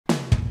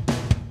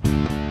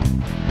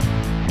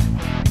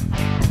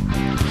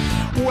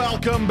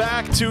Welcome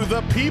back to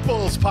the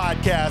People's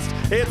Podcast.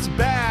 It's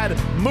Bad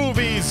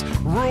Movies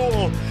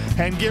Rule.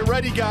 And get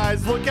ready,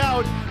 guys. Look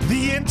out.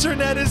 The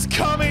internet is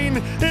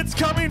coming. It's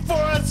coming for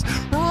us.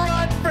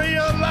 Run for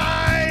your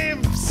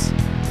lives.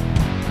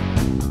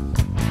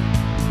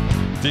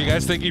 Do you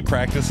guys think he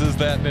practices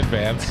that in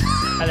advance?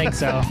 I think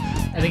so.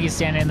 I think he's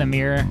standing in the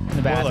mirror in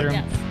the bathroom.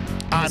 Well,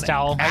 on his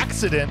towel.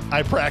 Accident,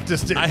 I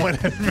practiced it in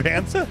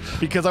advance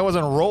because I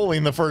wasn't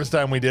rolling the first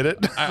time we did it.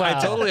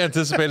 I totally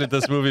anticipated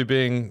this movie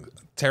being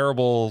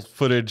terrible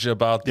footage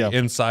about the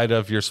inside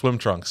of your swim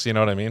trunks. You know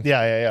what I mean?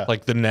 Yeah.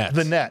 Like the net.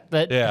 The net.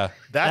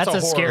 That's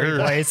a scary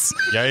place.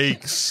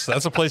 Yikes.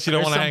 That's a place you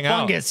don't want to hang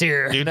out. Fungus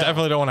here. You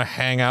definitely don't want to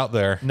hang out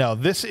there. No,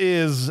 this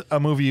is a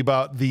movie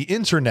about the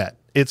internet.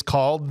 It's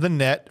called The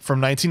Net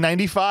from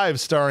 1995,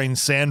 starring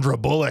Sandra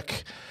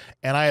Bullock.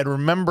 And I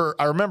remember,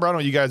 I don't know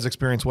what you guys'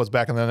 experience was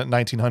back in the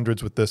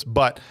 1900s with this,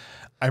 but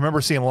I remember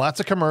seeing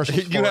lots of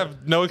commercials. You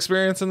have no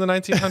experience in the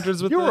 1900s with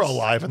this? You were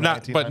alive in the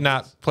 1900s. But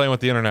not playing with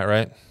the internet,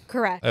 right?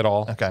 Correct. At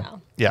all? Okay.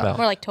 No. Yeah. No.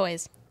 More like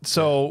toys.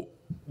 So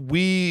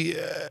I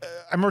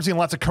remember seeing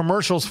lots of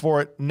commercials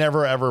for it.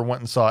 Never ever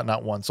went and saw it,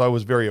 not once. So I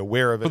was very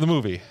aware of it. For the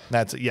movie?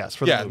 That's it. Yes,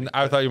 for the movie.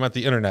 I thought you meant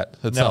the internet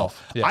itself.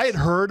 No, Yes. I had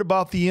heard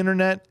about the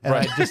internet, and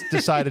I just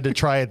decided to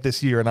try it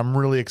this year, and I'm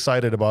really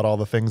excited about all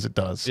the things it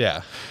does.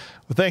 Yeah.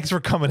 Well, thanks for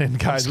coming in,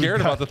 guys. I'm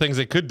scared about the things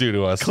it could do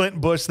to us. Clint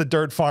Bush, the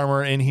dirt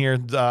farmer, in here.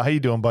 How you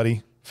doing,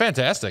 buddy?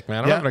 Fantastic,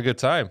 man. I'm Yeah. having a good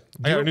time.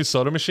 I got a new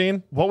soda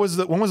machine. When was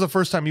the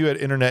first time you had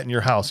internet in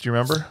your house? Do you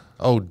remember?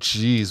 Oh,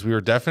 geez. We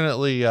were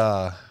definitely,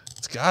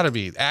 it's got to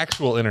be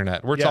actual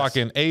internet. We're Yes.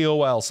 talking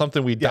AOL,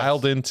 something we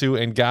dialed into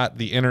and got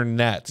the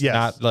internet,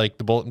 not like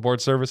the bulletin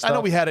board service stuff. I know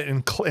we had it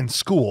in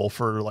school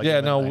for like. Yeah,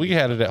 no, we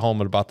had it at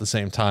home at about the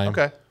same time.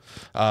 Okay.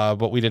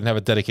 But we didn't have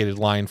a dedicated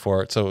line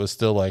for it, so it was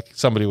still like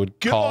somebody would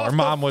call, off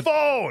or the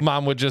phone!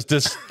 mom would just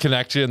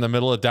disconnect you in the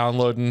middle of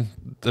downloading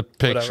the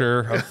picture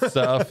of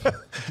stuff.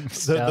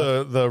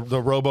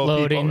 the robo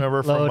Loading, people,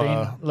 remember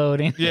from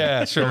loading. Yeah,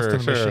 Ghost sure,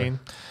 in the Machine.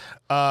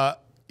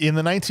 In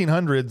the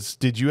 1900s,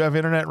 did you have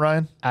internet,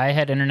 Ryan? I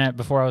had internet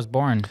before I was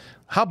born.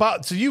 How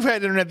about, so you've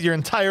had internet your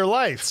entire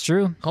life? It's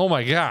true. Oh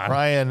my God,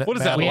 Ryan, what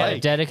is that We had a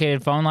like?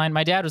 dedicated phone line.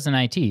 My dad was in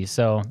IT,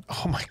 so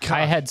Oh my God.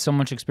 I had so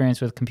much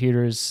experience with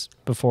computers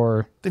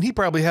before. Then he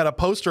probably had a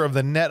poster of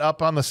the net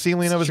up on the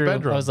ceiling of his True.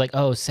 bedroom. I was like,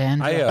 oh,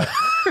 Sandra.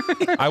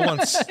 I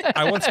once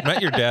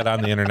met your dad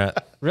on the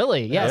internet.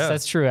 Really? Yes, Yeah.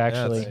 that's true,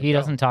 actually. He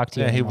doesn't talk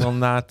to you Yeah, he anymore.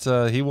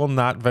 will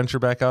not venture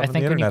back out I on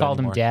think the when you internet called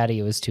anymore. him daddy,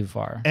 it was too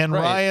far. And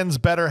Right. Ryan's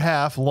better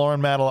half,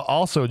 Lauren Maddle,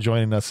 also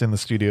joining us in the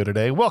studio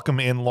today. Welcome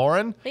in,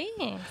 Lauren.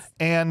 Thanks.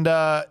 And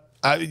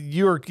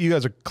you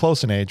guys are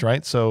close in age,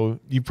 right? So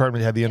you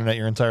probably had the internet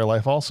your entire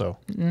life also.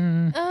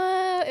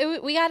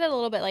 We got it a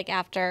little bit like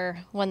after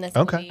when this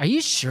Okay. movie. Are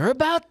you sure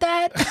about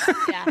that?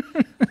 Yeah.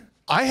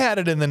 I had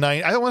it in the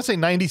I don't want to say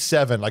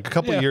 97, like a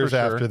couple Yeah, years for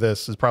sure. after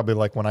this is probably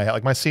like when I had,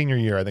 like my senior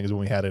year, I think is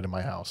when we had it in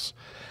my house.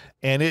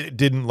 And it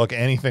didn't look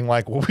anything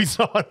like what we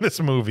saw in this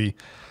movie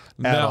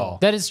at No. all.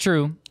 That is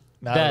true.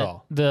 Not at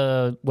all.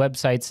 The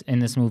websites in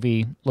this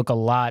movie look a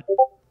lot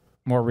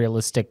more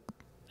realistic.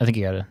 I think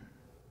you gotta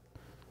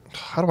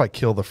How do I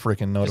kill the freaking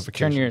turn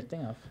notification? your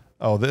thing off.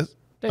 Oh, this?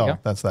 There you Oh, go.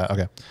 that's that.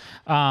 Okay.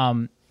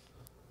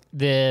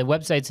 The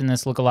websites in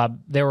this look a lot.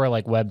 They were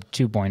like Web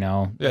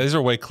 2.0, Yeah, these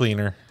are way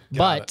cleaner.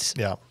 but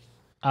Yeah.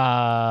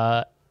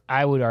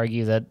 I would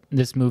argue that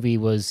this movie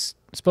was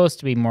supposed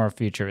to be more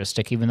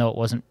futuristic, even though it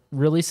wasn't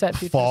really set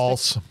futuristic.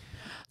 False.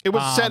 It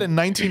was set in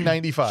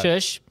 1995.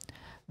 Shush.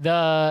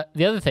 The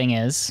other thing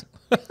is,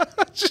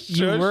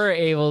 you were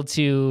able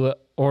to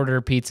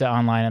order pizza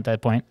online at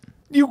that point.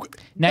 No, you could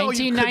not.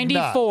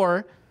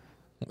 1994.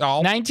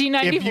 Oh,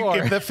 1994.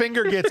 If the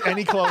finger gets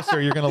any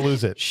closer, you're going to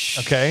lose it.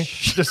 Okay?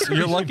 Just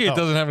you're lucky it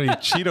doesn't have any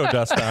Cheeto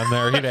dust on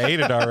there. He'd have ate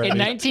it already. In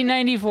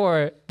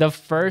 1994, the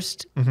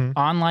first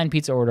online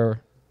pizza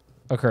order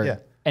occurred. Yeah.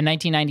 In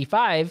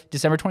 1995,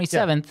 December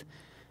 27th,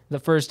 the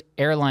first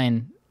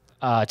airline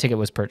ticket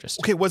was purchased.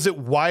 Okay, was it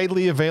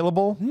widely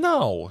available?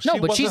 No,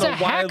 but she's wasn't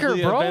a hacker,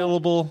 widely bro.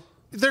 Available.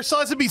 There still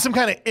has to be some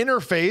kind of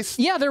interface.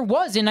 Yeah, there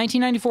was in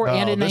 1994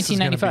 and in this is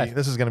gonna 1995.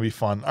 This is going to be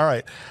fun. All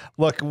right.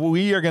 Look,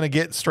 we are going to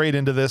get straight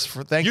into this.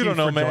 Thank you You don't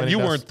know, for man. joining You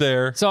us. weren't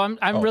there. So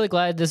I'm really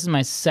glad this is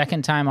my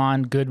second time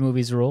on Good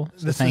Movies Rule.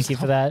 So thank you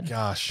for that.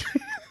 Gosh,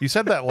 you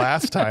said that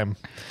last time.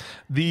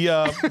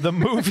 The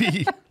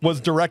movie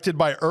was directed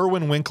by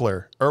Irwin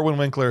Winkler. Irwin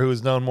Winkler, who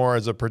is known more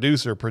as a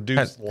producer,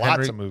 produced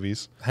lots of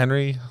movies.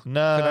 Henry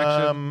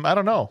connection? I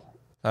don't know.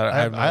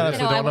 I honestly I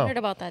don't know. wondered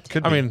about that too.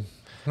 Could I be. mean,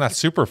 not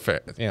super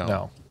fit. You know,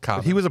 No.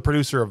 common. He was a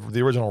producer of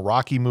the original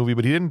Rocky movie,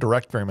 but he didn't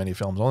direct very many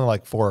films, only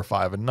like 4 or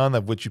 5, and none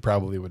of which you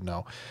probably would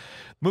know.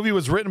 Movie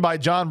was written by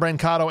John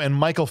Brancato and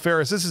Michael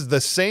Ferris. This is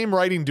the same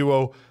writing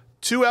duo,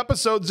 2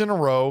 episodes in a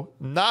row,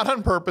 not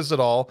on purpose at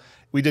all.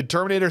 We did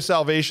Terminator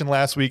Salvation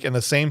last week, and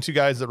the same 2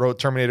 guys that wrote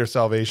Terminator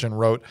Salvation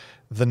wrote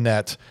The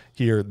Net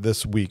here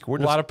this week. a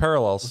lot of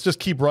parallels. Let's just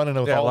keep running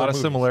with Yeah, all a lot the of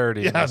movies.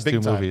 similarity in these big two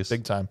time, movies.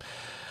 Big time.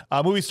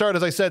 Movie starred,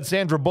 as I said,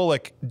 Sandra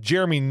Bullock,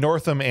 Jeremy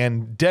Northam,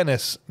 and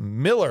Dennis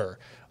Miller.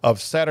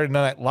 of Saturday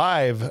Night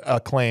Live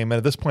acclaim, and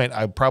at this point,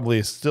 I'm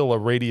probably still a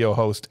radio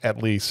host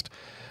at least.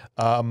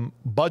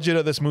 Budget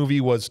of this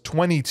movie was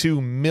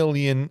 $22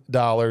 million,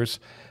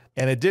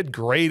 and it did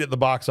great at the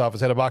box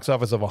office. It had a box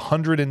office of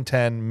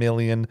 $110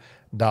 million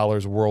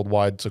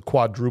worldwide, so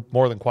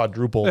more than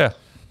quadrupled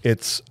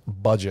its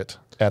budget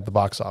at the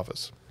box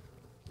office.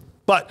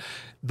 But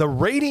the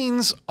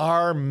ratings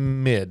are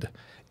mid.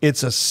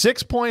 It's a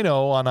 6.0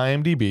 on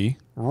IMDb,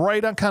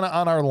 right on kind of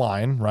on our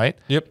line, right?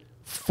 Yep.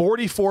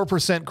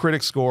 44%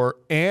 critic score,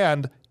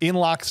 and in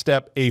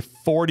lockstep, a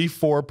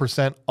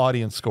 44%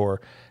 audience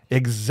score.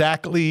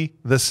 Exactly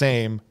the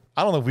same.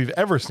 I don't know if we've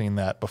ever seen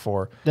that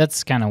before.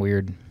 That's kind of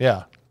weird.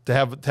 Yeah. To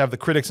have the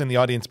critics in the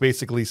audience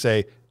basically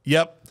say,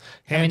 yep,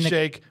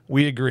 handshake,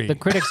 we agree. The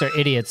critics are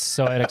idiots,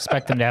 so I'd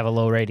expect them to have a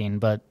low rating,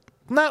 but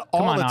not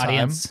all the time.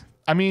 Audience.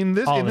 I mean,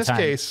 in this time.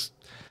 case,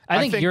 I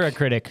think you're a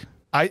critic.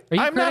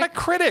 I'm not a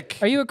critic.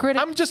 Are you a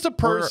critic? I'm just a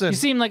person. You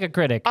seem like a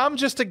critic. I'm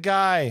just a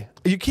guy.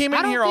 You came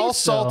in here all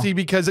salty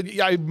because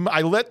I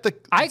let the.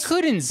 I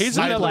couldn't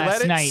sleep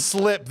last night.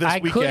 Slip this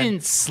weekend. I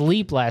couldn't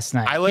sleep last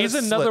night. He's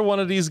another one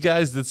of these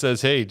guys that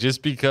says, "Hey,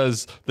 just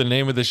because the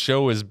name of the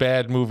show is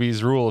Bad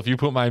Movies Rule, if you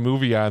put my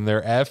movie on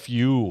there, F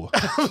you."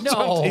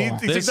 No,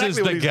 this is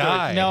the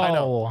guy. No, I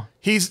know.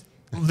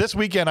 This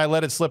weekend, I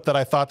let it slip that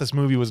I thought this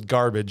movie was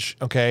garbage.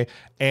 Okay,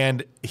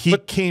 and he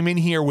came in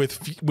here with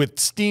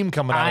steam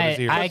coming out of his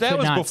ears. But that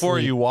was before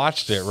you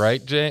watched it,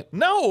 right, Jay?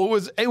 No,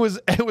 it was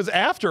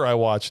after I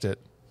watched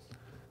it.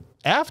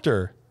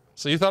 After.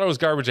 So you thought it was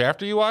garbage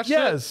after you watched it?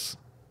 Yes.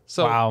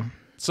 So wow.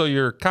 So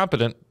you're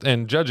competent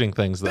in judging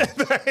things, though.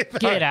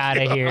 Get out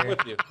of here.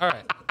 With you. All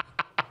right.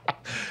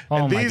 Oh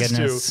and my these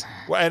goodness.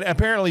 two, and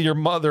apparently your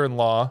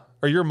mother-in-law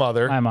or your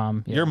mother, my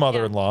mom, your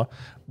mother-in-law,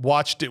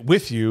 watched it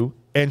with you.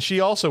 And she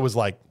also was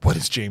like, "What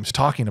is James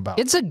talking about?"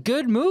 It's a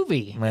good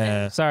movie.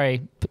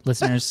 Sorry,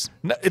 listeners.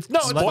 Let's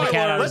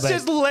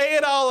just lay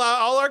it all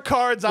out, all our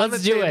cards on the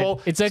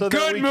table. It's a so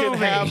good that we movie. can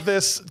have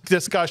this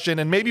discussion,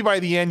 and maybe by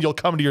the end you'll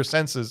come to your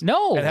senses.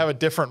 No, and have a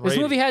different This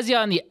rating. movie has you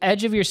on the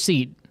edge of your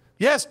seat.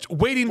 Yes,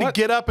 waiting to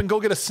get up and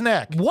go get a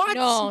snack. What?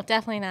 No,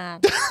 definitely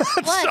not.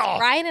 What?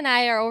 Ryan and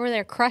I are over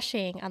there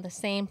crushing on the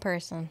same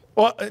person.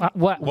 What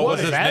was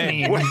his that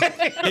name? mean?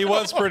 He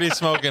was pretty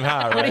smoking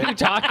hot, right? What are you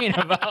talking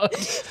about?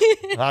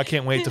 I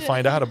can't wait to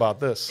find out about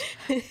this.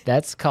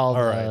 That's called.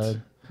 All right.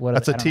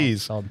 That's a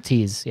tease. Called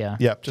tease. Yeah.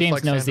 Yeah. James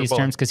like knows Sandra these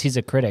Bullock. terms because he's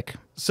a critic.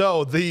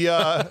 So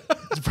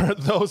for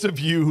those of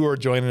you who are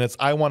joining us,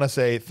 I want to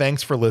say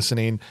thanks for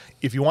listening.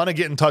 If you want to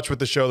get in touch with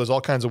the show, there's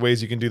all kinds of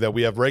ways you can do that.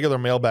 We have regular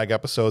mailbag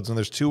episodes, and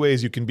there's two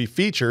ways you can be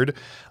featured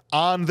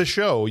on the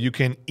show. You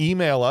can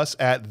email us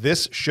at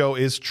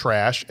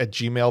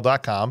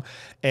thisshowIstrash@gmail.com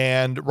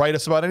and write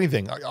us about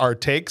anything. Our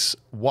takes,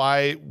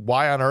 why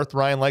on earth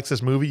Ryan likes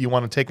this movie. You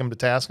want to take him to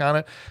task on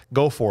it?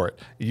 Go for it.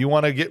 You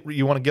want to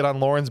get on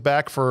Lauren's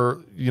back for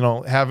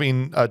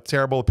having a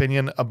terrible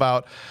opinion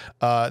about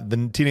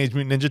the Teenage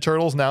Mutant Ninja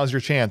Turtles? Now's your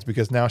chance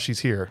because now she's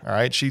here. All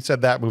right. She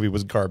said that movie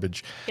was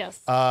garbage.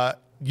 Yes.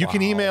 You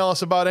can email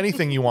us about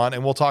anything you want,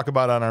 and we'll talk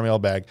about it on our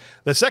mailbag.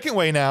 The second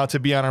way now to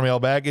be on our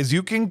mailbag is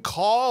you can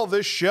call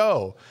the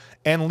show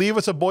and leave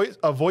us a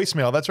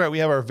voicemail. That's right. We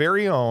have our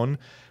very own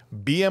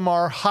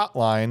BMR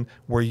hotline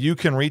where you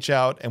can reach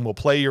out and we'll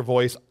play your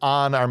voice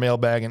on our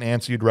mailbag and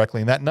answer you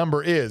directly. And that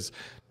number is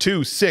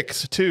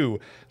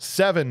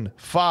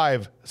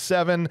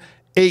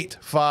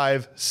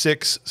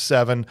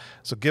 262-757-8567.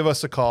 So give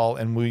us a call,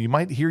 and you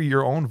might hear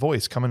your own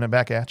voice coming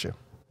back at you.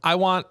 I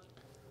want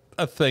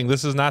a thing.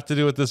 This is not to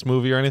do with this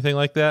movie or anything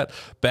like that.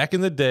 Back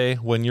in the day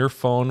when your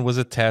phone was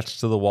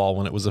attached to the wall,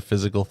 when it was a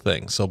physical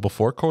thing. So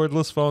before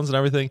cordless phones and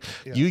everything,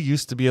 you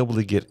used to be able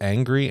to get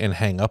angry and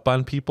hang up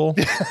on people.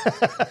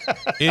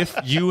 If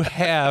you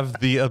have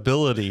the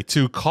ability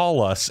to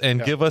call us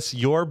and give us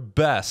your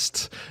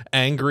best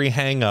angry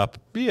hang up,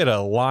 be it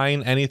a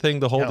line,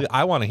 anything, the whole deal,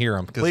 I want to hear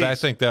them because I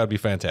think that would be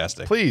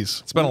fantastic. Please.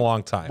 It's been a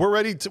long time. We're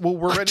ready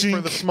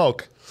for the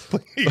smoke.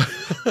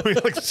 Please. We'll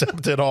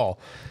accept it all.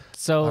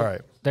 So all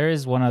right. There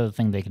is one other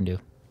thing they can do.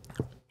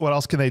 What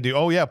else can they do?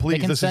 Oh yeah, please.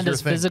 They can send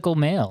us physical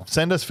mail.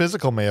 Send us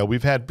physical mail.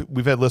 We've had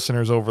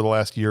listeners over the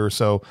last year or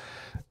so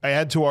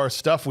add to our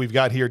stuff we've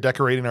got here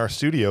decorating our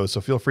studios. So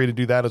feel free to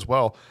do that as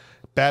well.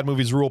 Bad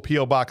Movies Rule,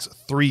 P.O. Box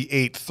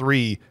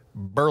 383,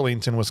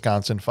 Burlington,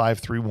 Wisconsin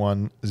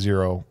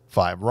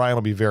 53105. Ryan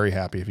will be very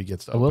happy if he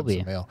gets to open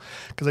some mail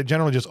because I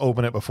generally just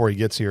open it before he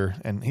gets here,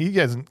 and he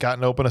hasn't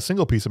gotten to open a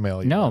single piece of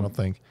mail yet. I don't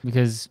think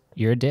because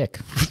you're a dick.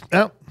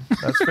 No,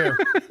 that's fair.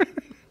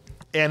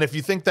 And if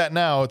you think that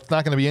now, it's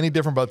not going to be any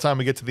different by the time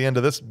we get to the end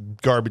of this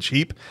garbage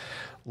heap.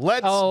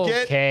 Let's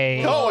get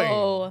going.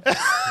 Wow.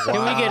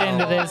 Can we get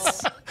into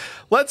this?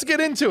 Let's get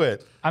into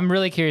it. I'm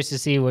really curious to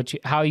see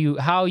how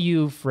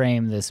you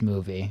frame this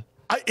movie.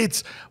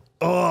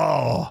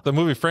 The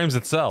movie frames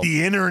itself.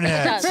 The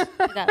internet.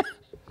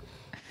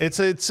 It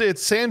does.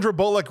 It's Sandra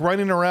Bullock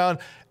running around.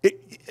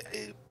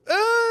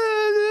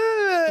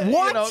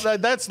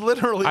 What? That's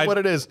literally what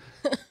it is.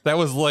 That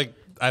was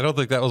I don't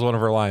think that was one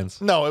of her lines.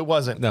 No, it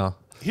wasn't. No.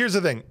 here's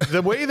the thing.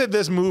 The way that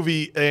this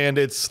movie and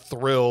its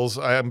thrills,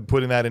 I'm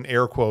putting that in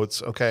air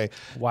quotes, okay?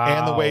 Wow.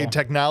 And the way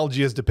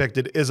technology is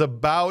depicted is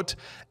about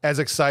as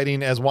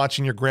exciting as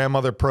watching your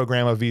grandmother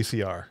program a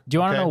VCR. Do you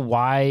want to know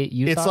why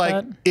you It's thought like,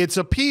 that? it's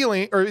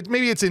appealing, or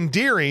maybe it's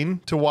endearing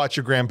to watch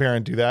your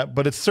grandparent do that,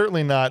 but it's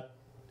certainly not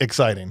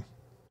exciting,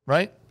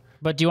 right?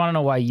 But do you want to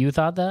know why you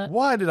thought that?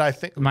 Why did I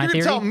think? My You're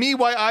theory? gonna tell me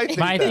why I think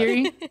My that.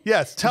 theory?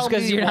 Yes, tell Just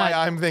 'cause me you're why not-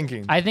 I'm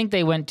thinking. I think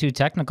they went too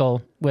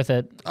technical with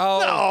it.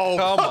 Oh,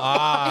 No. come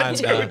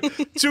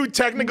on. Too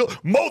technical.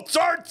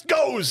 Mozart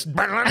goes.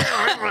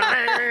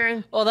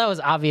 Well, that was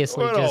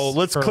obviously just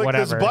Let's for click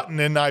whatever. this button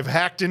and I've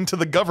hacked into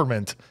the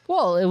government.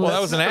 Well, it was. Well,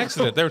 that was an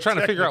accident. They were trying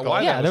to figure out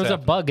why. yeah, that there was a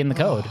happening. bug in the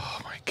code. Oh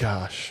my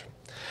gosh.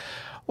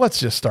 Let's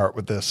just start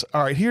with this.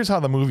 All right, here's how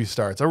the movie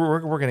starts. We're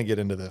going to get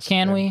into this.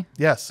 Can we?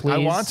 Yes, I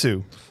Please? want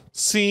to.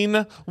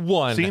 Scene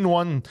 1. Scene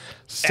 1,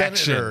 senator.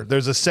 Action.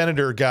 There's a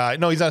senator guy.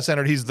 No, he's not a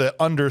senator. He's the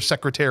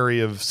undersecretary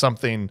of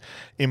something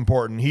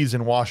important. He's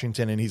in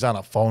Washington and he's on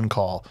a phone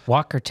call.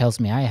 Walker tells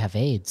me I have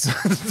AIDS.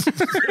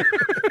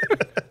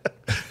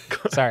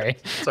 Sorry.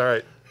 It's all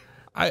right.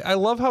 I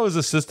love how his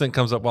assistant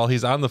comes up while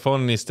he's on the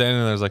phone and he's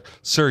standing there. He's like,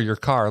 "Sir, your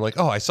car." Like,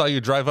 "Oh, I saw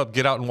you drive up.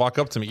 Get out and walk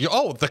up to me."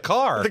 Oh, the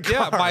car. The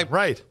car,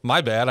 right.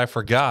 My bad. I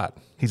forgot.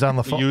 He's on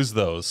the phone. Use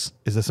those.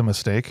 Is this a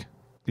mistake?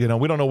 You know,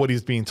 we don't know what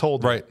he's being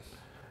told. Right.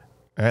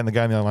 And the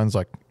guy on the other line's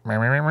like,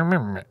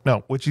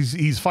 no, which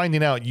he's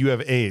finding out you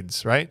have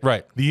AIDS, right?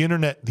 Right. The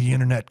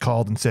internet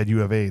called and said you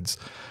have AIDS.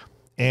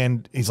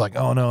 And he's like,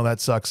 oh no, that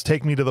sucks.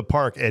 Take me to the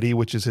park, Eddie,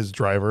 which is his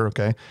driver.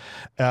 Okay.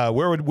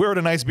 Where would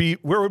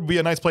be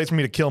a nice place for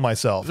me to kill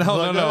myself?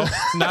 No.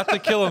 Not to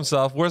kill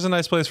himself. Where's a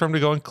nice place for him to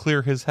go and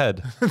clear his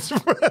head?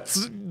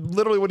 That's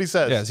literally what he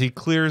says. Yes, he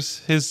clears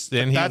his,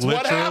 and he That's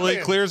what literally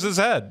happened. clears his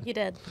head. He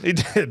did. He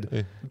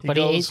did. But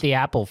he ate the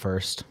apple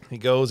first. He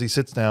goes, he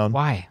sits down.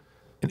 Why?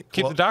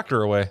 Keep the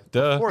doctor away.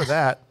 Duh. Before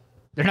that,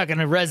 They're not going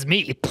to res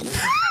me.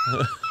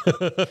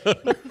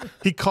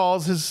 he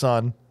calls his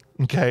son.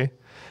 Okay.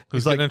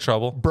 Who's getting in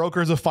trouble?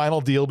 Brokers a final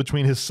deal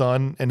between his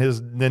son and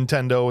his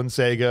Nintendo and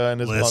Sega and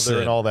his mother Listen.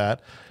 and all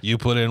that. You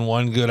put in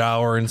 1 good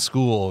hour in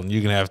school, and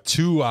you can have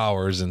 2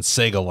 hours in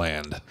Sega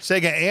Land.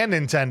 Sega and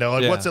Nintendo.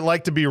 Like, Yeah. what's it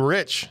like to be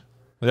rich?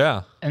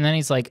 Yeah. And then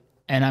he's like,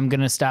 and I'm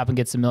going to stop and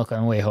get some milk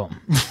on the way home.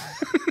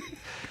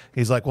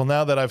 He's like, well,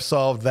 now that I've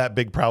solved that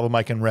big problem,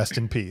 I can rest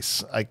in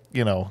peace.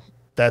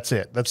 That's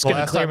it. That's the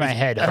gonna last clear time my he's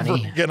head, ever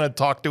honey. gonna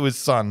talk to his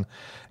son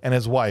and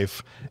his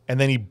wife, and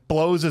then he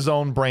blows his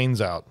own brains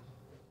out.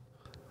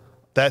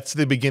 That's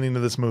the beginning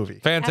of this movie.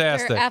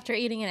 Fantastic. After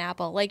eating an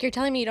apple. Like, you're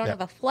telling me you don't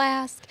have a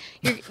flask.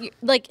 You're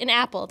like, an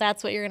apple,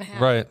 that's what you're going to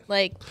have. Right.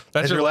 Like,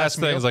 That's As your your last last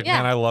thing. meal? It's like, Yeah.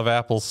 man, I love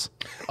apples.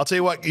 I'll tell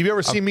you what. Have you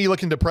ever seen me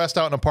looking depressed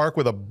out in a park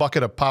with a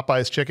bucket of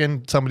Popeye's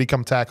chicken? Somebody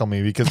come tackle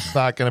me because it's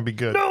not going to be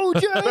good. No,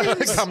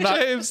 James. I'm not,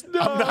 James,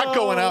 no. I'm not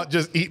going out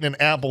just eating an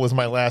apple as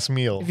my last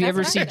meal If you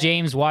ever see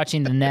James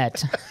watching the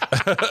net,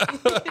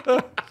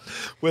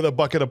 with a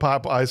bucket of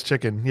Popeye's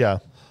chicken. Yeah,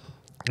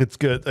 it's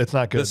good. It's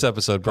not good. This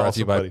episode brought Call to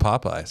you by somebody.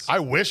 Popeyes. I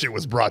wish it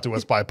was brought to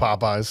us by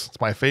Popeyes.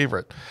 It's my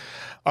favorite.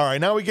 All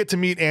right, now we get to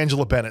meet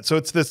Angela Bennett. So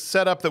it's this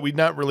setup that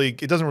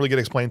it doesn't really get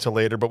explained till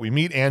later, but we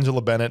meet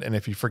Angela Bennett, and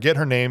if you forget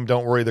her name,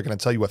 don't worry, they're going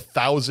to tell you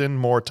 1,000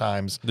 more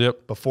times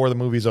before the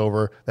movie's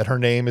over that her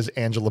name is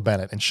Angela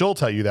Bennett, and she'll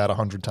tell you that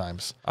 100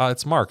 times.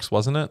 It's Mark's,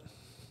 wasn't it?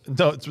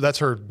 No, that's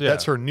her. Yeah.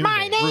 That's her new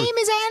name. Ruth.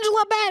 is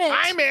Angela Bennett.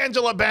 I'm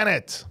Angela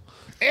Bennett.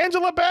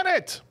 Angela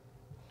Bennett.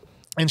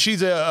 And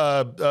she's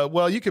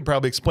well, you could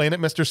probably explain it,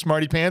 Mr.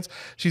 Smarty Pants.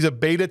 She's a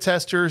beta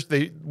tester.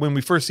 When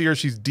we first see her,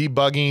 she's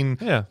debugging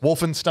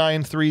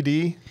Wolfenstein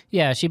 3D.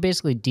 Yeah, she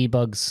basically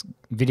debugs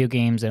video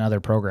games and other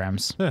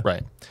programs. Yeah.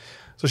 Right.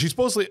 So she's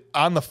supposedly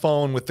on the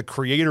phone with the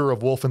creator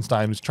of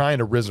Wolfenstein who's trying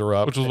to rizz her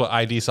up. Which was what,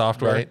 ID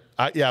Software?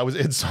 Right? It was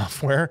id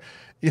Software.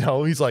 You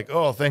know, he's like,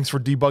 oh, thanks for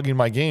debugging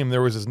my game.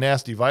 There was this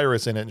nasty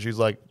virus in it. And she's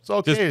like, it's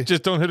okay.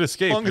 Just don't hit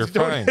escape. As long You're as you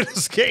don't fine. hit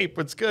escape,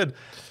 it's good.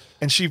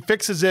 And she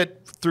fixes it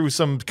through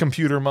some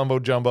computer mumbo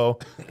jumbo,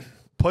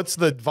 puts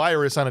the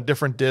virus on a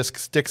different disk,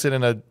 sticks it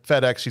in a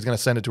FedEx. She's going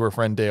to send it to her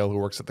friend Dale, who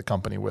works at the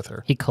company with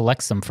her. He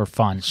collects them for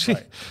fun.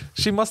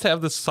 She must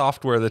have this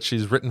software that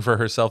she's written for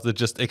herself that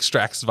just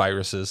extracts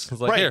viruses. It's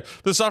like, Right. here,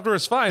 the software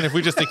is fine if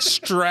we just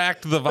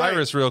extract the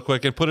virus real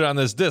quick and put it on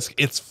this disk.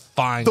 It's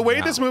fine. The way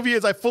now. this movie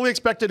is, I fully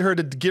expected her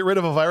to get rid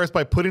of a virus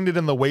by putting it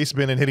in the waste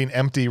bin and hitting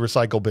empty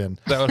recycle bin.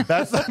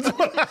 That's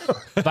what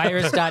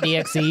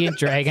Virus.exe,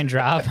 drag and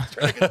drop.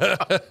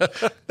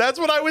 That's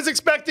what I was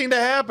expecting to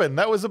happen.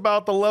 That was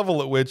about the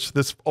level at which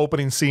this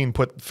opening scene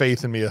put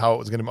faith in me how it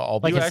was going to all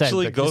be. Like I said,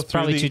 actually go it's through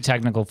probably the- too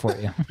technical for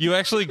you. You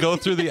actually go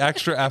through the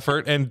extra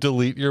effort and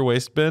delete your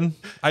waste bin.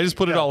 I just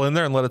put it all in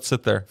there and let it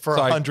sit there. For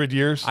So 100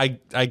 years.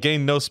 I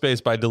gain no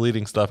space by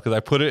deleting stuff because I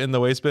put it in the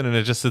waste bin and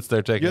it just sits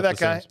there taking You're up that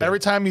the same guy. space. Every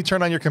time you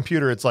turn on your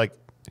computer, it's like,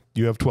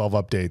 you have 12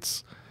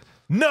 updates.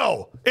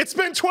 No, it's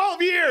been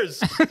 12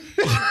 years.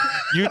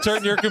 You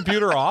turn your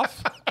computer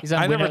off? He's on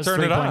I never Windows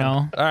turned it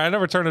on. 3.0. I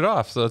never turned it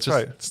off, so it's just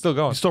Right. it's still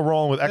going. You still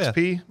rolling with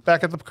XP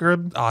back at the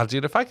crib? Oh,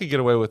 dude, if I could get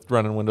away with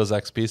running Windows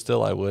XP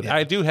still, I would.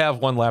 I do have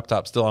one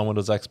laptop still on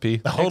Windows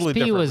XP. Totally XP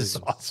different was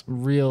reasons.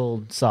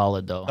 real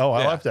solid though. Oh,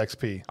 I Yeah. left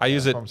XP. I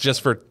use it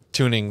just for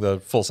tuning the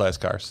full-size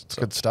cars. It's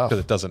good stuff.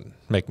 Because it doesn't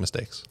make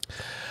mistakes.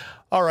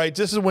 All right,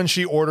 this is when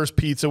she orders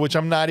pizza, which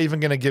I'm not even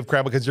going to give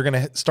crap because you're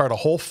going to start a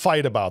whole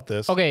fight about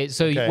this. Okay,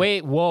 so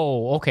wait,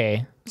 whoa,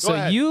 okay. So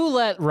ahead. you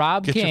let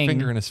Rob Get your King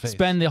finger in his face.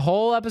 spend the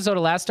whole episode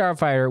of Last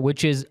Starfighter,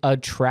 which is a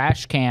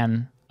trash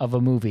can of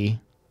a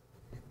movie.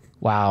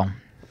 Wow.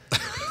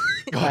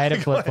 I had a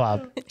flip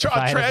flop.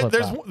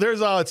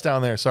 It's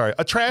down there. Sorry,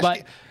 a trash.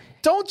 But-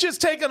 Don't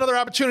just take another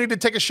opportunity to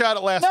take a shot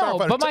at Last No,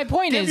 Starfighter. but my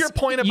point Give is, your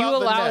point about you the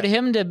allowed net.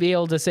 him to be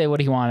able to say what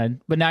he wanted,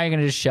 but now you're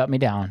going to just shut me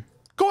down.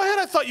 Go ahead.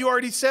 I thought you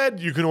already said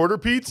you can order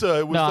pizza.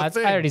 It was No, the I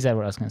thing. already said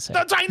what I was going to say.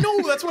 I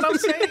know. That's what I'm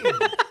saying.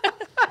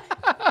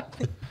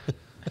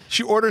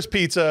 She orders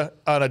pizza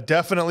on a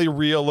definitely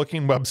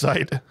real-looking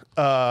website.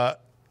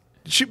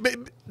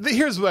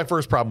 Here's my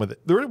first problem with it.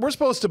 We're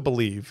supposed to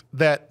believe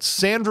that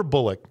Sandra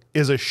Bullock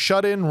is a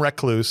shut-in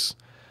recluse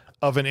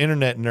of an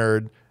internet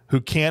nerd who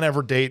can't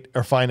ever date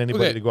or find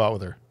anybody to go out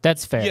with her.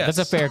 That's fair. Yes.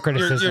 That's a fair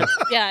criticism.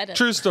 Yeah, it is.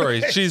 True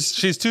story.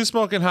 She's too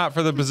smoking hot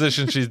for the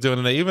position she's doing,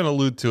 and they even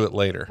allude to it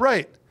later.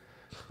 Right.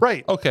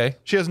 Okay.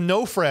 She has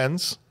no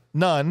friends.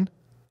 None.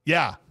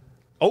 Yeah.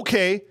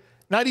 Okay.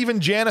 Not even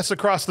Janice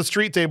across the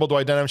street able to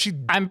identify.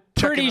 I'm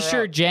pretty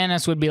sure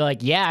Janice would be like,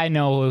 yeah, I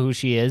know who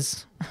she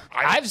is.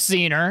 I've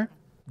seen her.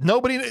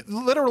 Nobody,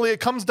 literally, it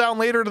comes down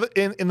later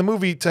in the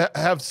movie to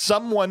have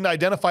someone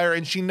identify her,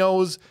 and she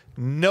knows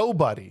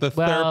nobody. The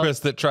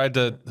therapist that tried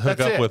to hook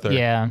That's up it. with her.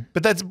 Yeah.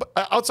 But that's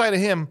outside of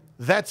him.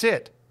 That's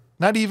it.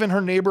 Not even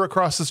her neighbor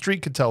across the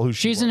street could tell who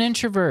she was. She's an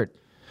introvert.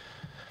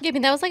 Yeah, I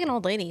mean, that was like an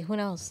old lady. Who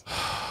knows?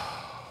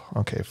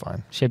 Okay,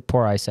 fine. She had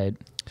poor eyesight.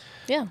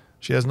 Yeah.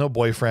 She has no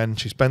boyfriend.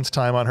 She spends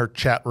time on her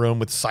chat room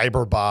with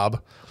Cyber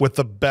Bob with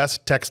the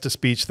best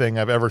text-to-speech thing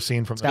I've ever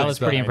seen from That was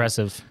pretty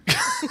impressive.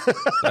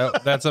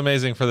 That's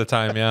amazing for the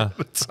time, yeah.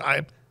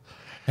 time.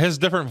 It has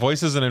different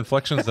voices and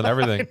inflections and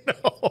everything.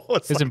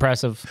 It's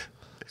impressive.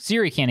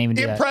 Siri can't even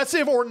do that.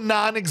 Impressive or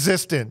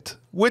non-existent?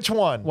 Which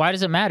one? Why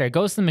does it matter?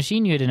 Ghost in the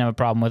Machine, you didn't have a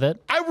problem with it.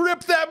 I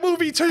ripped that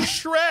movie to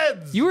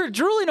shreds. You were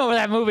drooling over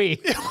that movie.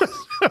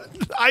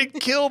 I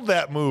killed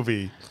that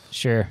movie.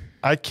 Sure.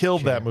 I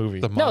killed that movie.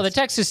 No, the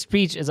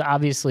text-to-speech is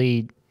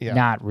obviously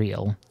not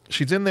real.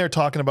 She's in there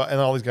talking about, and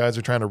all these guys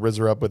are trying to rizz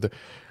her up with the,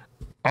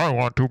 I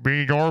want to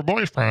be your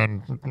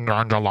boyfriend,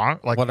 Angela.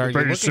 Like, What are you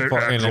looking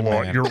for in a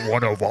man? You're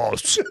one of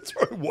us.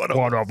 One of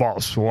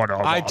us.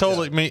 I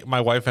totally,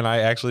 my wife and I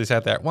actually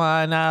sat there.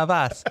 One of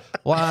us.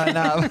 One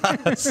of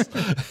us.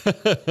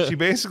 She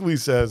basically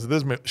says,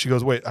 she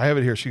goes, wait, I have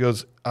it here. She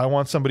goes, I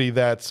want somebody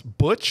that's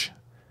butch,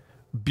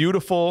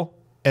 beautiful,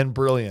 and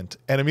brilliant.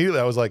 And immediately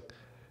I was like,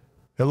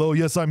 hello,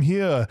 yes, I'm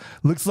here.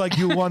 Looks like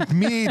you want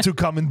me to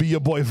come and be your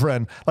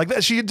boyfriend. Like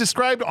that. She had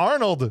described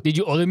Arnold. Did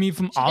you order me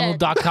from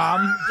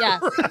Arnold.com? Yeah.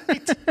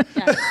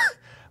 Yeah.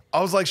 I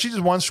was like, she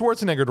just wants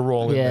Schwarzenegger to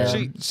roll in Yeah.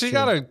 there. She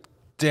got a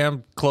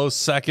damn close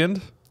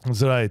second.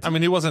 That's right. I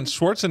mean, he wasn't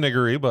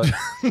Schwarzenegger-y, but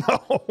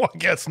No, I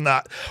guess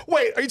not.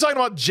 Wait, are you talking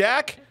about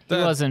Jack? He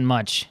wasn't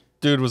much.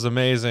 dude was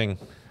amazing.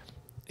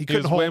 He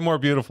was way more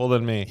beautiful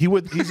than me.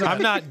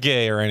 I'm not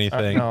gay or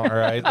anything. All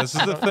right, this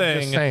is the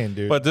thing. Just saying,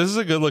 dude. But this is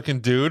a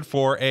good-looking dude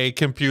for a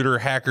computer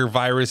hacker,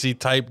 virusy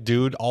type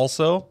dude.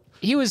 Also,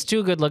 He was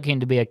too good looking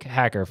to be a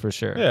hacker for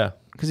sure. yeah.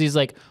 Because he's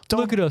like,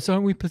 look at us,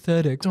 aren't we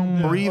pathetic?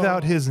 Don't breathe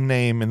out his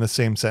name in the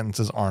same sentence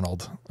as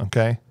Arnold.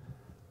 Okay,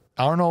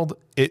 Arnold.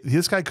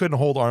 This guy couldn't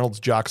hold Arnold's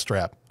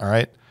jockstrap. All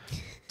right,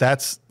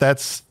 that's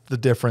the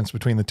difference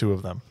between the two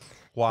of them.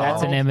 Wow,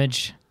 That's an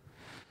image.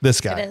 This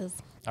guy. It is.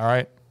 All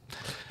right.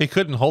 He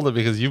couldn't hold it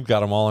because you've got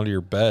them all under your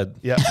bed.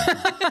 Yeah.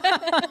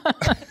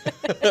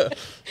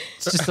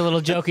 It's just a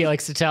little joke he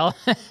likes to tell.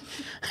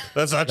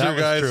 That's not That true,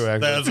 was guys. true,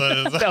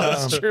 actually. That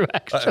was true,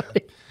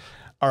 actually.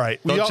 All right.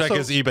 Don't check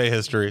his eBay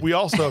history. We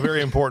also, a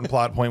very important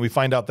plot point, we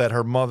find out that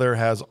her mother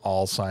has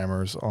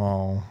Alzheimer's.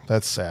 Oh,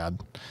 that's sad.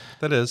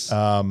 That is.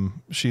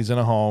 She's in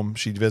a home.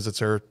 She visits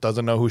her,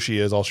 doesn't know who she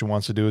is. All she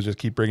wants to do is just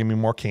keep bringing me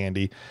more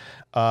candy.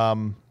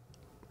 And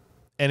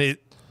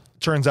it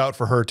turns out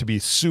for her to be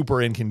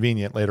super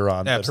inconvenient later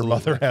on Absolutely.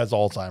 that her mother has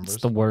Alzheimer's.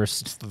 The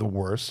worst. It's the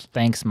worst.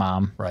 Thanks,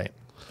 Mom. Right.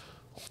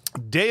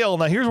 Dale,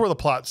 now here's where the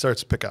plot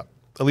starts to pick up.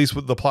 At least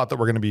with the plot that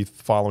we're going to be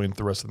following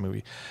the rest of the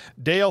movie.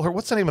 Dale,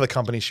 what's the name of the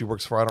company she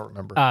works for? I don't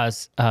remember.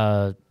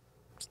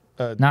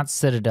 Not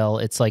Citadel.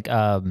 It's like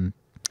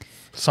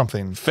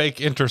Something. Fake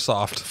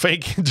Intersoft.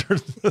 Fake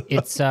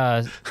it's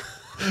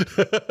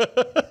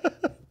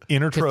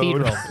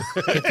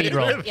Intertrode.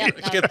 Cathedral. Yeah,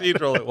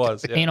 Cathedral it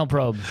was. Yeah. Anal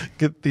probe.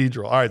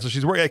 Cathedral. All right, so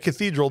she's working at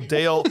Cathedral.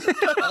 Dale.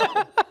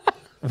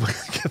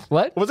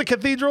 What? Was it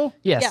Cathedral?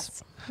 Yes.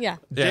 yes. Yeah.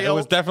 Yeah, it Dale-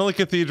 was definitely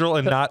Cathedral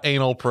and not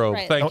Anal Probe.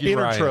 Right. Thank you,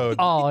 Ryan. Intertrode.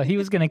 Oh, he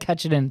was going to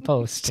catch it in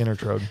post.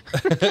 Intertrode.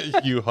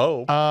 You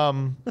hope.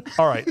 All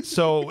right.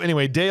 So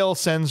anyway, Dale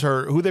sends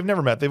her, who they've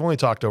never met, they've only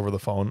talked over the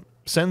phone,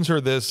 sends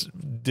her this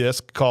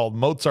disc called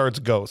Mozart's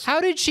Ghost. How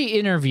did she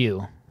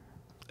interview?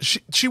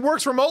 She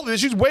works remotely.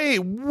 She's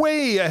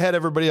way ahead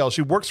of everybody else.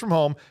 She works from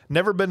home,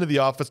 never been to the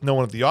office. No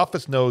one at the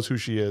office knows who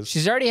she is.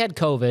 She's already had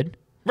COVID.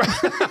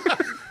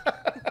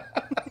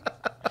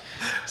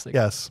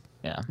 Yes.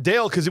 Yeah.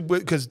 Dale,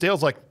 because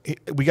Dale's like,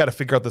 we got to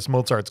figure out this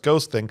Mozart's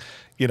Ghost thing.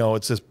 You know,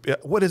 it's this,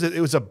 what is it?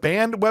 It was a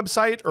band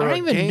website or I don't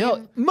even game?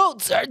 know.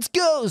 Mozart's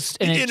Ghost.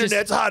 The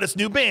internet's hottest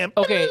new band.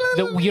 Okay,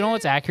 you know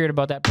what's accurate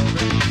about that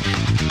program?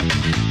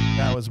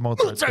 That was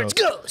Mozart's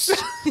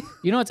Ghost.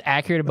 You know what's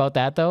accurate about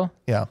that, though?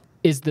 Yeah.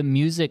 Is the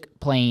music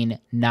playing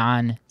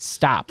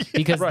non-stop.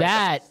 Because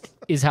that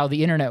is how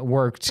the internet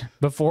worked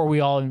before we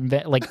all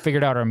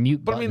figured out our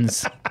mute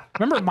buttons.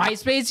 Remember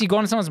MySpace? You go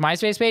on someone's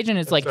MySpace page and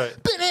it's like... Right.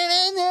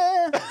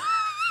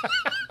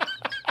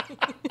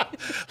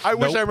 I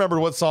wish I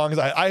remembered what songs.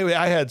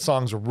 I had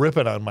songs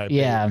ripping on my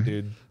page,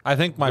 dude. I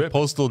think my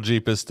postal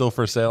Jeep is still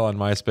for sale on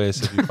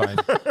MySpace if you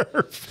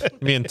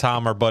find Me and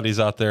Tom are buddies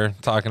out there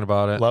talking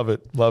about it. Love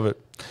it. Love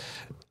it.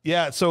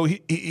 Yeah, so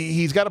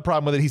he's got a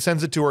problem with it. He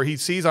sends it to her. He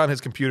sees on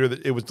his computer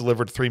that it was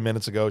delivered 3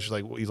 minutes ago. He's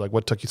like,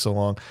 what took you so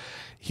long?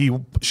 She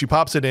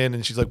pops it in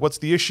and she's like, what's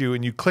the issue?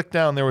 And you click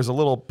down, there was a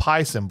little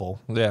pie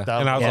symbol. Yeah.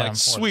 And I was like,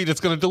 sweet,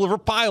 it's going to deliver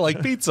pie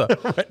like pizza.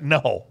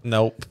 No.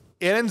 Nope.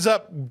 It ends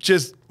up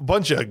just a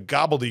bunch of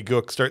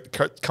gobbledygook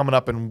start coming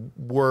up in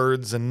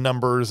words and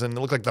numbers, and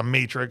it looked like the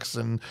Matrix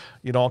and,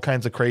 you know, all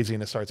kinds of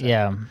craziness starts happening.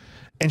 Yeah.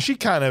 And she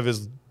kind of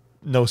is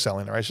no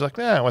selling it, right? She's like,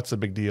 what's the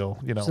big deal?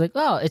 You know. She's like,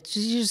 oh, it's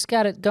just, you just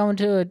got to go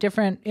into a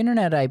different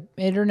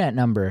internet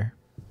number,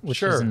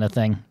 which isn't a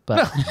thing.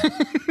 But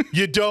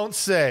you don't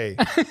say.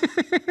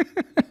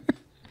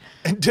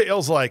 And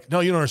Dale's like,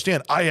 no, you don't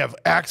understand. I have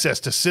access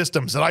to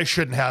systems that I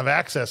shouldn't have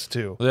access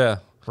to. Yeah.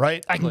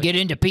 Right? I can get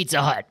into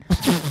Pizza Hut.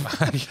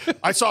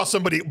 I saw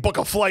somebody book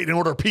a flight and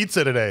order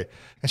pizza today.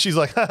 And she's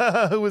like,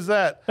 who was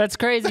that? That's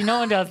crazy.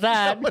 No one does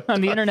that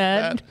on the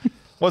internet.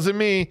 Wasn't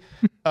me.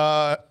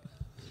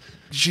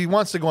 She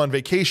wants to go on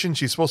vacation.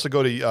 She's supposed to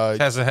go to...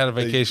 hasn't had a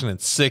vacation in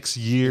 6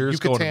 years.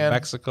 Yucatan, going to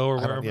Mexico or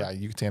wherever. Yeah,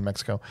 Yucatan,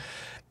 Mexico.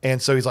 And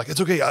so he's like,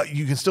 it's okay.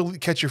 You can still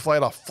catch your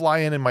flight. I'll fly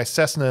in my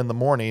Cessna in the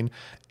morning.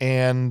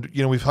 And,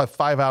 you know, we've had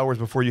 5 hours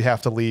before you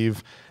have to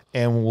leave.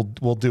 And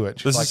we'll do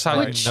it. This is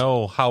how you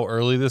know how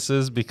early this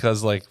is,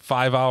 because like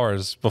 5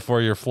 hours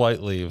before your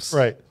flight leaves.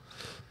 Right.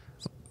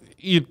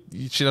 She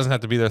doesn't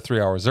have to be there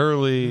 3 hours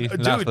early.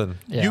 Nothing.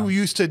 Yeah. You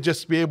used to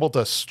just be able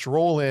to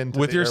stroll in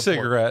With your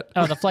cigarette.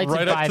 Oh, the flight's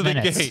right in up 5 to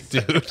minutes.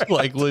 the gate, dude.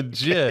 Like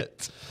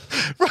legit.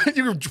 Right.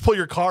 You can pull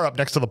your car up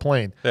next to the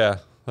plane. Yeah.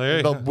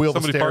 Like, They'll wheel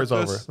the somebody stairs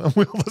park over. this? They'll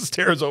wheel the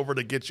stairs over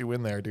to get you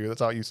in there, dude. That's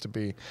how it used to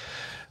be.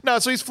 No,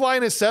 so he's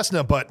flying his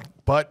Cessna, but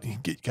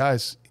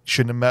guys,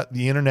 shouldn't have met.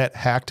 The internet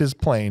hacked his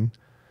plane.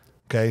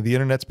 Okay, the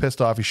internet's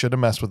pissed off. He shouldn't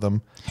have messed with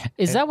them.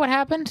 Is that what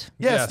happened?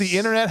 Yes, the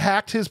internet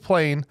hacked his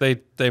plane.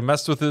 They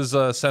messed with his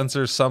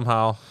sensors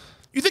somehow.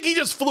 You think he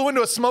just flew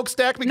into a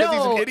smokestack because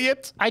he's an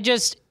idiot?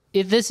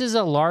 If this is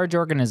a large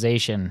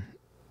organization.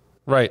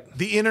 Right.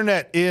 The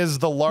internet is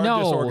the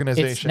largest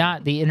organization. It's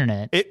not the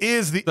internet. It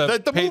is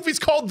the movie's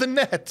called The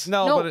Net.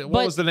 No, but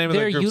what was the name of that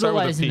group? They're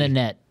utilizing the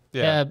net.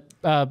 Yeah.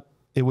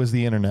 It was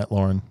the internet,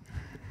 Lauren.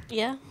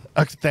 Yeah.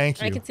 Thank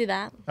you. I can see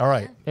that. All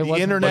right. It The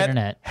wasn't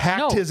internet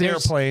hacked his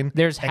airplane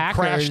there's and hackers,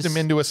 crashed him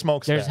into a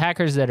smokestack. There's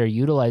hackers that are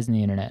utilizing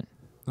the internet.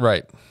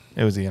 Right.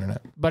 It was the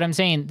internet. But I'm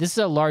saying this is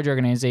a large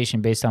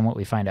organization based on what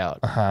we find out.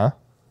 Uh-huh.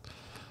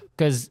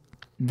 Because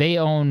they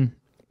own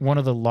one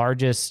of the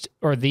largest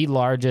or the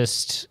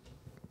largest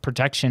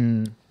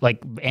protection,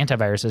 like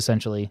antivirus,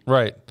 essentially.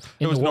 Right.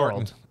 In it was the Norton.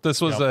 world. This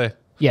was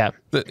Yeah.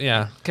 This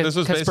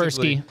was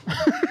Kaspersky.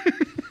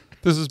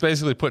 This was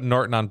basically putting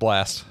Norton on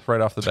blast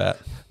right off the bat.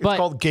 It's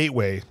called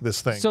Gateway,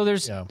 this thing.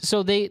 So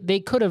so they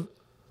could have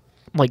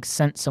like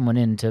sent someone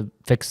in to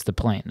fix the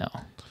plane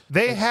though.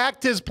 They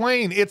hacked his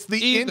plane. It's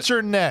the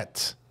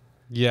internet.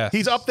 Yeah.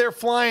 He's up there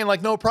flying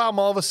like no problem.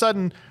 All of a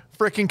sudden,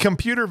 freaking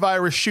computer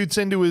virus shoots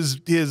into his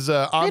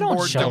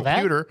onboard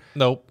computer.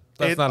 Nope.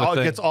 That's not a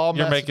thing. It gets all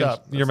messed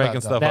up. You're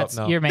making stuff up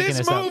now. You're making this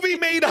this up. movie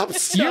made up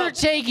stuff. You're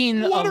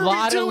taking a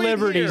lot of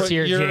liberties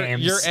here,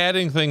 James. You're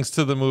adding things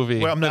to the movie.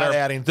 Well, I'm not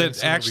adding things that to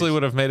the actually movies.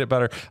 would have made it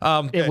better.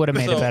 It would have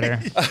made it better.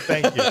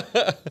 Thank you.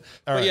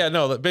 But yeah,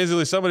 no.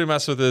 Basically, somebody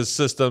messed with his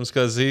systems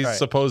because he's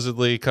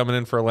supposedly coming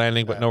in for a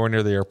landing, but nowhere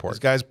near the airport. This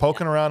guy's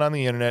poking around on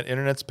the internet.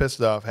 Internet's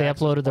pissed off. They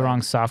uploaded the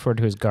wrong software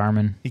to his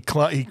Garmin.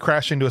 He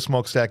crashed into a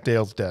smokestack.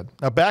 Dale's dead.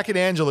 Now back at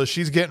Angela,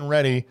 she's getting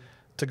ready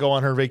to go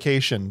on her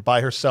vacation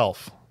by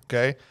herself.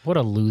 Okay. What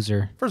a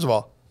loser. First of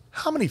all,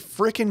 how many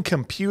freaking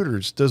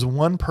computers does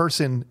one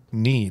person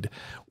need?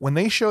 When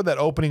they showed that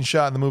opening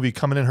shot in the movie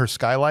coming in her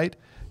skylight,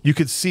 you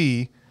could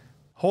see.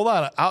 Hold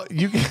on,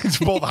 you guys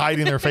both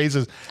hiding their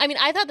faces. I mean,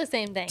 I thought the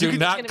same thing. Do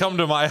not come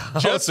to my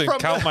house and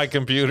count my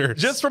computers.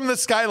 Just from the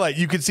skylight,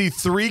 you could see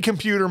 3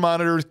 computer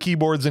monitors,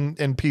 keyboards, and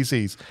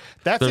PCs.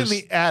 That's in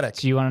the attic.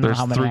 Do you want to know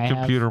how many I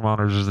have?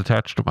 monitors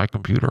attached to my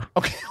computer.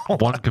 Okay,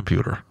 One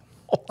computer.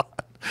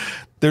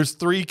 There's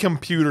 3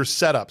 computer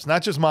setups,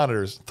 not just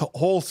monitors, the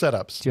whole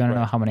setups. Do you want to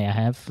know how many I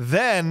have?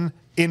 Then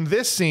In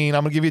this scene,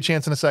 I'm gonna give you a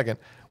chance in a second.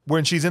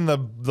 When she's in the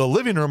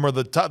living room or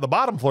the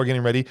bottom floor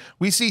getting ready,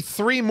 we see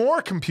 3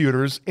 more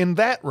computers in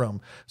that room.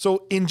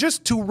 So in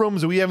just 2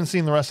 rooms that we haven't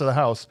seen the rest of the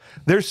house,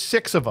 there's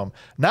 6 of them.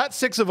 Not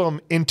 6 of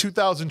them in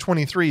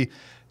 2023,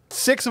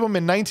 6 of them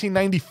in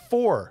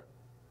 1994.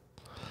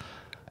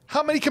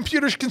 How many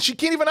computers she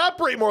can't even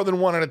operate more than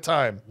one at a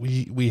time?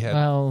 We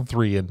had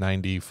 3 in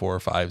 94,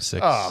 5,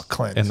 6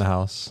 Clint. in the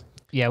house.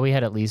 Yeah, we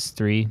had at least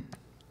 3.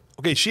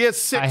 Okay, she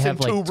has 6 I have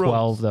in 2 like rooms.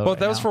 12 though. Well, right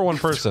that was now. for one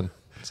person.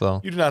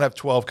 So You do not have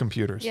 12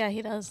 computers. Yeah,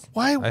 he does.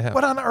 Why?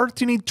 What on earth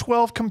do you need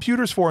 12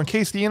 computers for in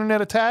case the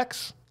internet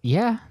attacks?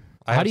 Yeah.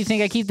 How do you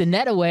think I keep the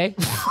net away?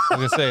 I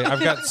was gonna say I've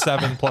got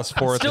 7 plus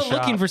 4 at the Still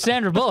shop. looking for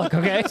Sandra Bullock,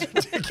 okay?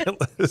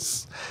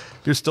 Ridiculous.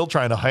 You're still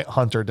trying to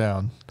hunt her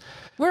down.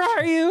 Where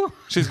are you?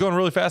 She's going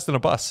really fast in a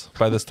bus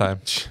by this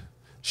time.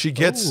 She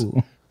gets,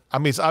 I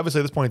mean, it's obviously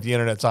at this point the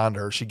internet's on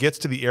her. She gets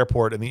to the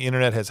airport and the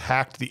internet has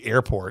hacked the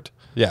airport.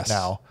 Yes.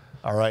 Now.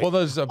 All right. Well,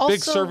 there's big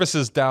Also-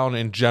 services down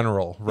in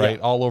general, right?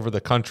 Yeah. All over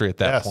the country at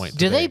that Yes. point.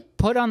 Do they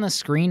put on the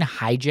screen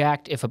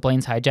hijacked if a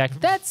plane's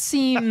hijacked? That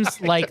seems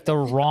like the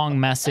wrong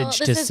message Well,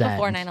 to this is send.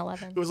 before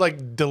 9/11. It was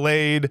like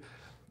delayed,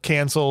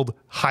 canceled,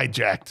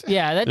 hijacked.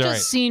 Yeah, that You're just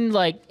right. seemed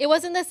like It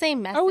wasn't the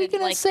same message. we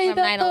gonna like, say from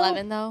that, though?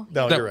 9/11 though?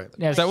 No, That- you're right.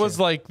 yeah, That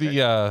was like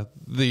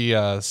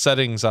the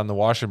settings on the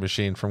washing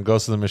machine from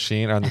Ghost of the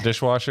Machine on the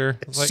dishwasher.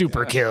 It's like,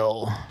 super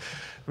kill.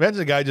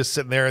 Imagine a guy just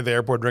sitting there at the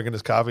airport drinking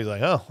his coffee. He's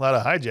like, oh, a lot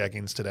of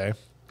hijackings today.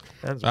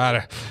 That's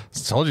I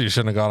told you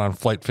shouldn't have gone on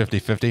flight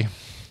 5050.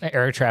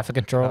 Air traffic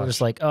control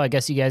just like, oh, I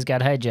guess you guys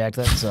got hijacked.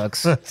 That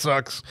sucks.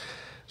 sucks.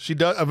 She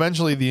does.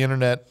 Eventually, the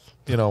internet,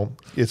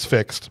 is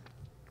fixed.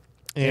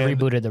 They And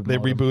rebooted the They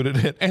modem.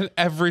 rebooted it. And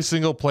every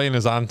single plane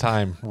is on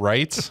time,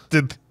 right?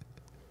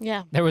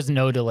 Yeah. There was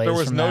no delays. There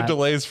was from no that.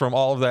 delays from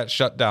all of that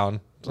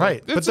shutdown.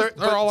 Right. But they're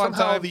all on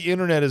somehow time. the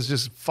internet is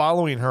just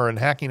following her and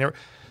hacking her.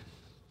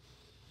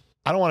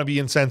 I don't want to be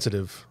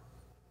insensitive,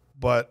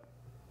 but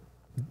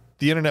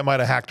the internet might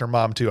have hacked her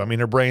mom too. I mean,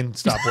 her brain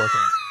stopped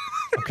working.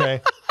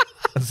 Okay.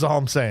 That's all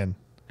I'm saying.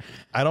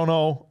 I don't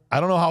know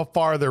how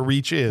far their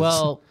reach is.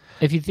 Well,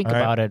 if you think All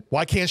right? about it,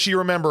 Why can't she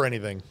remember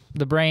anything?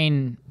 the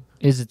brain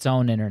is its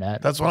own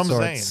internet. That's what of I'm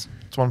saying. sorts.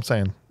 That's what I'm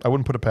saying. I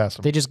wouldn't put it past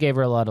them. They just gave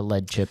her a lot of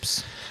lead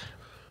chips.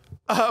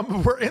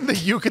 We're in the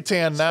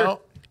Yucatan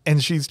now,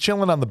 and she's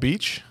chilling on the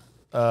beach.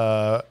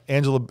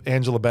 Angela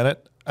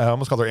Bennett. I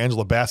almost called her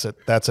Angela Bassett.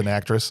 That's an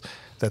actress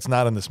that's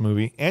not in this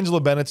movie. Angela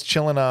Bennett's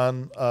chilling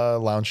on a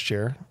lounge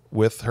chair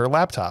with her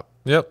laptop.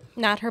 Yep.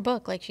 Not her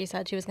book, like she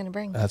said she was going to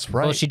bring. That's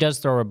right. Well, she does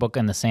throw her book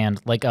in the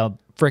sand like a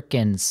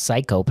frickin'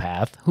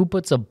 psychopath. Who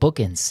puts a book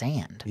in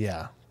sand?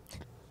 yeah.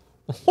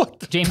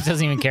 James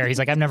doesn't even care. He's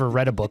like, I've never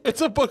read a book.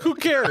 It's a book. Who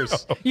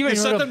cares? You They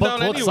even know set what a them book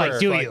down looks like, anywhere.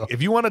 do Like, you?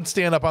 if you want to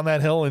stand up on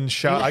that hill and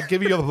shout, I'd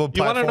give you the platform.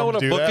 You want to know what a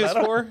do book that. is I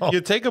don't for? know.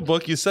 You take a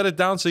book, you set it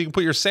down so you can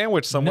put your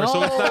sandwich somewhere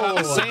so it's not on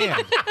the No.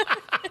 sand.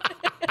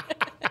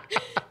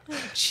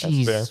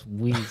 Jeez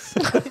Louise.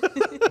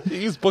 You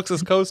use books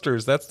as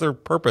coasters. That's their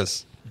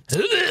purpose.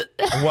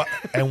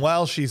 And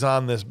while she's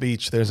on this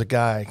beach, there's a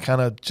guy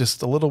kind of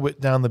just a little bit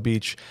down the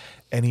beach,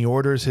 and he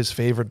orders his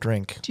favorite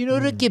drink. Do you know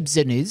what a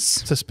Gibson is?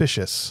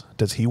 Suspicious.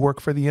 Does he work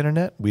for the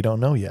internet? We don't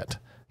know yet.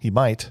 He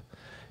might.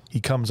 He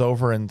comes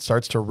over and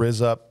starts to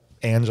rizz up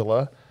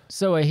Angela.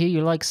 So I hear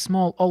you like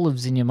small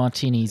olives in your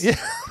martinis. Yeah.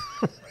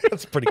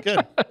 That's pretty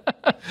good.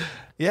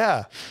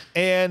 Yeah.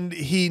 And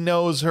he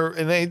knows her,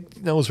 and they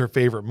knows her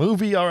favorite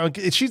movie.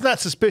 She's not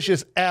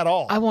suspicious at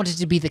all. I wanted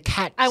to be the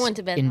cat I wouldn't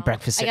have been. in though.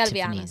 Breakfast I at gotta be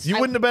Tiffany's. honest. You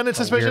wouldn't have been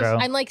suspicious?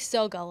 Weirdo. I'm like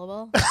so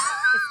gullible.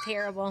 It's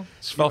terrible.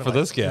 Fell for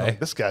this guy.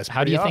 This guy's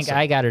How do you think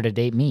I got her to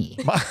date me?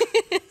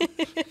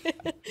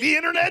 The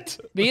internet?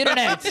 The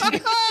internet.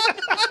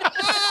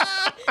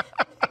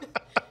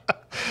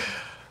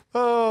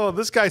 Oh,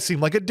 this guy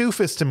seemed like a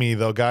doofus to me,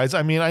 though, guys.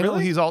 I mean, I know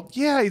Really? he's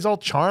all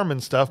charm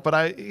and stuff, but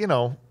I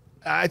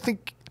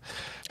think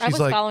I she's was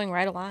like, following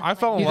right along. I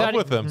fell in You love thought-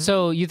 with him.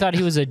 So you thought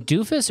he was a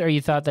doofus, or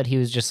you thought that he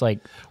was just like,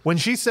 when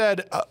she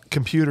said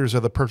computers are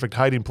the perfect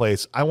hiding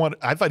place, I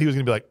thought he was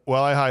going to be like,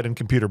 well, I hide in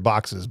computer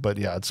boxes, but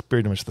yeah, it's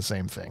pretty much the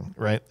same thing,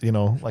 right? Like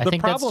I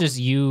think that's problem- just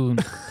you,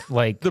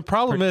 like The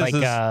problem is,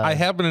 like, I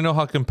happen to know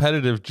how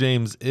competitive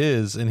James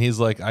is, and he's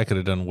like, I could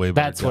have done way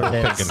better That's what job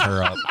it is. picking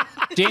her up.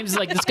 James is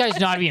like, this guy's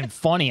not even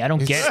funny. I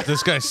don't get it.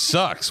 This guy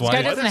sucks. This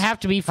guy doesn't have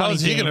to be funny. How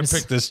is he going to James.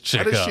 pick this how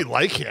chick does up? she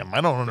like him?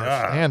 I don't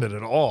understand it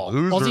at all.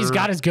 All he's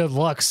got is good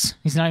looks.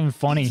 He's not even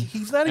funny.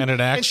 He's not And even, an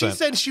And she accent.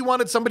 said she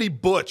wanted somebody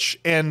butch,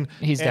 and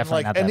He's and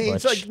definitely not and that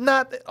he's butch. like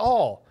not at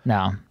all.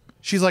 No.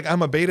 She's like,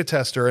 I'm a beta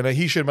tester, and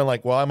he should have been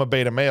like, well, I'm a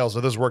beta male,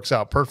 so this works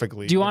out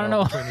perfectly. Do you wanna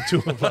know- between the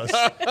two of us?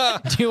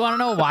 Do you want to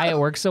know why it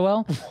works so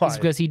well? It's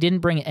because he didn't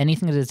bring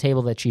anything to the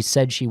table that she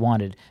said she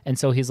wanted. And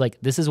so he's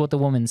like, this is what the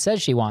woman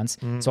says she wants.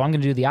 So I'm going to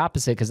do the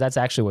opposite because that's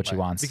actually what she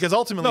wants. Because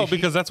ultimately, No,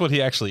 because that's what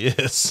he actually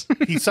is.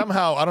 he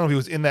somehow, I don't know if he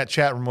was in that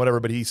chat room or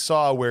whatever, but he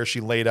saw where she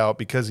laid out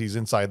because he's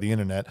inside the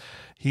internet.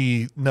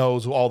 He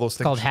knows all those things.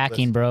 It's called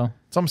hacking, bro.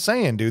 That's what I'm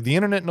saying, dude. The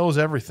internet knows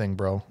everything,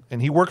 bro.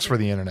 And he works for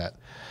the internet.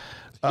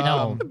 You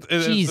know,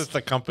 It's jeez, just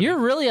a company. you're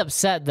really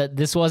upset that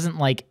this wasn't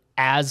like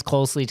as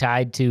closely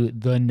tied to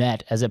the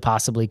net as it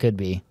possibly could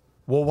be.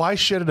 Well, why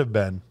should it have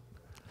been?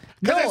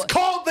 Because it's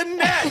called the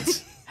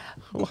net.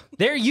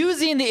 They're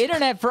using the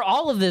internet for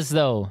all of this,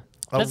 though.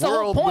 That's the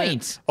whole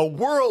point. A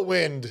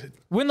whirlwind.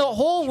 When the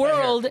whole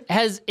world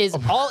is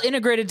all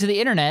integrated to the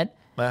internet,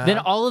 then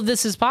all of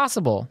this is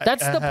possible.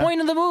 That's the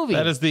point of the movie.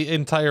 That is the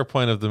entire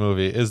point of the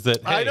movie, is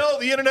that, hey, I know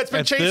the internet's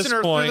been chasing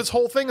her through this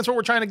whole thing. That's what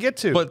we're trying to get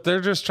to. But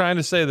they're just trying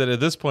to say that at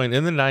this point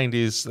in the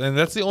 90s, and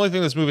that's the only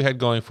thing this movie had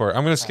going for it.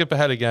 I'm going to skip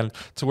ahead again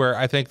to where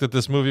I think that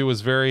this movie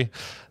was very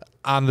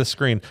on the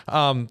screen.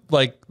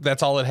 Like,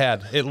 that's all it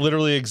had. It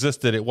literally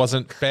existed. It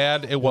wasn't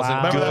bad. It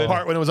wasn't good. Remember that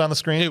part when it was on the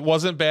screen? It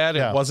wasn't bad.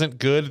 Yeah. It wasn't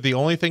good. The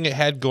only thing it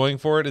had going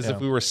for it is if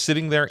we were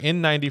sitting there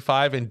in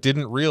 95 and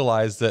didn't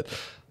realize that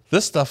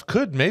this stuff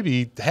could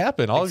maybe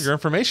happen. All of your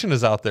information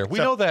is out there. We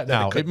know that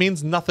now. It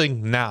means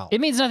nothing now.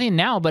 It means nothing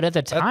now, but at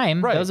the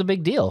time, that was a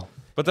big deal.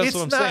 But that's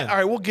what I'm saying.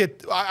 All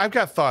right, I've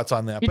got thoughts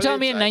on that. You're telling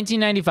me in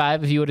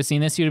 1995, if you would have seen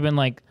this, you'd have been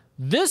like,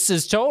 this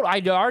is total. I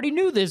already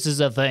knew this is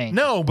a thing.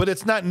 No, but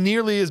it's not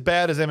nearly as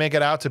bad as they make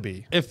it out to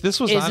be. If this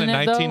was on in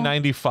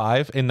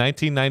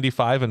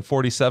 1995, in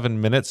 47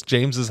 minutes,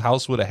 James's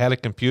house would have had a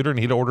computer and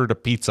he'd ordered a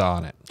pizza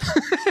on it.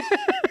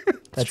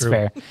 That's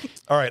fair.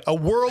 All right, a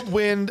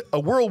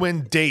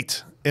whirlwind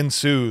date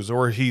ensues,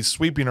 or he's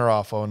sweeping her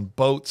off on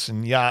boats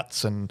and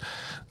yachts and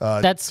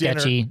that's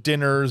sketchy.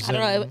 Dinners. I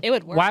don't know. It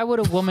would work. Why would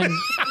a woman?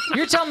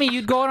 You're telling me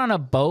you'd go out on a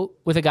boat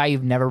with a guy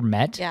you've never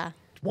met? Yeah.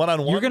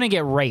 One-on-one. You're gonna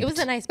get raped. It was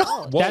a nice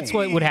boat. That's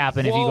what would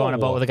happen if you go on a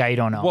boat with a guy you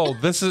don't know. Whoa,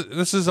 this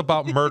is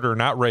about murder,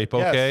 not rape,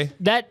 okay?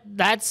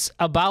 That's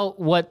about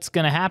what's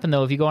gonna happen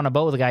though if you go on a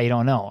boat with a guy you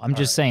don't know. I'm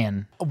just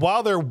saying.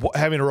 While they're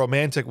having a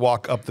romantic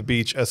walk up the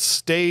beach, a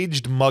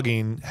staged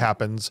mugging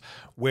happens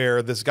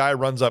where this guy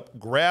runs up,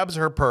 grabs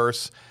her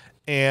purse,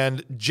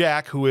 and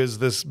Jack, who is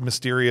this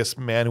mysterious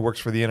man who works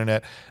for the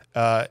internet,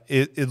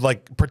 it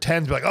like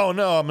pretends to be like, oh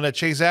no, I'm gonna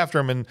chase after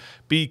him and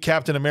be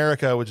Captain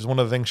America, which is one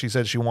of the things she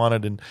said she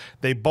wanted. And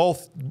they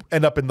both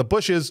end up in the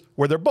bushes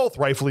where they're both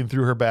rifling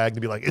through her bag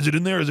to be like, is it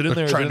in there? Is it in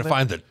there? Trying to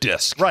find the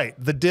disc. Right,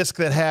 the disc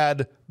that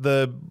had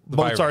the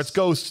Mozart's virus.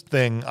 Ghost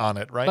thing on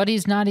it, right? But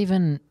he's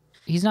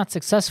not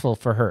successful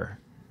for her.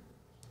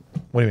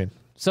 What do you mean?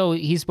 So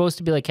he's supposed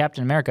to be like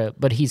Captain America,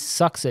 but he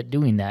sucks at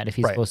doing that if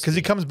he's Right, supposed to. because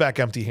he comes back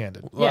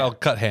empty-handed. Well,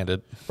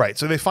 cut-handed. Right,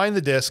 so they find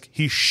the disc.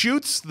 He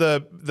shoots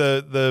the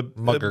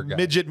Mugger guy.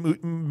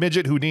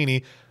 midget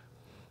Houdini.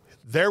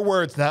 Their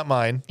words, not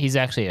mine. He's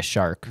actually a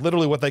shark.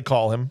 Literally what they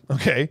call him.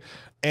 Okay,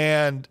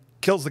 and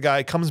kills the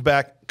guy. Comes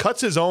back,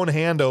 cuts his own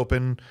hand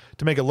open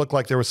to make it look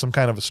like there was some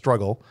kind of a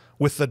struggle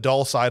with the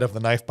dull side of the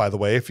knife. By the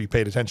way, if you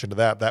paid attention to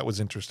that, that was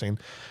interesting.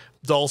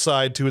 Dull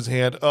side to his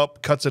hand,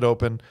 up, cuts it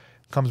open.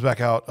 Comes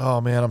back out. Oh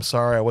man, I'm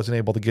sorry, I wasn't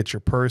able to get your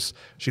purse.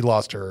 She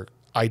lost her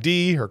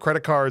ID, her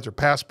credit cards, her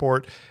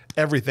passport,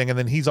 everything. And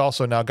then he's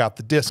also now got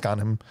the disc on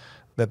him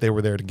that they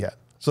were there to get.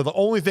 So the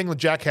only thing that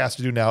Jack has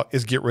to do now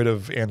is get rid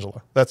of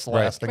Angela. That's the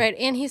last thing. Right,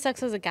 and he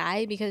sucks as a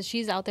guy because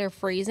she's out there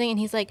freezing, and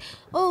he's like,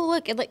 "Oh,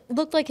 look, it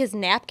looked like his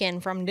napkin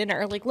from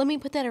dinner. Like, let me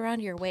put that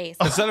around your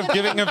waist." Instead of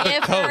giving him the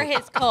Give coat. her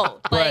his coat.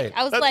 Like, Right.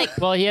 I was like,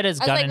 Well, he had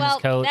his I was gun like, in well,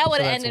 his coat. that would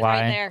so have that's ended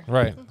why. right there.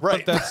 Right.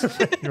 Right.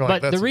 You're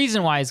like, But the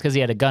reason why is because he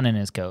had a gun in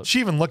his coat.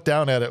 she even looked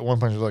down at it at one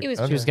point. She was like, He was-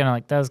 okay. She was kind of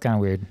like, that was kind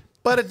of weird.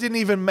 But it didn't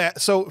even matter.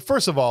 So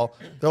first of all,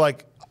 they're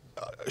like,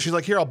 she's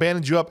like, here, I'll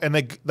bandage you up, and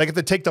they get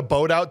to take the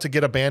boat out to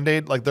get a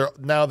Band-Aid. Like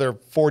they're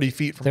 40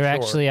 feet from They're shore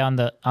actually on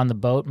the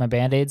boat. My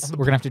Band-Aids.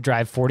 We're gonna have to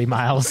drive 40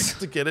 miles.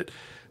 to get it.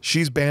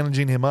 She's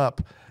bandaging him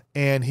up,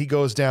 and he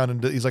goes down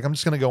and he's like, I'm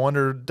just gonna go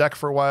under deck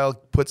for a while.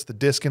 Puts the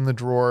disc in the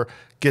drawer,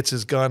 gets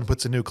his gun,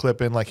 puts a new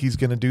clip in, like he's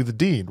gonna do the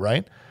deed,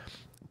 right?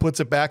 Puts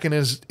it back in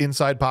his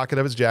inside pocket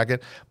of his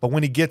jacket. But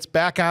when he gets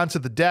back onto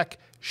the deck,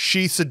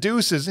 she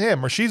seduces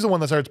him, or she's the one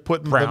that starts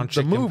putting Brown the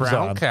chicken, moves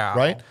brown on, cow.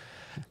 right?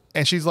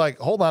 And she's like,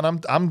 "Hold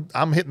on,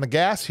 I'm hitting the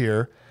gas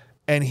here."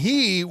 And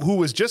he, who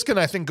was just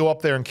gonna, I think, go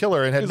up there and kill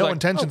her and had no like,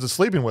 intentions of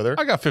sleeping with her,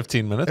 I got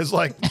 15 minutes. is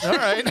like, "All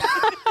right."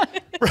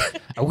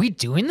 Are we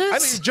doing I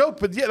this? mean, joke,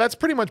 but yeah, that's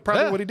pretty much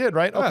probably Yeah. what he did,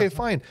 right? Yeah. Okay,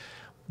 fine.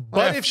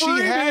 But if she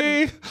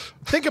had,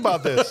 think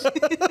about this,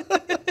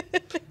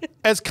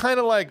 as kind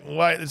of like,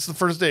 why? It's the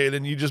first date,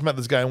 and you just met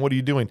this guy, and what are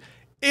you doing?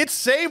 It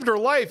saved her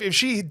life. If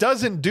she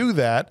doesn't do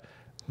that,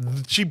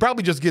 she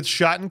probably just gets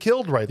shot and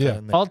killed right there. Yeah.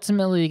 And there.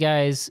 Ultimately,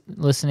 guys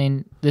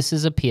listening, this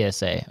is a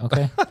PSA.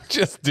 Okay.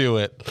 Just do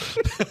it.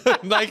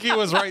 Nike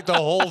was right the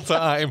whole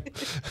time.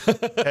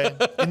 Okay?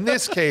 In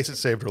this case, it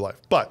saved her life.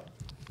 But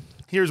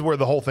here's where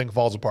the whole thing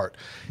falls apart.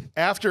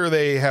 After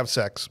they have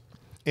sex,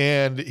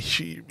 and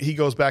he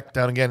goes back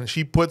down again, and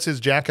she puts his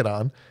jacket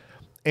on,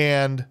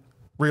 and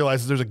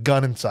realizes there's a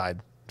gun inside.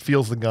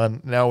 Feels the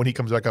gun. Now when he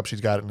comes back up,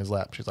 she's got it in his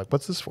lap. She's like,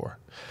 "What's this for?"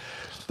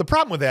 The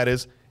problem with that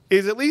is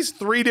at least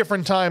 3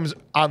 different times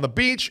on the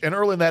beach and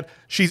early in that,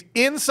 she's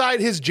inside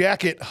his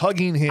jacket,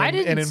 hugging him I and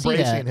didn't see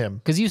embracing that him.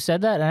 because you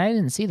said that, and I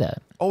didn't see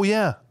that. Oh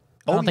yeah.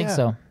 I don't think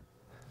so.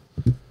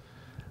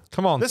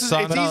 Come on, This is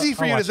son. it's easy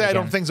for I'll you to watch say it I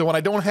don't again. think so when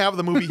I don't have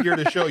the movie here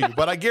to show you.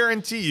 But I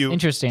guarantee you,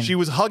 Interesting. she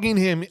was hugging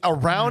him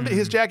around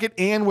his jacket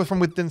and from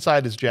within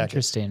inside his jacket.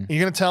 Interesting. You're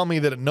gonna tell me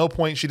that at no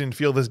point she didn't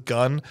feel this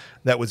gun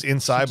that was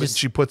inside, but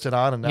she puts it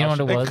on and now You know what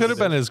she- it was? It could have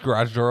been his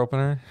garage door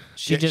opener.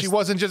 She she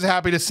wasn't just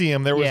happy to see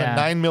him. There was Yeah.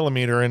 a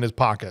 9mm in his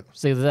pocket.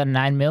 So was that a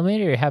 9mm?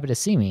 You're happy to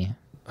see me.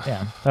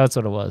 Yeah, that's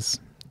what it was.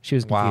 She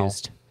was Wow.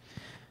 confused.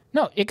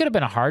 No, it could have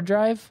been a hard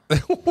drive.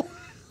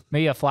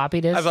 Maybe a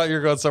floppy disk. I thought you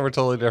were going somewhere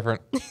totally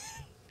different.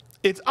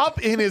 It's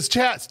up in his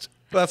chest.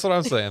 That's what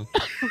I'm saying.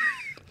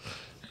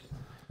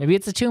 Maybe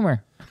it's a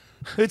tumor.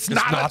 It's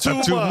not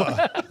a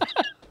tumor.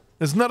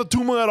 It's not a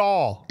tumor at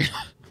all.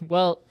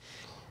 Well,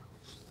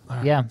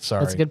 yeah,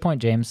 sorry. that's a good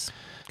point, James.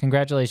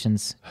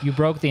 Congratulations. You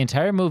broke the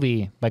entire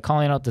movie by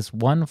calling out this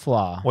one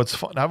flaw. What's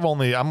fun? I'm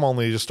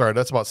only just started.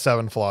 That's about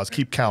 7 flaws.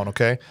 Keep count,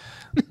 okay?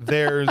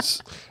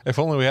 There's If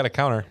only we had a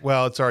counter.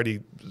 well, it's already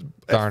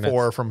Darn at it.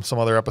 4 from some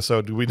other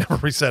episode. We never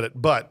reset it.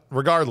 But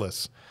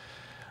regardless,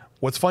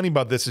 what's funny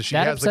about this is she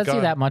That has the upsets gun.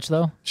 you that much,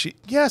 though?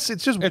 Yes,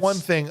 it's just one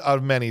thing out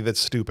of many that's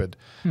stupid.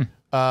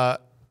 Have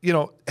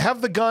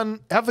the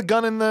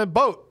gun in the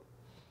boat.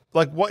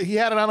 Like what he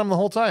had it on him the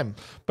whole time.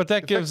 But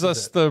that gives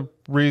us the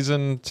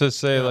reason to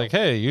say, like,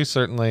 hey, you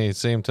certainly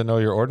seem to know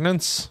your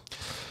ordinance.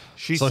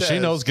 She She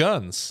knows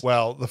guns.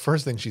 Well, the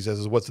first thing she says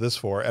is, "What's this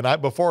for?"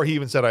 And before he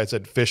even said, I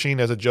said fishing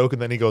as a joke,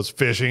 and then he goes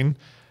fishing.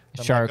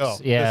 I'm Sharks, like,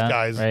 oh, yeah. this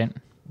guy's right.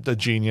 a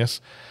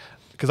genius.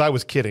 Because I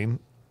was kidding,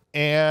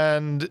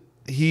 and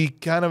he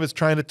kind of is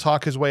trying to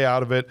talk his way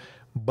out of it,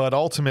 but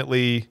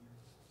ultimately,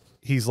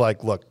 he's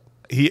like, "Look."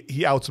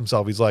 He outs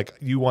himself. He's like,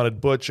 "You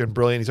wanted butch and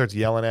brilliant." He starts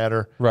yelling at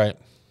her. Right.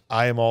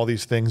 I am all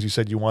these things. You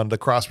said you wanted a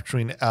cross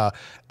between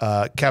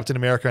Captain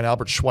America and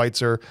Albert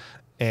Schweitzer,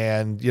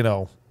 and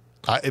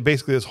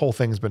basically this whole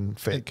thing's been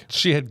fake.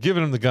 She had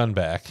given him the gun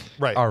back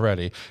Right.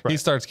 already. He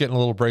starts getting a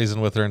little brazen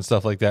with her and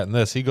stuff like that.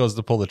 And he goes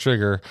to pull the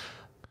trigger.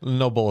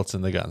 No bullets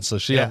in the gun. So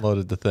she Yeah.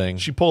 unloaded the thing.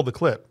 She pulled the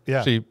clip.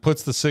 Yeah, She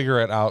puts the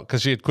cigarette out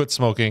because she had quit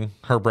smoking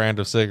her brand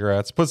of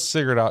cigarettes, puts the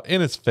cigarette out in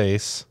his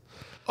face,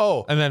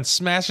 and then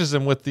smashes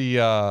him with the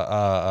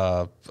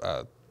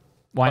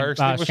fire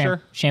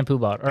extinguisher? Shampoo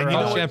bottle. Or, And you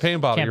know what- champagne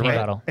bottle. You're right.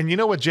 bottle. And you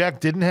know what Jack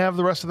didn't have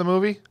the rest of the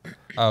movie?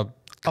 A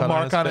A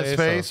mark on his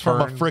face from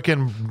a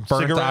freaking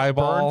burnt cigarette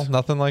eyeball. burnt.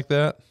 Nothing like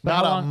that.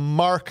 Not How a long-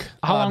 mark.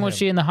 How on long was him.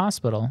 she in the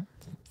hospital?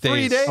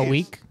 3 days. A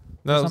week?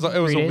 No, it was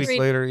Something? a 3 week days?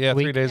 later. Yeah,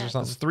 Week? 3 days or It's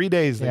something. 3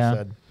 days. They Yeah.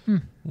 said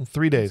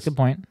 3 days. Good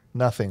point.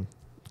 Nothing.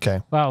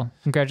 Okay. Wow.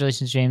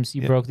 Congratulations, James.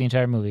 You broke the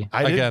entire movie.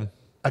 I did- Again.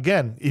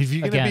 Again, if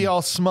you're gonna be Again.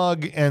 all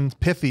smug and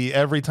pithy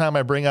every time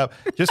I bring up,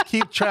 just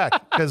keep track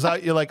because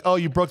you're like, oh,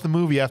 you broke the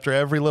movie after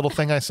every little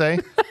thing I say.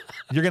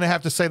 You're gonna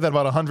have to say that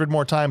about 100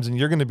 more times, and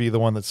you're gonna be the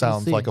one that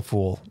sounds see. like a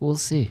fool. We'll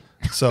see.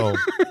 So,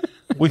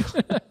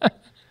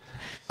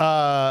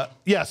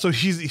 so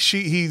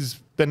he's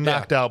been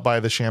knocked out by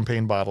the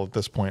champagne bottle at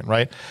this point,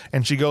 right?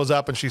 And she goes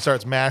up and she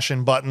starts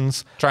mashing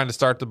buttons Trying to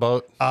start the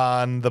boat.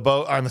 on the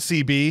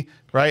CB,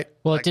 right?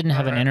 Well, it didn't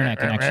have an internet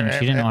connection.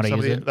 She didn't know how to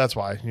use it. That's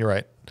why. You're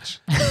right.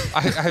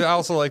 I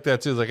also like that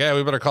too. It's like, hey,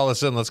 we better call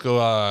this in. Let's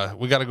go.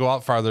 We got to go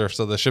out farther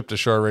so the ship to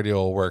shore radio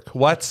will work.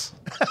 What?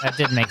 That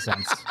didn't make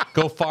sense.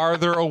 Go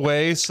farther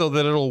away so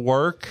that it'll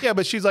work? Yeah,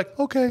 but she's like,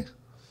 okay.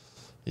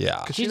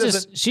 Yeah.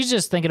 She's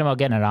just thinking about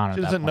getting it on.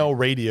 She doesn't know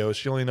radio.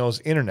 She only knows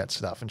internet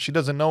stuff, and she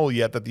doesn't know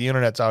yet that the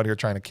internet's out here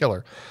trying to kill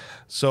her.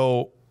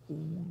 So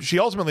she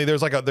ultimately they've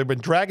been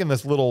dragging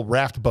this little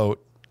raft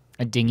boat,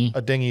 A dinghy.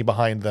 a dinghy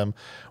behind them,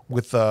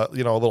 with a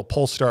little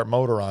pull start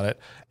motor on it,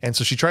 and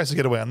so she tries to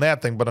get away on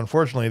that thing, but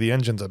unfortunately the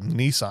engine's a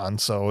Nissan,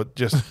 so it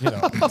just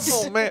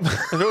Oh man,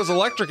 if it was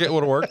electric, it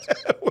would have worked.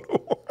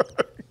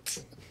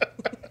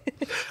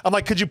 I'm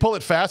like, could you pull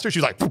it faster?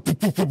 She's like,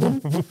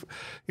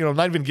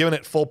 not even giving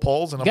it full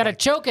pulls, and You gotta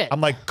choke it.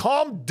 I'm like,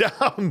 calm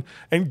down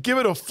and give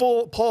it a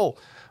full pull.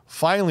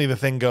 Finally, the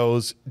thing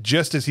goes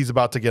just as he's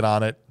about to get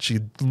on it. She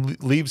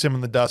leaves him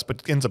in the dust,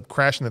 but ends up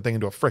crashing the thing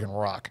into a freaking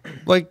rock.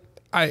 Like,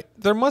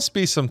 there must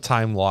be some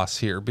time loss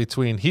here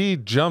between he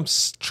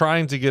jumps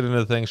trying to get into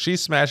the thing, she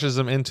smashes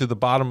him into the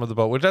bottom of the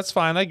boat, which that's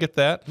fine. I get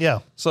that. Yeah.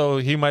 So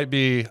he might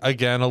be,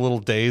 again, a little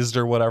dazed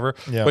or whatever.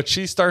 Yeah. But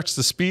she starts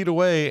to speed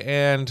away,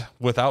 and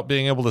without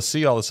being able to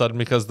see all of a sudden,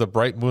 because the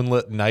bright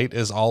moonlit night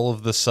is all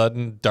of the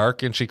sudden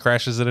dark, and she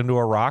crashes it into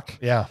a rock.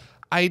 Yeah.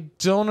 I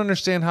don't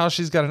understand how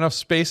she's got enough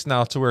space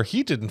now to where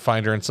he didn't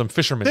find her and some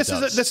fisherman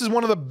does. This is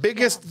one of the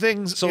biggest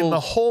things in the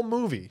whole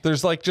movie.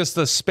 There's like just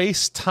a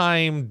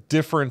space-time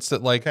difference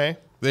that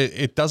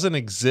it doesn't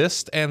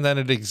exist, and then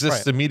it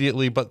exists Right.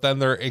 immediately, but then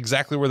they're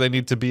exactly where they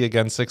need to be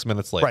again 6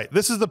 minutes later. Right.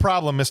 This is the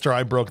problem, Mr.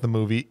 I Broke the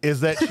Movie, is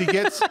that she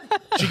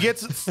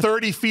gets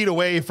 30 feet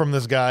away from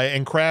this guy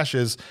and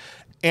crashes,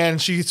 and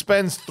she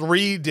spends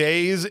 3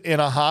 days in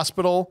a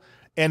hospital,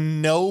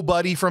 and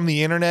nobody from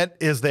the internet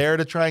is there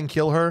to try and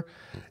kill her.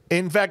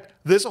 In fact,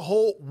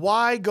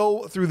 why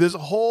go through this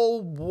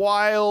whole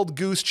wild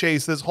goose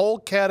chase, this whole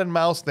cat and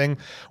mouse thing,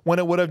 when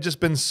it would have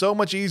just been so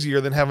much easier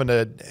than having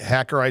to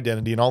hack her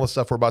identity and all the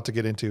stuff we're about to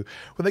get into,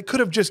 when they could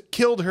have just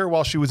killed her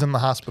while she was in the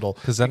hospital.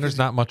 Because then there's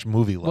not much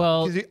movie left.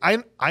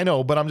 Well, I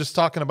know, but I'm just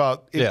talking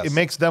about it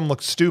makes them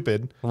look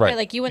stupid. Right,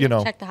 like you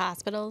wouldn't check the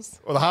hospitals.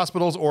 Or the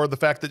hospitals, or the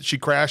fact that she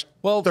crashed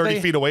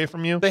 30 feet away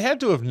from you. They had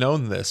to have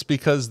known this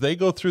because they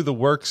go through the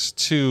works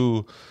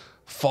to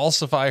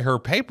falsify her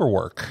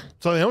paperwork.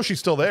 So they know she's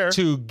still there.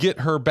 To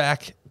get her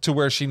back to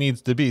where she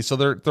needs to be. So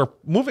they're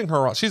moving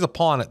her. She's a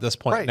pawn at this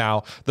point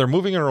now. They're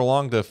moving her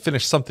along to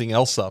finish something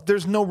else up.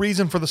 There's no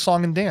reason for the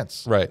song and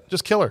dance. Right.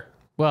 Just kill her.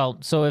 well,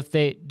 so if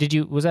they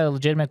was that a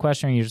legitimate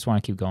question, or you just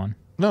want to keep going?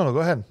 No, go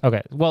ahead.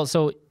 Okay. Well,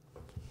 so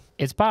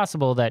it's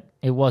possible that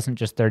it wasn't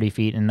just 30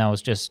 feet, and that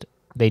was just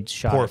they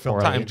shot Poor it for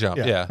Time jump.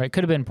 Yeah. Right.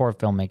 Could have been poor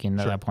filmmaking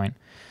at that point.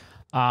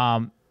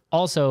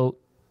 Also,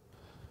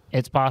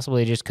 it's possible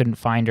they just couldn't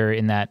find her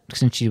in that,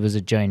 since she was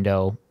a Jane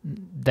Doe.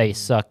 They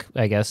suck,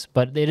 I guess.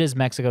 But it is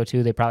Mexico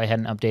too. They probably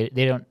hadn't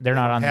updated. They're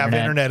not on the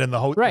internet in the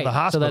right. in the So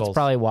hospitals. that's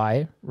probably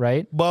why,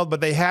 right? Well,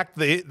 but they hacked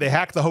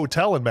the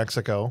hotel in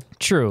Mexico.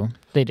 True,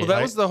 they did. Well,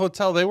 that was the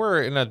hotel. They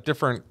were in a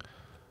different.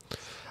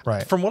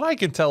 Right. From what I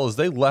can tell, is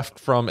they left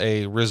from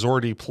a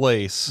resorty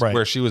place Right.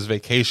 where she was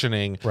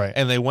vacationing, Right.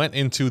 and they went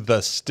into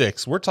the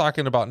sticks. We're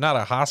talking about not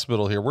a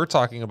hospital here. We're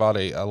talking about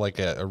a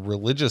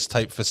religious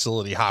type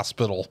facility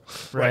hospital,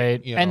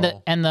 right. You And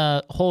know.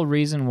 the whole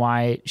reason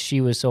why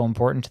she was so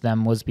important to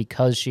them was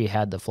because she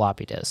had the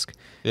floppy disk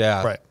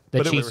Yeah, Right. that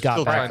But it she was got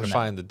still back trying from to them.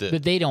 find the disc.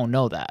 But they don't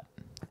know that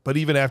But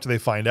even after they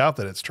find out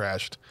that it's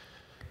trashed,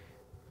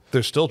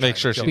 they're still trying Make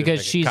sure to kill she- her. because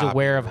make a she's copy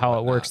aware of or how it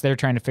whatnot. works. They're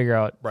trying to figure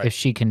out Right. if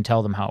she can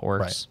tell them how it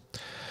works.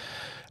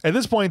 At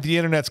this point, the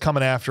internet's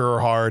coming after her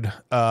hard.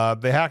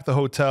 They hacked the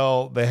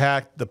hotel. They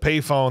hacked the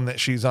payphone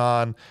that she's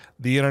on.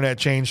 The internet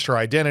changed her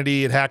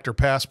identity. It hacked her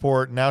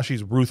passport. Now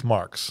she's Ruth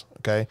Marks.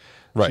 Okay,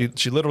 Right.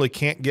 She literally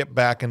can't get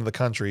back into the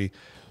country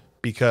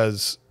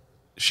because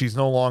she's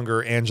no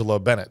longer Angela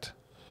Bennett.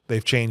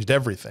 They've changed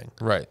everything.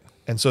 Right.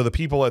 And so the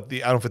people at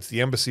the, I don't know if it's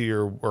the embassy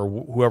or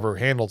whoever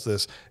handles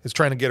this, is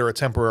trying to get her a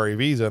temporary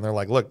visa. And they're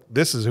like, look,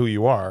 this is who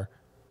you are,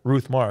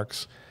 Ruth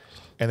Marks.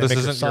 And they This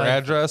make her isn't your sign-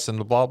 address and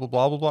blah blah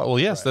blah blah blah. Well,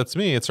 yes, that's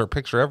me. It's her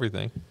picture,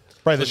 everything.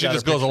 Right, So they've she got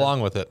just her goes picture.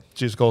 along with it.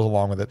 She just goes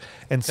along with it.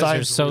 And Because her signs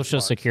Ruth social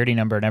Marks. security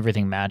number and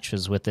everything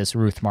matches with this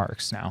Ruth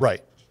Marks now.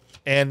 Right.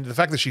 And the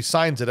fact that she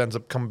signs it ends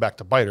up coming back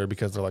to bite her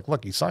because they're like,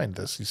 look, you signed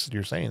this.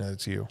 You're saying that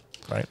it's you.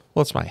 Right.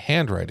 Well, it's my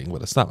handwriting,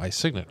 but it's not my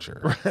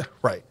signature.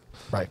 Right.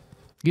 Right.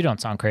 You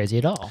don't sound crazy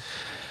at all.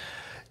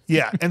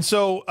 Yeah. And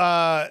so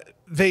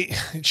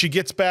she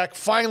gets back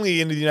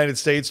finally into the United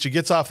States. She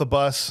gets off the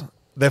bus.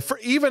 They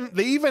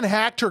even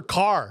hacked her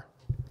car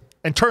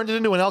and turned it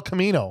into an El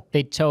Camino.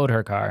 They towed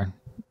her car.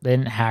 They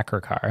didn't hack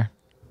her car.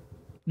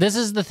 This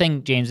is the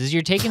thing, James, is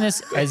you're taking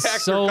this as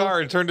Hacked so... her car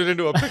and turned it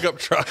into a pickup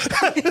truck.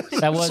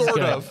 That was Sort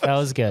good. of. That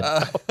was good.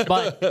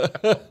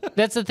 But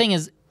that's the thing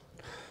is,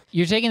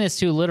 you're taking this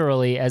too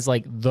literally as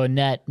like the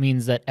net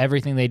means that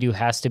everything they do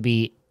has to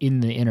be in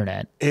the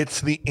internet.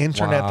 It's the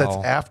internet that's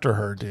Wow. after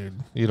her, dude.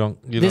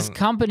 This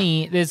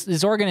company,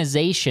 this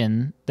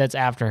organization that's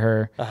after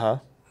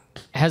her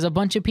has a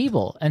bunch of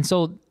people. And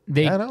so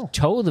they I know.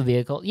 tow the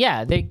vehicle.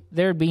 Yeah,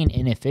 they're being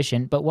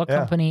inefficient, but what Yeah.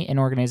 company and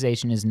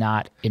organization is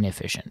not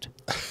inefficient?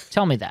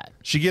 Tell me that.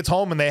 She gets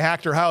home and they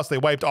hacked her house. They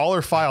wiped all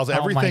her files. Oh my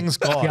Everything's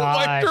gone.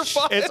 gosh. Wiped her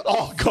file. It's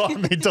all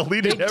gone. They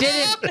deleted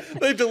everything.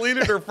 They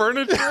deleted her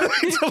furniture.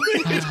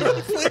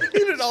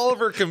 deleted all of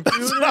her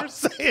computers. That's what I'm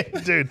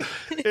saying, dude.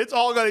 It's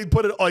all gone. He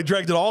put it. I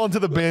dragged it all into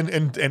the bin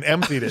and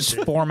emptied it.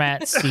 dude.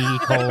 Format C :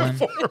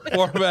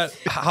 Format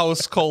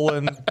house :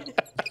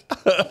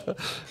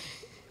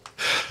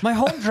 My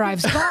home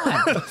drive's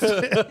gone.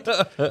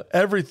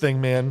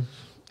 Everything, man.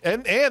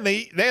 And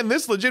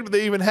this legit.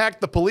 They even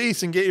hacked the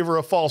police and gave her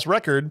a false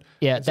record.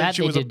 Yeah, and said that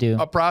she they was did do.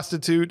 a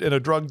prostitute and a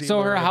drug dealer.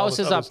 So her and all house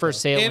this is other up for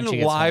stuff. sale when she in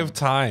gets live home.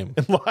 time.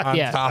 On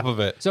Yeah. top of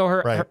it. So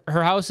her, Right.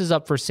 her house is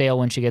up for sale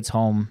when she gets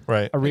home.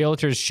 Right. A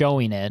realtor's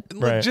showing it.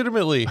 Right.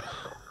 Legitimately.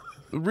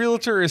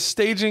 Realtor is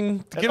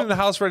getting the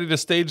house ready to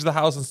stage the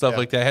house and stuff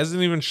like that.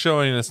 Hasn't even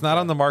showing. It's not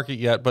on the market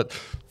yet. But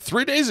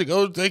 3 days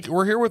ago,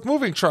 we're here with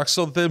moving trucks.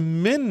 So the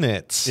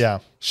minute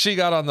she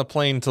got on the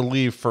plane to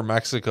leave for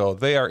Mexico,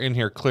 they are in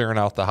here clearing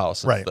out the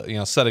house. And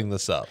Right. setting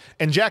this up.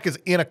 And Jack is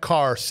in a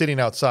car sitting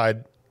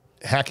outside,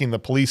 hacking the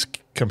police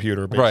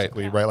computer.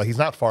 Basically, right? Like he's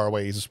not far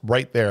away. He's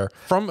right there.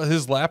 From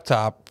his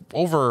laptop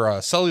over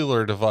a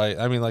cellular device.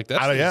 I mean, like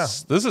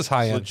that's this is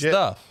high end Legit.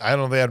 stuff. I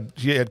don't know.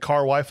 She had car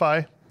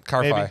Wi-Fi.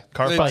 Maybe. CarPlay.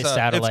 CarPlay. It's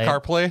satellite.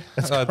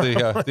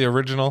 CarPlay. The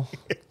original.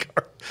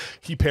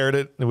 He paired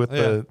it with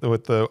the I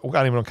don't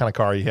even know what kind of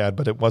car he had,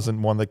 but it wasn't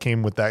one that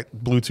came with that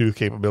Bluetooth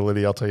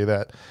capability. I'll tell you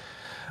that.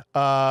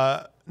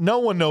 No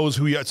one knows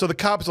who you are. So the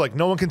cops are like,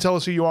 no one can tell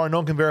us who you are. No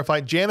one can verify.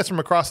 Janice from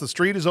across the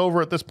street is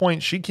over at this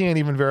point. She can't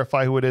even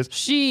verify who it is.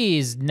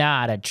 She's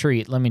not a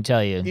treat, let me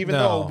tell you. Even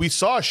though we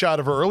saw a shot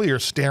of her earlier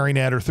staring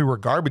at her through her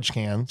garbage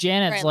cans.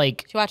 Janet's Right,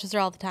 like, she watches her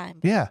all the time.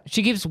 Yeah.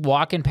 she keeps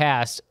walking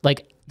past,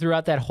 like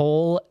throughout that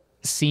whole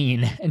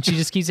scene, and she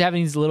just keeps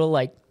having these little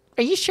like,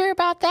 are you sure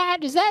about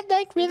that? Is that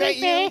like really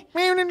fair?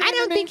 I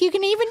don't think you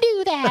can even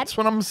do that. That's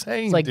what I'm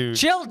saying, It's like, dude.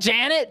 chill,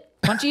 Janet.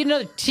 Why don't you eat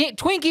another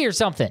Twinkie or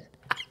something?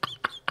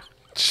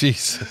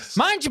 Jesus.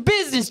 Mind your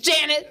business,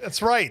 Janet.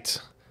 That's right.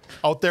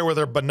 Out there with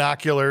her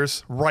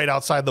binoculars right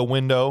outside the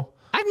window.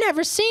 I've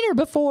never seen her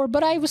before,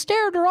 but I was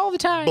staring at her all the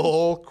time.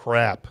 Bull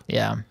crap.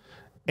 Yeah.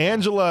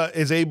 Angela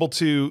is able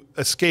to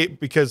escape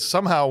because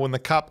somehow when the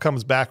cop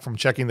comes back from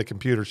checking the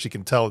computer, she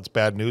can tell it's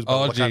bad news. by the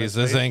Oh, look on his geez,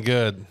 this face. ain't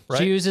good. Right?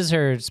 She uses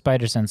her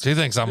spider sense. She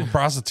thinks I'm a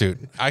prostitute.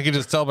 I can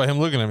just tell by him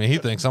looking at me. He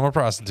thinks I'm a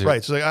prostitute.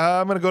 Right. She's like,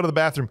 I'm going to go to the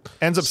bathroom.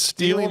 Ends up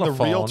stealing Stealing the a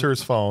phone.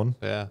 realtor's phone.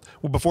 Yeah.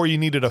 Well, before you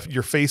needed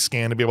your face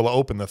scan to be able to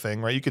open the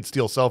thing, right? You could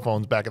steal cell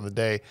phones back in the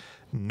day.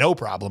 No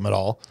problem at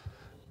all.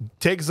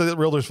 Takes the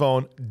realtor's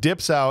phone,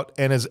 dips out,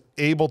 and is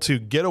able to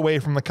get away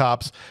from the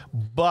cops.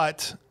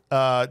 But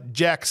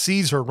Jack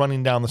sees her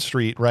running down the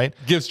street, right?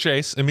 Gives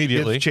chase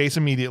immediately. Gives chase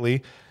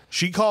immediately.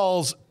 She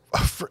calls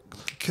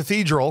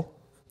Cathedral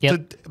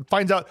Yep. to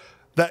finds out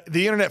that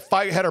the internet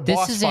had her This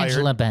boss is fired.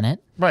 Angela Bennett.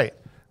 Right.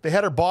 They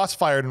had her boss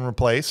fired and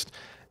replaced.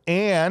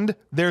 And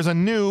there's a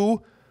new,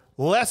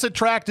 less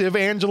attractive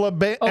Angela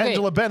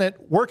Bennett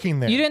working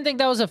there. You didn't think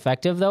that was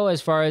effective, though,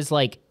 as far as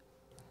like,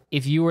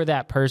 if you were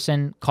that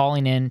person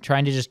calling in,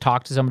 trying to just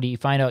talk to somebody, you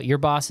find out your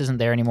boss isn't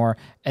there anymore,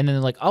 and then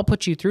they're like, I'll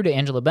put you through to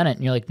Angela Bennett.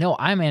 And you're like, no,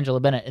 I'm Angela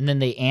Bennett. And then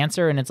they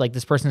answer, and it's like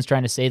this person's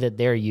trying to say that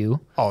they're you.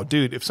 Oh,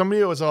 dude, if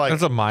somebody was like,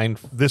 That's a mind.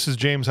 this is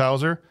James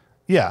Hauser.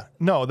 Yeah,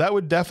 no, that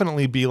would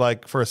definitely be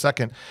like for a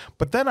second.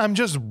 But then I'm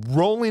just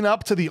rolling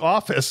up to the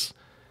office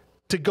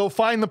to go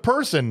find the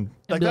person.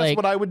 Like, be that's like,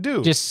 what I would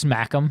do. Just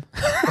smack them.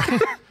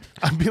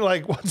 I'd be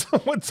like,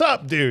 what's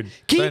up, dude?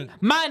 Keep Then-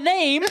 my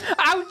name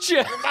out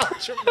your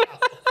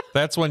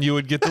That's when you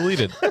would get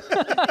deleted.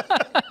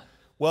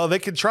 Well, they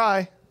could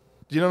try.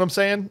 Do you know what I'm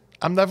saying?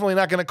 I'm definitely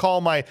not going to call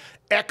my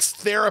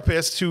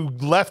ex-therapist who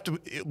left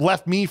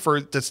me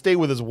to stay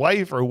with his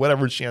wife or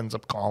whatever she ends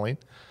up calling.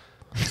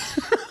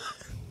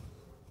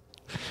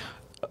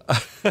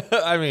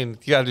 I mean,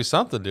 you got to do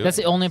something, dude. That's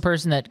the only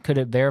person that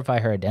could verify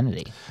her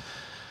identity.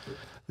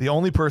 The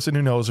only person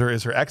who knows her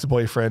is her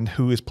ex-boyfriend,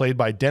 who is played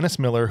by Dennis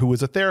Miller, who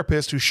is a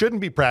therapist who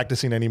shouldn't be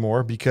practicing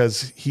anymore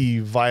because he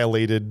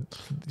violated,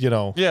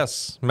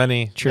 Yes,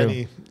 many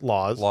many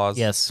laws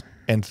Yes.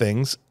 and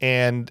things,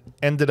 and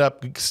ended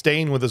up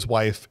staying with his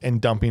wife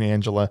and dumping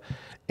Angela.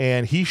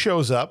 And he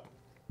shows up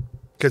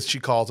because she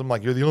calls him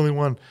like, you're the only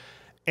one.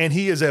 And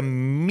he is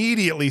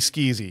immediately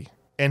skeezy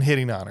and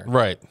hitting on her.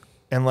 Right.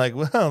 And like,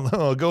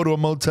 well, go to a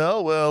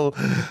motel? Well,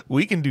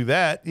 we can do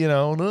that, He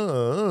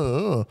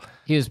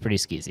was pretty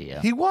skeezy,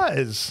 yeah. He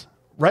was,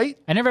 right?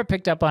 I never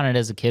picked up on it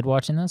as a kid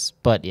watching this,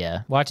 but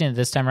yeah, watching it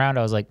this time around,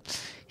 I was like,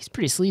 he's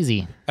pretty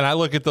sleazy. And I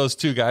look at those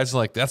two guys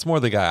like, that's more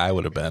the guy I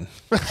would have been.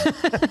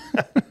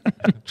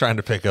 Trying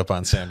to pick up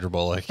on Sandra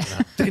Bullock.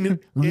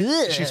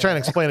 She's trying to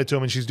explain it to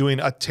him, and she's doing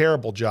a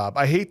terrible job.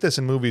 I hate this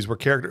in movies where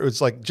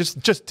it's like,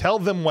 just tell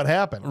them what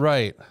happened.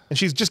 Right. And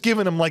she's just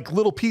giving them like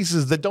little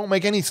pieces that don't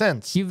make any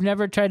sense. You've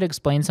never tried to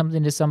explain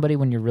something to somebody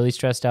when you're really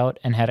stressed out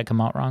and had it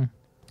come out wrong?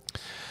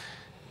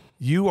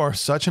 You are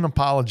such an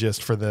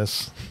apologist for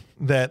this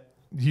that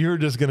you're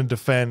just going to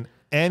defend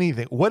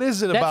anything. What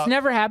is it That's about?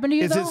 never happened to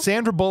you, Is though? it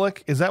Sandra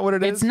Bullock? Is that what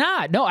it is? It's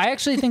not. No, I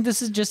actually think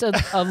this is just a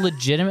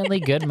legitimately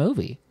good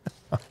movie.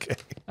 Okay.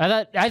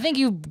 I think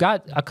you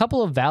got a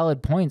couple of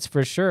valid points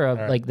for sure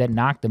of like that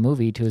knocked the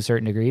movie to a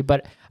certain degree,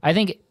 but I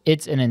think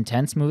it's an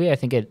intense movie. I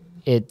think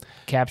it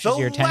captures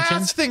your attention.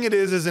 last thing it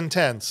is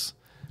intense.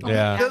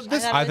 Yeah. gosh, I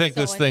thought I it think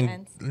was this so thing.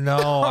 intense.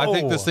 No, I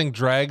think this thing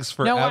drags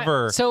No,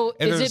 forever. so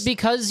And is there's- it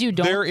because you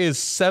don't? There is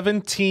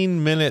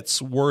 17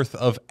 minutes worth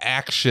of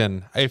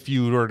action. If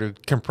you were to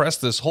compress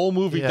this whole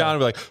movie Yeah. down and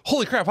be like,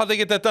 holy crap, how'd they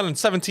get that done in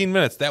 17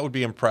 minutes? That would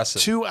be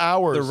impressive. 2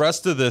 hours. The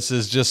rest of this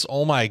is just,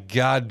 oh my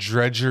God,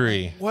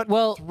 drudgery. What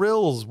Well-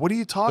 thrills? What are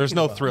you talking There's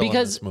no about? thrill in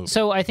because this movie.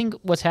 so I think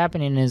what's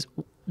happening is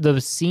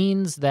the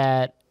scenes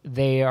that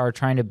they are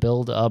trying to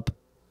build up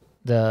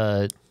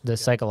the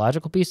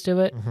psychological piece to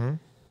it. Mm-hmm.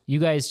 You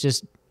guys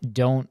just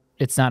don't.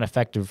 It's not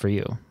effective for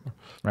you,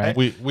 right?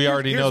 we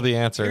already know the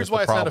answer. Here's is why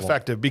the it's not problem.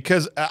 effective,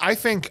 because I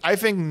think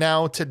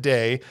now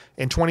today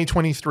in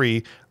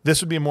 2023 this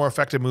would be a more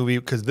effective movie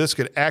because this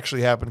could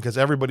actually happen because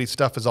everybody's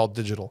stuff is all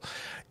digital.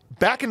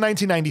 Back in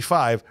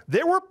 1995,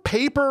 there were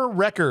paper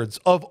records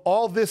of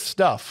all this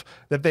stuff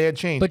that they had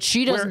changed. But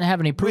she doesn't Where have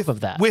any proof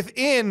of that.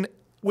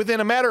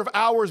 Within a matter of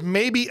hours,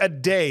 maybe a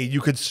day,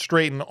 you could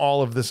straighten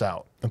all of this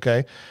out.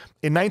 Okay,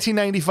 in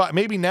 1995,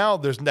 maybe now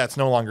that's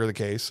no longer the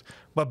case.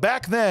 But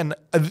back then,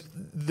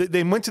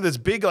 they went to this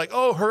big like,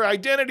 oh, her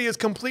identity is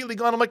completely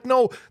gone. I'm like,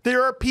 no,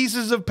 there are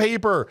pieces of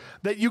paper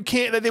that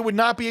they would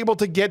not be able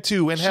to get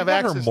to and She have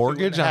got access her to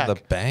mortgage and on the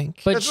hack.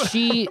 bank? But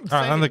she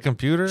on the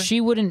computer?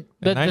 she wouldn't.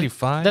 But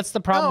 95? That's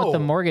the problem with the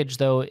No. mortgage,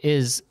 though,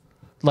 is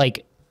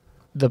like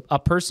a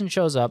person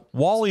shows up.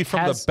 Wally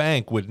from the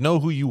bank would know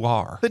who you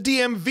are. The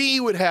DMV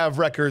would have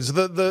records.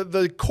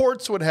 The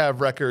courts would have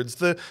records.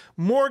 The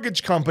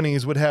mortgage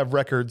companies would have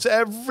records.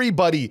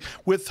 Everybody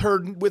with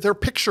her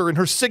picture and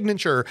her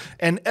signature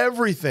and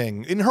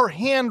everything in her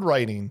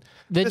handwriting.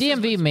 The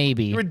DMV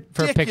maybe for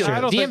ridiculous. picture.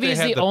 I don't think DMV they is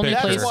had the the only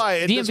picture. place. That's why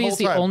this DMV is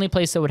the whole time- only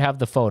place that would have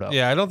the photo.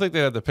 Yeah, I don't think they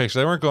had the picture.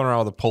 They weren't going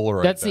around with a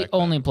Polaroid. That's the back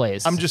then. only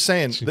place. I'm just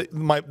saying.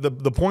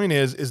 The point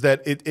is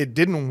that it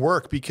didn't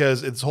work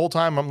because this whole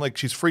time I'm like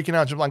she's freaking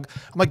out. I'm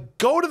like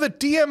go to the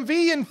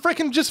DMV and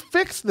freaking just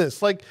fix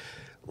this. Like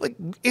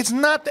it's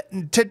not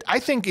that. I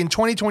think in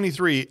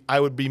 2023 I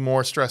would be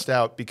more stressed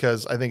out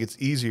because I think it's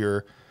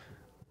easier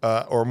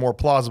or more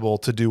plausible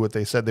to do what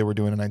they said they were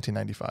doing in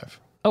 1995.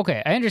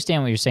 Okay, I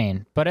understand what you're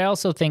saying, but I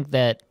also think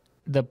that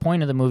the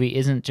point of the movie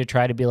isn't to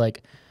try to be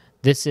like,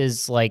 this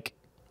is like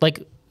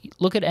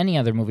look at any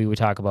other movie we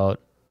talk about,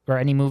 or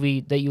any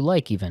movie that you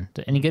like, even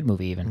any good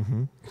movie, even.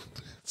 Mm-hmm.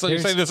 So you're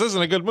saying this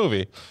isn't a good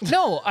movie?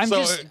 No,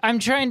 So, I'm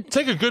trying.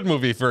 Take a good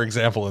movie, for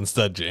example,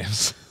 instead,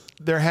 James.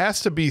 There has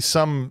to be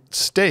some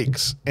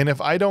stakes, and if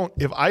I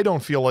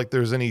don't feel like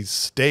there's any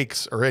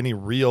stakes or any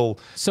real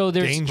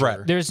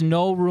danger, there's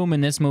no room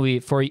in this movie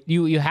for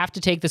you. You have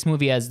to take this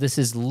movie as this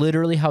is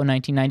literally how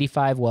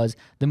 1995 was.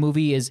 The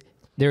movie is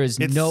it's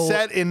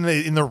set in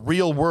the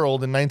real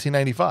world in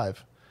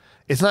 1995.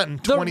 It's not in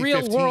the 2015.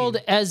 real world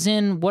as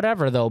in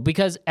whatever though,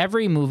 because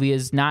every movie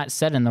is not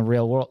set in the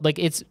real world. Like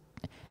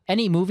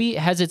any movie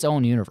has its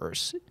own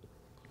universe.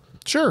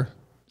 Sure.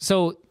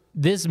 So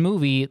this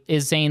movie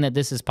is saying that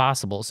this is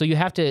possible. So you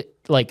have to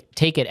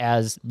take it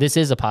as this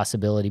is a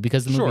possibility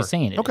because the movie's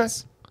saying it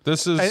is.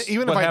 This is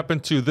even what if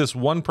happened to this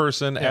one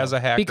person as a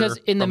hacker. Because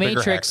in the from bigger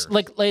Matrix, hackers.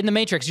 like in the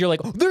Matrix, you're like,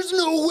 oh, there's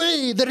no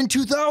way that in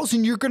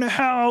 2000 you're gonna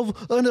have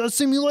a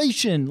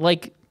simulation.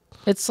 Like,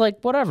 it's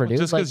like whatever, dude.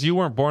 Just because you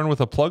weren't born with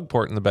a plug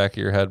port in the back of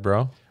your head,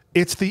 bro.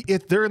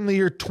 They're in the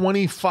year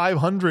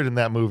 2500 in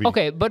that movie.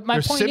 Okay, but my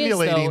They're point is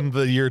simulating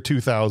the year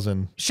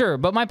 2000. Sure,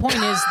 but my point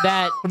is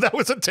that That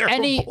was a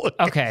terrible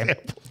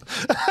example.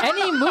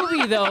 any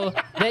movie though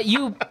that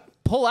you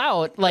pull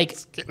out,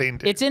 kidding,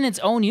 dude. it's in its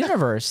own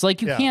universe.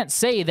 Like you can't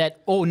say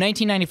that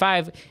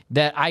 1995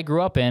 that I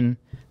grew up in,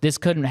 this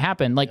couldn't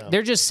happen.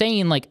 They're just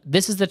saying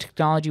this is the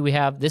technology we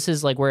have. This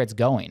is where it's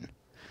going,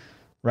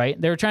 right?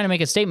 They were trying to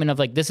make a statement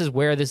of this is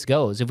where this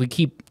goes if we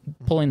keep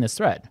pulling this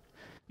thread.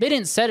 They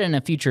didn't set it in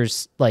a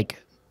future's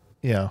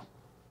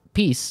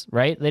piece,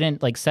 right? They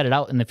didn't set it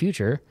out in the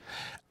future.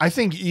 I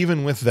think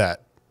even with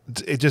that,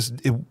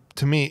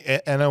 to me,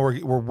 I know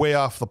we're way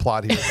off the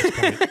plot here at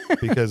this point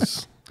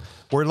because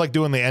we're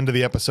doing the end of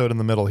the episode in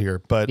the middle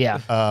here, but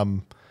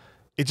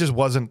it just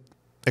wasn't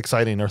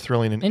exciting or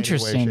thrilling in any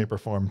way, shape, or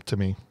form to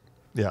me.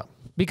 Yeah.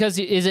 Because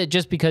is it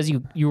just because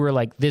you were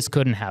like, this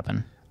couldn't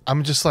happen?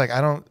 I'm just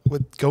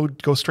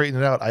go straighten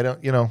it out. I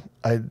don't,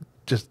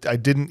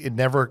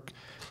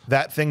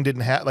 that thing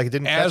didn't have it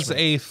didn't catch As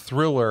me. a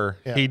thriller,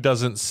 he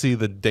doesn't see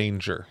the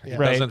danger. He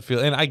Right. doesn't feel,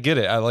 and I get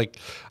it.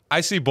 I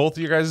see both of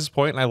your guys'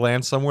 point, and I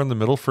land somewhere in the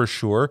middle for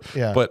sure.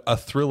 Yeah. But a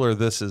thriller,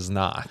 this is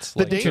not.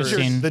 The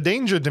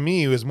danger to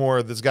me is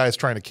more this guy's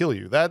trying to kill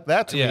you. That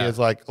to me is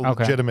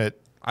legitimate.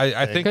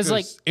 I think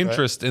there's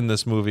interest in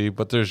this movie,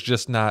 but there's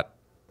just not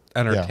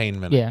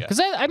entertainment. Yeah, because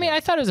I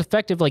thought it was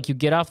effective. You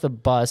get off the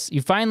bus,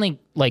 you finally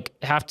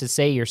have to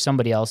say you're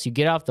somebody else. You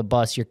get off the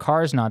bus, your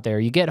car's not there.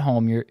 You get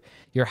home,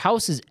 your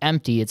house is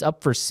empty. It's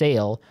up for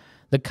sale.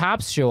 The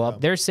cops show up.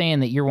 They're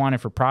saying that you're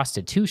wanted for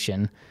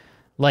prostitution.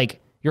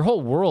 Your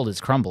whole world is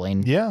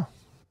crumbling. Yeah.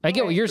 I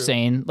get what you're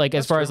saying.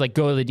 As far as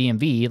go to the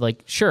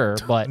DMV, sure,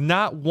 but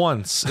Not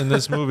once in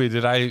this movie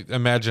did I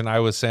imagine I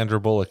was Sandra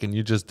Bullock, and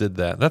you just did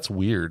that. That's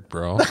weird,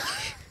 bro.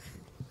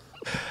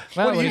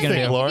 well, What do are you gonna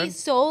think, do? Lauren? You'd be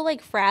so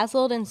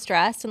frazzled and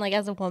stressed, and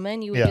as a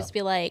woman, you would just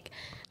be like,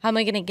 how am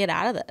I going to get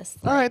out of this?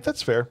 All right,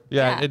 that's fair.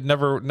 Yeah, Yeah. it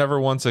never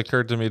once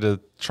occurred to me to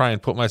try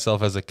and put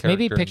myself as a character.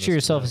 Maybe in picture this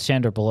yourself as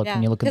Sandra Bullock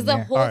when you look in Because the the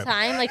mirror. whole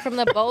time, from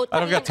the boat, I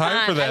don't got thing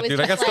time for on, that, I was dude.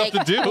 I got just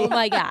stuff to do. Oh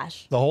my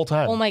gosh. The whole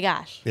time. Oh my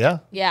gosh. Yeah.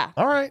 Yeah.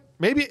 All right.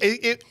 Maybe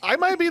I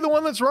might be the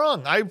one that's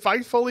wrong. I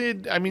fully.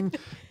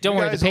 Don't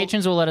worry, the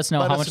patrons will let us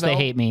know how much they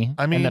hate me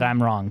and that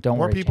I'm wrong. Don't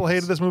more worry. people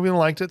hated this movie than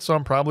liked it, so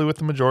I'm probably with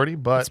the majority.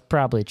 But It's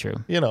probably true.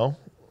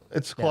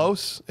 it's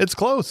close. It's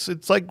close.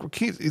 It's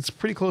it's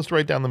pretty close to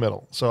right down the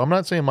middle. So I'm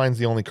not saying mine's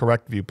the only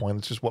correct viewpoint.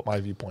 It's just what my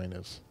viewpoint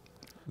is.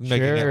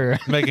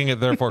 Making it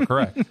therefore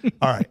correct.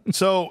 All right.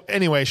 So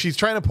anyway, she's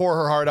trying to pour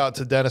her heart out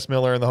to Dennis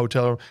Miller in the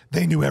hotel room.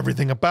 They knew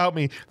everything about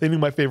me. They knew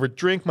my favorite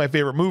drink, my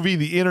favorite movie.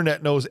 The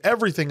internet knows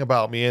everything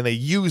about me, and they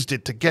used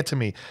it to get to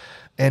me.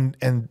 And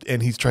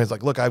he's trying to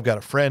look, I've got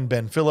a friend,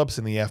 Ben Phillips,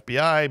 in the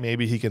FBI.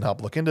 Maybe he can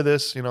help look into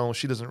this.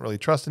 She doesn't really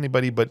trust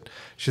anybody, but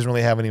she doesn't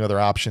really have any other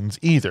options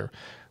either.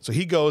 So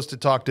he goes to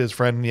talk to his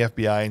friend in the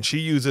FBI, and she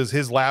uses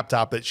his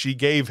laptop that she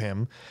gave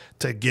him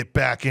to get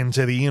back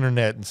into the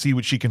internet and see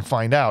what she can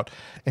find out.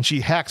 And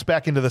she hacks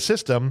back into the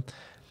system,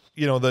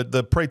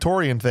 the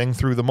Praetorian thing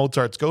through the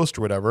Mozart's ghost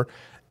or whatever.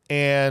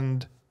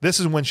 And this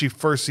is when she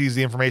first sees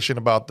the information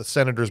about the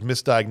senator's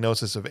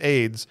misdiagnosis of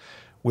AIDS,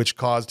 which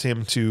caused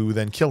him to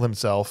then kill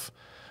himself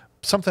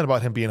something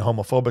about him being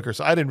homophobic or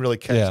so. I didn't really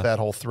catch that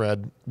whole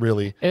thread,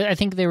 really. I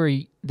think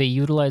they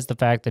utilized the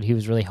fact that he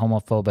was really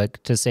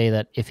homophobic to say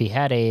that if he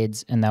had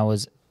AIDS, and that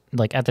was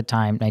like at the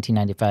time,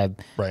 1995,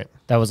 Right.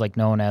 that was like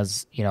known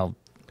as, you know,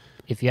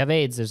 if you have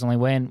AIDS, there's only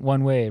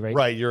one way, right?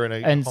 Right, you're in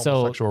a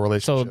homosexual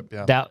relationship.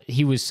 So that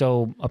he was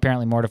so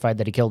apparently mortified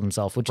that he killed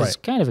himself, which is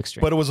kind of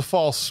extreme. But it was a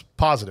false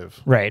positive.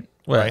 Right.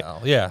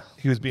 Well, yeah.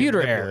 He was being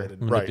Computer error.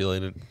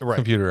 Manipulated. Right.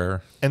 Computer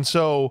error. And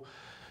so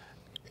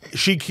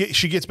she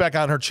gets back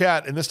on her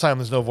chat, and this time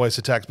there's no voice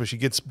to text, but she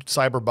gets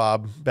Cyber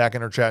Bob back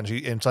in her chat,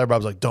 and Cyber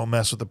Bob's like, "Don't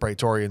mess with the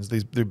Praetorians.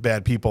 They're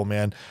bad people,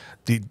 man.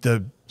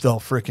 They'll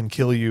freaking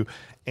kill you."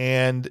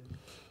 And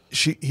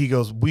he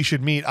goes, "We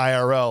should meet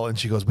IRL," and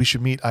she goes, "We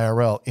should meet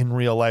IRL in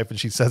real life," and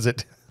she says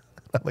it.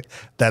 I'm like,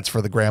 that's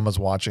for the grandmas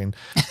watching.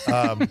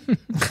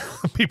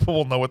 People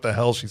will know what the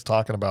hell she's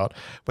talking about.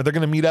 But they're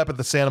going to meet up at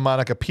the Santa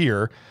Monica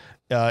Pier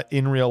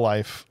in real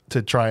life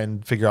to try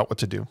and figure out what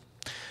to do.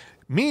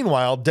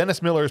 Meanwhile,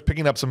 Dennis Miller is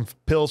picking up some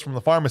pills from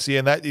the pharmacy,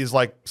 and that is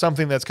like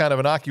something that's kind of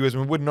innocuous,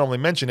 and we wouldn't normally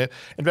mention it.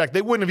 In fact,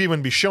 they wouldn't have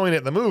even be showing it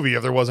in the movie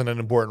if there wasn't an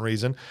important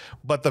reason.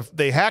 But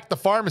they hacked the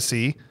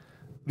pharmacy,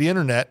 the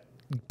internet,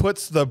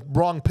 puts the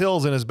wrong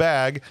pills in his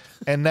bag,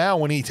 and now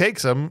when he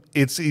takes them,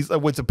 it's a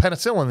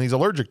penicillin he's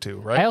allergic to,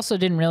 right? I also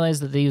didn't realize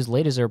that they use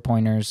laser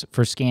pointers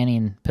for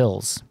scanning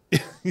pills.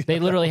 They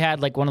literally had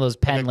like one of those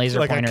pen laser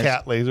pointers. Like a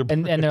cat laser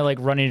and they're like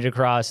running it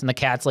across, and the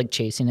cat's like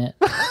chasing it.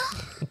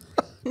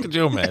 Could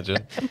you imagine?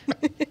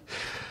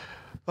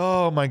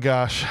 Oh my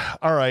gosh.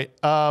 All right.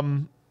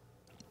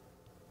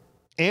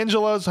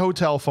 Angela's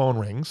hotel phone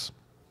rings,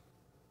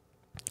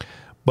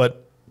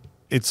 but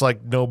it's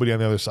like nobody on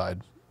the other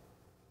side.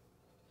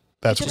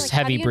 That's Just like,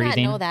 heavy how do you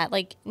breathing. Not know that?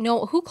 Like,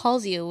 no, who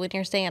calls you when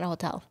you're staying at a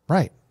hotel?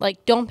 right.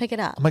 Like, don't pick it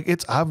up. I'm like,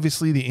 it's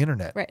obviously the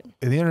internet. Right.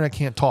 The internet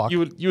can't talk. You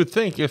would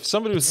think if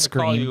somebody was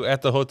going to call you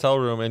at the hotel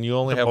room and you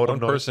only have modem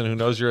one person who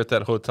knows you're at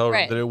that hotel room,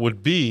 Right. that it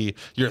would be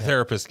your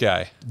therapist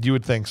guy. You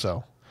would think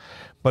so,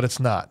 but it's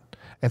not.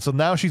 And so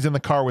now she's in the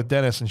car with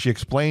Dennis, and she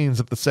explains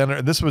that the center,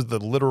 and this was the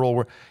literal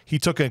word, he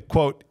took a,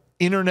 quote,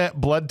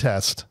 internet blood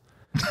test.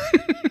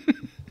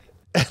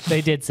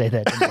 They did say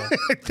that, didn't they?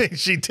 I think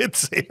she did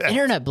say that.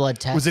 Internet blood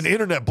test. It was an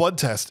internet blood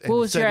test. What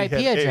was your IP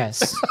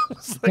address?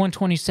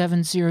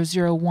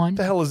 127.001. What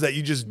the hell is that?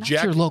 You just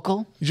jack your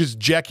local. You just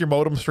jack your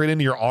modem straight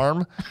into your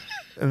arm,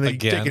 and then you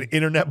take an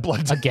internet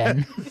blood test.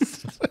 Again.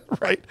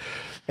 Right?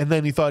 And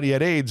then he thought he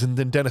had AIDS, and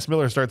then Dennis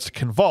Miller starts to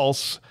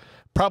convulse,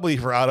 probably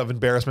out of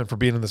embarrassment for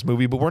being in this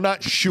movie, but we're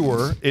not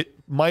sure. It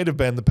might have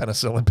been the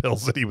penicillin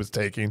pills that he was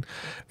taking,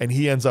 and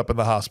he ends up in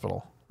the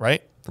hospital,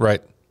 right?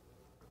 Right.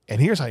 And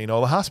here's how you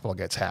know the hospital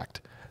gets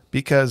hacked,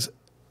 because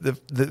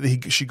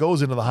she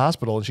goes into the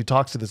hospital and she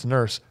talks to this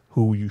nurse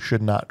who you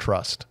should not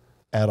trust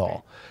at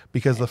all,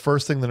 because the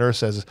first thing the nurse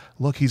says is,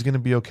 "Look, he's going to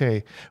be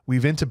okay.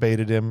 We've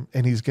intubated him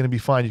and he's going to be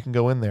fine. You can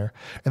go in there."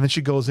 And then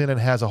she goes in and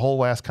has a whole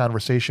last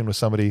conversation with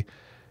somebody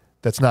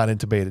that's not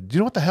intubated. Do you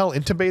know what the hell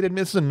intubated means?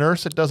 This is a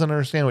nurse that doesn't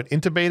understand what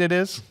intubated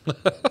is.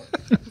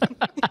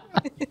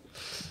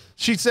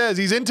 She says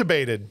he's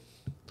intubated,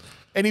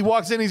 and he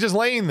walks in, he's just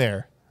laying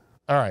there.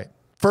 All right.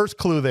 First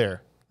clue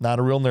there. Not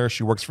a real nurse.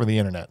 She works for the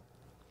internet.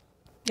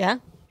 Yeah.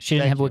 She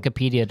didn't have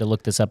Wikipedia to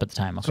look this up at the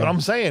time. Okay? That's what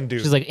I'm saying,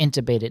 dude. She's like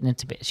intubated.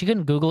 She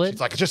couldn't Google it.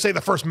 It's like, just say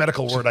the first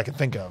medical word I can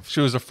think of.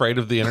 She was afraid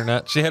of the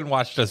internet. She hadn't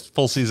watched a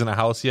full season of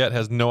House yet,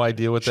 has no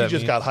idea what that means. She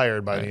just got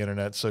hired by the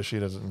internet, so she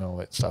doesn't know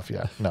that stuff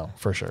yet. No,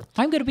 for sure.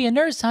 I'm going to be a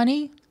nurse,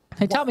 honey.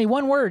 They taught me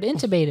one word,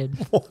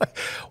 intubated.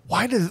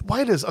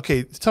 Why does,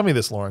 okay, tell me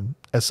this, Lauren,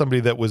 as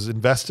somebody that was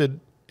invested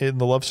in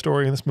the love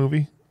story in this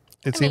movie,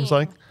 it seems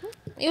like.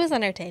 It was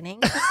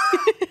entertaining.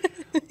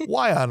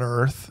 Why on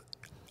earth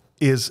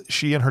is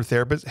she and her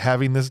therapist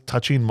having this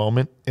touching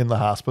moment in the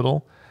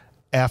hospital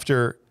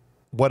after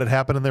what had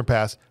happened in their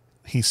past?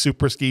 He's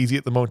super skeezy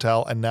at the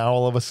motel, and now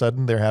all of a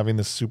sudden they're having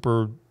this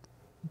super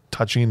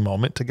touching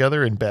moment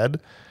together in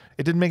bed.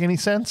 It didn't make any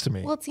sense to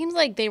me. Well, it seems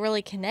like they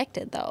really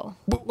connected, though.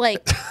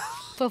 Like,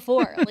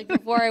 before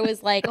I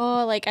was like,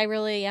 oh, like, I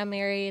really am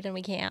married and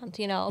we can't,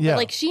 you know? But, Yeah.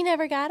 like, she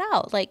never got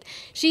out. Like,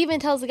 she even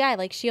tells the guy,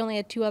 like, she only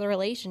had 2 other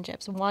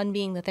relationships, one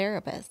being the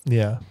therapist.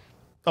 Yeah.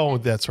 Oh,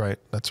 that's right.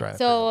 That's right.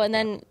 So, and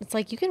then it's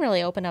like, you can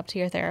really open up to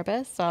your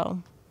therapist,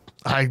 so.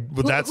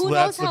 That's Who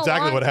knows how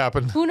exactly long- what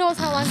happened. Who knows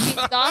how long she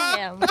saw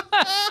him?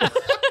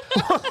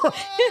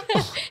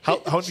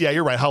 Yeah,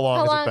 you're right. How long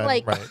How has long, it been?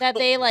 like, Right. that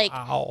they, like,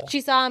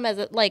 she saw him as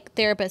a, like,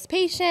 therapist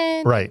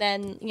patient. Right. And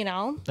then, you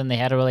know. Then they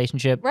had a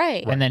relationship.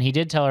 Right. And then he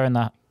did tell her in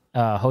the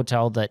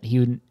hotel that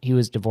he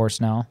was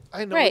divorced now.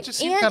 I know. Right. It just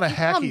seemed And kind of you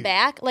hacky. come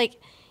back,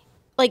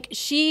 like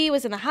she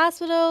was in the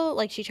hospital,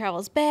 like she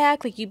travels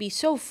back, like you'd be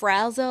so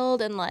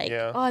frazzled and like,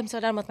 Yeah. oh, I'm so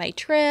done with my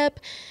trip.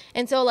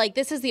 And so like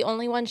this is the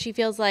only one she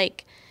feels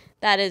like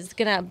that is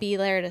gonna be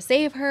there to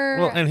save her.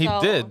 Well, and he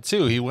So- did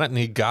too. He went and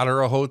he got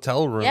her a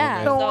hotel room. Yeah.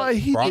 and No, So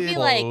he brought did. be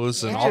like,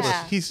 clothes and yeah. all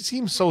this. He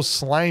seems so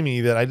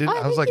slimy that I didn't. Oh, I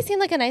I was think like, he seemed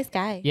like a nice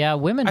guy. Yeah,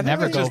 women think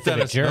never it's go just for the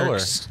Dennis Miller.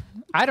 jerks.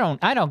 I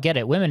don't get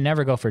it. Women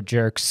never go for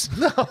jerks.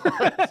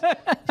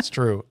 it's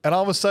true. And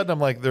all of a sudden, I'm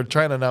like, they're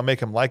trying to now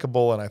make him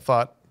likable, and I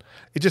thought,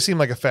 It just seemed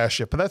like a fast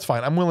ship, but that's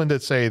fine. I'm willing to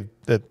say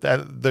that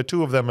the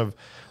two of them have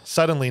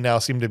suddenly now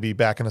seem to be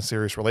back in a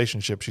serious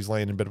relationship. She's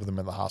laying in bed with him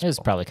in the It hospital. was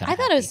probably kind I of.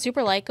 thought it was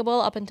super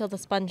likable up until the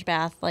sponge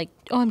bath. Like,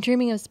 oh, I'm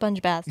dreaming of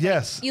sponge baths. Like,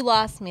 Yes. you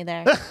lost me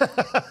there.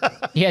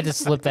 You had to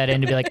slip that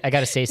in to be like, I got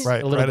to say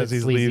Right, a little right bit as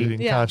he's sleazy.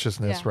 leaving Yeah.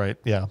 consciousness, Yeah. right?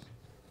 Yeah.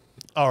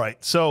 All right,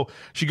 so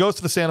she goes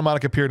to the Santa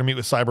Monica Pier to meet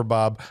with Cyber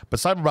Bob, but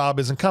Cyber Bob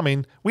isn't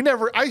coming.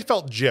 I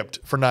felt gypped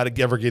for not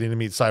ever getting to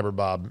meet Cyber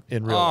Bob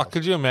in real Oh, life.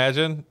 could you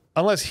imagine?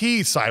 Unless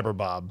he's Cyber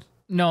Bob.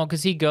 No,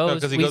 because he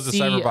goes. 'cause he we goes to see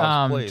Cyber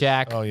Bob's place.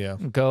 Jack Oh, yeah.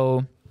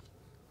 go,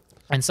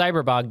 and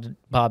Cyber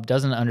Bob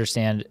doesn't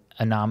understand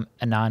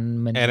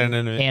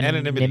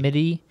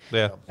anonymity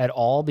Yeah. at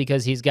all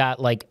because he's got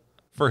like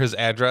For his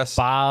address.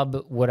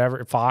 Bob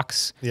whatever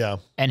Fox, Yeah,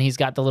 and he's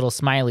got the little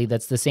smiley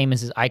that's the same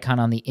as his icon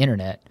on the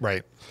internet.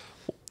 right.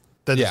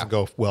 That Yeah. doesn't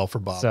go well for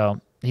Bob.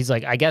 So he's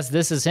like, I guess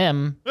this is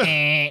him.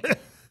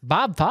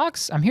 Bob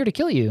Fox, I'm here to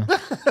kill you.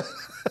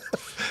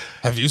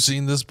 Have you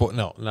seen this boy?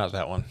 No, not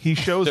that one. He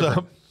shows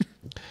up.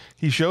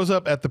 He shows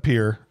up at the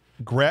pier.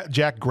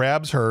 Jack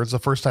grabs her. It's the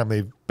first time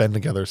they've been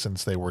together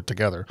since they were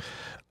together.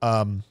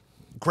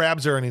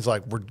 Grabs her and he's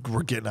like,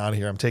 "We're getting out of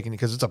here. I'm taking you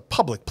because it's a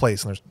public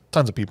place and there's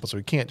tons of people, so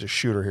we can't just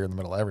shoot her here in the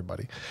middle of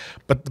everybody."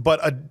 But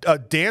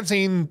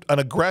an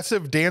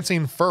aggressive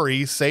dancing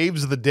furry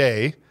saves the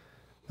day.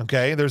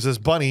 Okay, there's this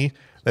bunny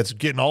that's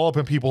getting all up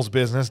in people's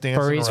business,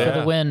 dancing Furries around, for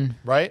the win.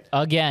 right?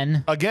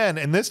 Again.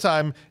 And this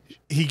time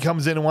he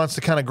comes in and wants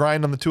to kind of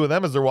grind on the two of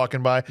them as they're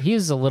walking by.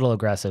 He's a little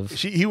aggressive.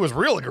 He was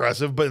real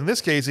aggressive, but in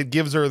this case, it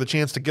gives her the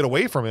chance to get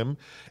away from him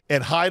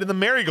and hide in the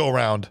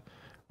merry-go-round,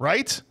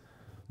 right?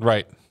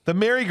 Right. The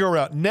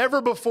merry-go-round.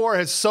 Never before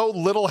has so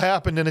little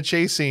happened in a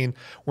chase scene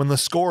when the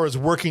score is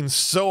working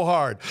so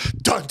hard.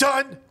 Dun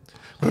dun,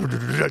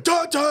 dun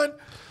dun,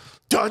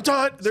 dun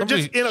dun. They're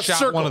Somebody just in a shot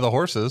circle. one of the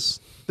horses.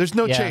 There's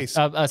no Yeah, chase.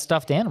 a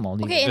stuffed animal.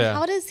 Okay, and Yeah.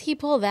 how does he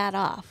pull that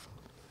off?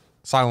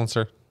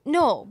 Silencer.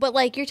 No, but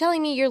like you're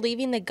telling me you're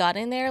leaving the gun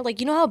in there? Like,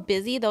 you know how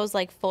busy those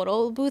like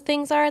photo booth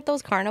things are at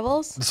those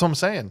carnivals? That's what I'm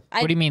saying.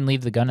 What do you mean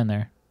leave the gun in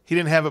there? He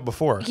didn't have it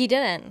before, He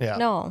didn't. Yeah.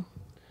 No.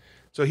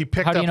 so he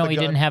picked How up do you know the he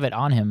gun. didn't have it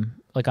on him,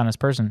 like on his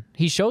person?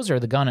 He shows her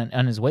the gun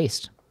on his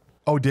waist.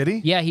 Oh, did he?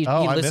 Yeah, he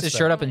I lifts missed his that.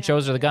 shirt up and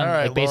shows her the gun. All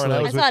right, like basically,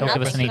 Lauren, I was saw with don't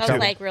give us nothing. any I trouble.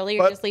 was like, really?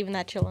 But- You're just leaving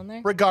that chill in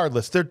there?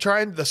 Regardless,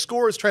 the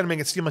score is trying to make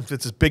it seem like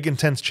it's this big,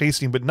 intense chase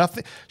scene, but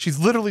nothing. She's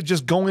literally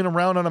just going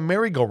around on a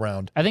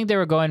merry-go-round. I think they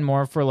were going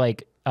more for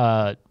like,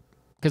 because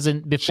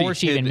before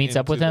she hid even meets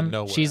up with into the him,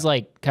 nowhere. she's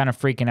like kind of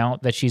freaking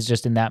out that she's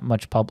just in that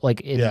much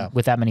Yeah.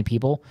 with that many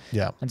people.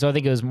 Yeah. And so I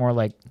think it was more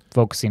like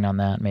focusing on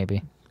that,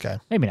 maybe. Okay.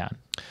 Maybe not.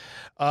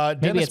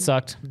 Maybe it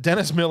sucked.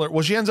 Dennis Miller.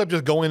 Well, she ends up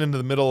just going into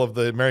the middle of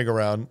the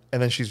merry-go-round,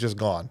 and then she's just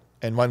gone.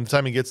 And by the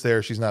time he gets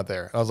there, she's not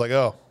there. I was like,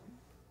 oh.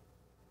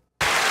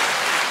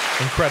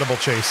 Incredible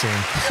chase scene.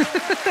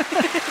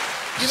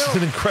 Just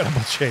an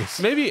incredible chase.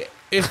 Maybe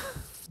if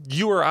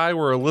you or I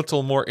were a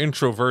little more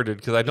introverted,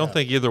 because I don't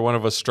think either one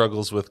of us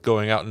struggles with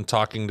going out and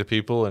talking to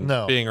people and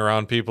No. being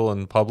around people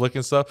in public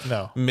and stuff.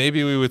 No.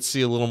 Maybe we would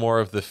see a little more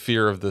of the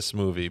fear of this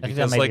movie. think that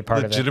Because might be like part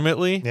of it.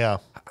 legitimately, Yeah.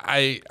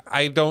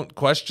 I don't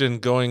question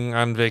going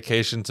on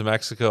vacation to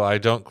Mexico. I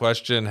don't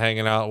question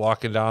hanging out,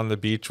 walking down the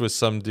beach with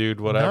some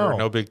dude, whatever. No.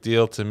 No big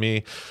deal to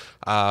me.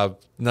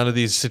 None of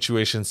these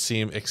situations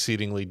seem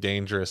exceedingly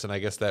dangerous, and I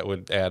guess that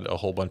would add a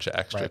whole bunch of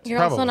extra. Right. to You're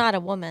Probably. also not a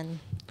woman.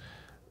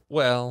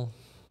 Well,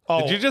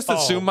 Oh, did you just oh,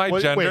 assume my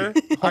wait, gender?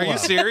 wait, Are hold you on.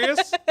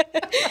 serious?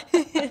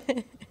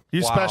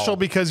 You Wow. special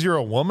because you're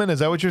a woman? Is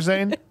that what you're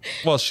saying?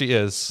 Well, she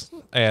is,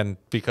 and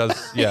because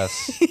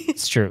yes,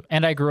 It's true.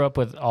 And I grew up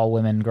with all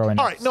women growing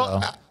All up. right, no. so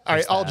All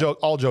right,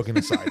 all joking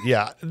aside.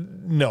 Yeah.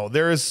 No,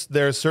 there's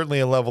certainly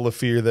a level of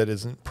fear that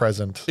isn't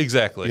present,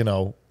 exactly. you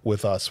know,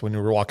 with us when we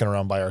were walking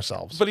around by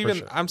ourselves. But for even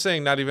sure. I'm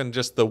saying not even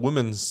just the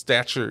women's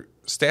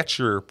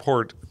stature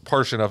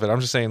portion of it. I'm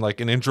just saying like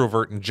an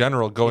introvert in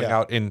general going Yeah.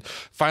 out and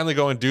finally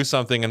go and do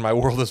something, and my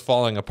world is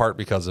falling apart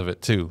because of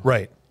it too.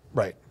 Right.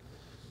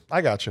 I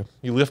got you.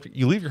 You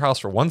leave your house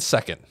for 1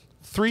 second,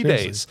 3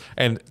 Seriously. days,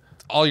 and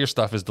all your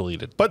stuff is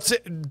deleted. But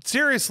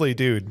seriously,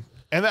 dude.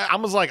 And I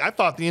was like, I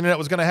thought the internet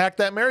was going to hack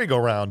that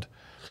merry-go-round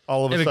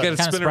all of a And sudden. again,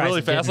 it's Kinda spinning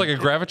really surprised fast it like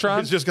a gravitron.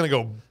 It's just going to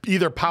go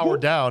either power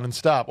down and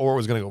stop, or it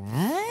was going to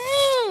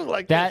go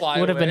like that fly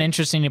would have been away.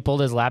 interesting. He pulled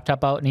his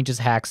laptop out and he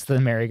just hacks the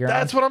merry-go-round.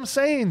 That's what I'm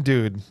saying,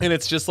 dude. And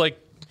it's just like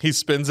he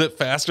spins it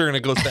faster and it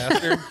goes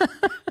faster.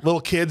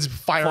 Little kids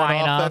firing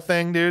Flying off that off.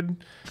 thing, dude.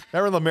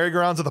 Remember the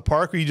merry-go-rounds at the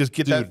park where you just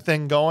get that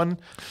thing going?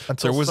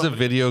 Until There was a somebody-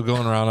 video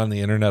going around on the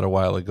internet a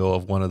while ago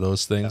of one of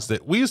those things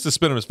that we used to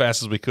spin them as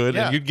fast as we could,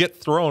 Yeah. and you'd get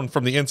thrown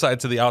from the inside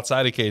to the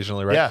outside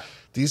occasionally, right? Yeah.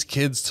 These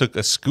kids took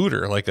a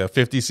scooter, like a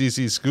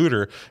 50cc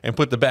scooter, and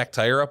put the back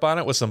tire up on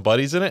it with some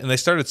buddies in it, and they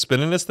started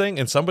spinning this thing,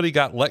 and somebody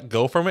got let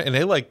go from it, and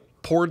they like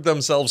poured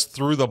themselves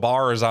through the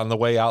bars on the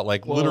way out.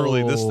 Like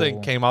literally, this thing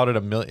Whoa. came out at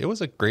 1 million. It was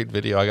a great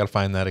video. I got to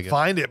find that again.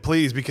 Find it,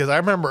 please, because I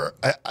remember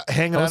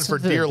hanging on Post for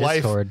it to the dear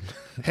life. Discord.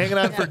 hanging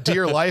on for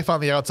dear life on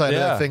the outside of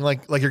that thing,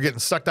 like you're getting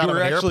sucked out of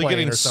an actually airplane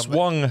getting or something.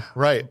 swung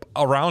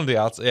around the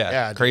outside.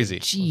 Yeah, crazy.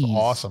 Jeez.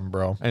 Awesome,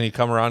 bro. And you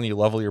come around and you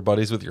level your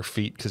buddies with your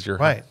feet because you're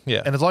Right.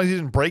 Yeah. And as long as you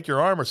didn't break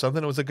your arm or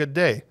something, it was a good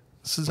day.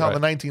 This is how the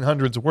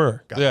 1900s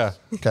were, guys. Yeah.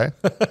 Okay.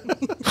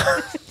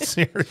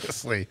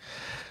 Seriously.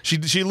 She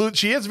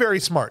is very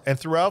smart, and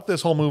throughout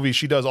this whole movie,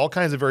 she does all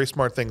kinds of very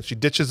smart things. She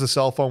ditches the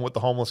cell phone with the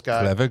homeless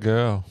guy. Clever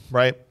girl.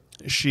 Right.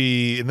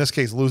 She, in this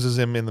case, loses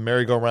him in the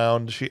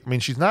merry-go-round.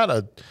 She's not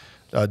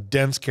a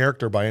dense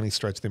character by any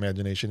stretch of the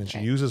imagination, and she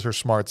uses her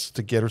smarts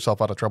to get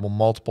herself out of trouble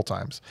multiple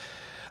times.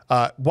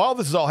 While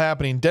this is all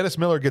happening, Dennis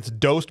Miller gets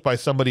dosed by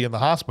somebody in the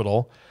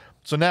hospital.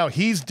 So now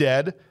he's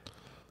dead,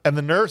 and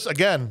the nurse,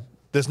 again,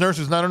 this nurse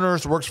who's not a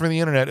nurse, works for the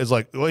internet, is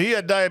like, well, he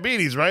had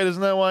diabetes, right?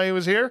 Isn't that why he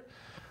was here?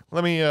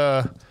 Let me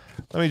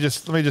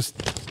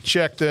just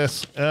check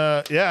this.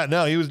 Yeah,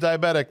 no, he was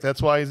diabetic.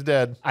 That's why he's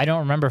dead. I don't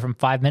remember from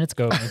 5 minutes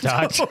ago when we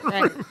talked.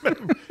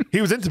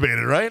 He was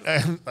intubated, right?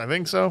 I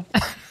think so.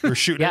 We're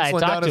shooting Yeah, I insulin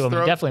down talked his to him.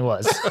 throat. He definitely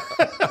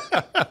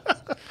was.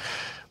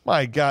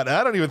 My God,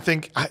 I don't even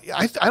think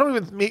I don't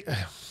even.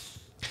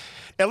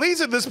 At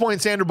least at this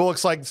point, Sandra Bullock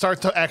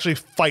starts to actually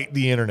fight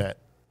the internet,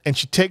 and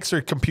she takes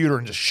her computer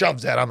and just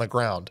shoves that on the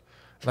ground.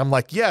 And I'm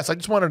like, yes, I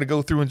just wanted to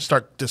go through and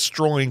start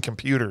destroying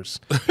computers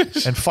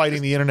and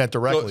fighting the internet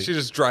directly. Well, she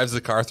just drives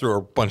the car through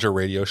a bunch of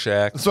Radio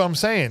Shacks. That's what I'm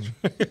saying.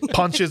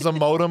 Punches a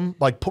modem,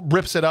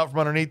 rips it out from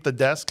underneath the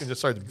desk and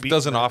just starts beating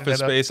Does an the office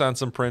internet up. space on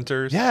some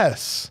printers.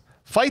 Yes.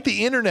 Fight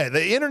the internet.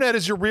 The internet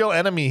is your real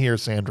enemy here,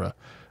 Sandra.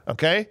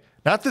 Okay?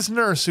 Not this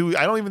nurse who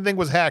I don't even think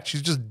was hacked.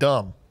 She's just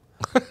dumb.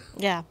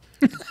 Yeah.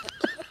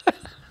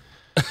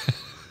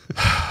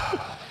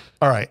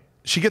 All right.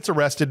 She gets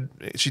arrested.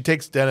 She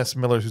takes Dennis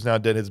Miller, who's now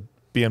dead, his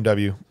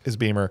BMW, his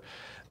Beamer,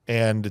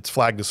 and it's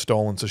flagged as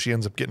stolen. So she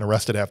ends up getting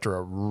arrested after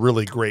a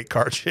really great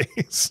car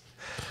chase.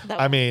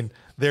 I mean,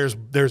 there's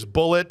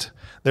Bullet,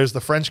 there's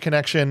the French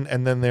Connection,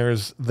 and then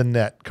there's the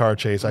Net car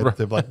chase.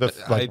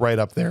 Right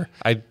up there.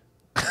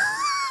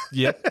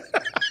 Yep.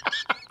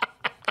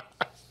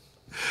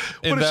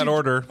 In that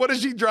order. What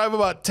does she drive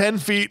about 10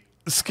 feet,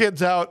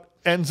 skids out,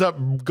 ends up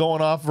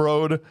going off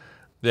road,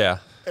 Yeah.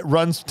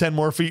 runs 10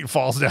 more feet and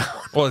falls down?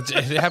 Well, it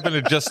happened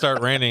to just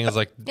start raining. It's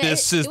like, Yeah,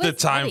 this it is the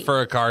was time muddy.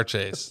 for a car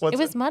chase. It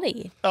was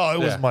muddy. Oh, it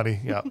was Yeah. muddy.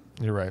 Yeah,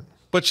 you're right.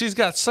 But she's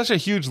got such a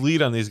huge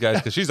lead on these guys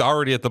because she's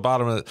already at the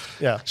bottom of it.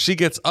 Yeah. She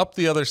gets up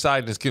the other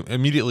side and is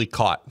immediately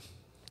caught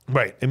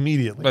Right,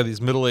 immediately. by these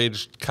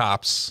middle-aged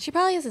cops. She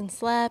probably hasn't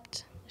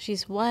slept.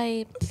 She's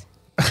wiped.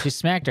 She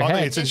smacked her Oh,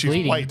 head. it said She's she's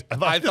bleeding. white.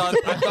 I thought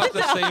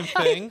the same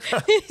thing.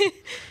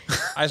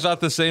 I thought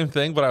the same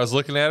thing, but I was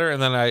looking at her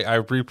and then I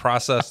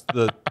reprocessed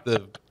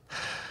the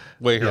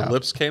way her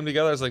lips came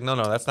together. I was like, no,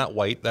 that's not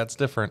white. That's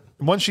different.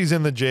 Once she's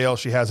in the jail,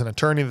 she has an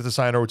attorney that's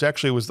assigned her, which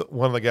actually was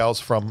one of the gals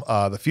from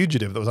The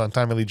Fugitive that was on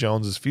Tommy Lee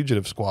Jones's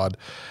Fugitive Squad.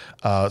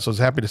 So I was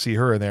happy to see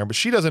her in there. But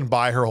she doesn't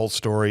buy her whole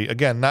story.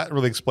 Again, not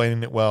really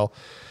explaining it well.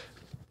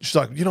 She's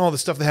like, all the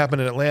stuff that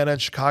happened in Atlanta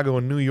and Chicago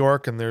and New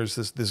York, and there's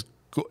this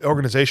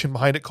organization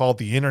behind it called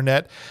the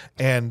Internet,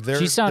 and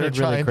She sounded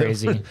really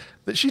crazy.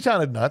 She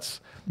sounded nuts.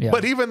 Yeah.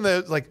 But even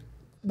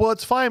well,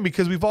 it's fine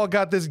because we've all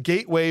got this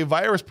gateway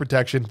virus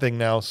protection thing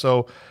now.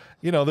 So,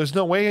 there's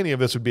no way any of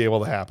this would be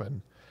able to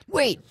happen.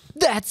 Wait,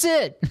 that's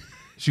it.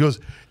 She goes,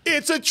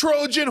 it's a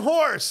Trojan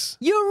horse.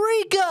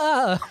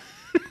 Eureka!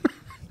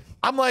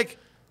 I'm like,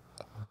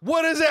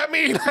 what does that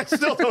mean? I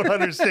still don't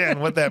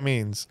understand what that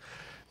means.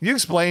 You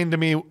explain to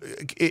me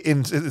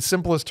in the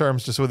simplest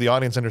terms, just so the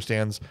audience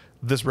understands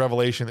this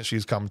revelation that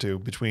she's come to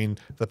between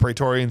the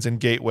Praetorians and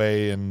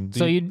Gateway and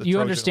So you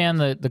Trojan understand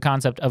the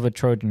concept of a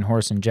Trojan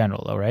horse in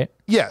general, though, right?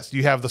 Yes,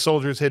 you have the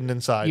soldiers hidden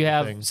inside. You the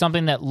have thing.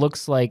 something that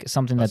looks like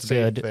something that's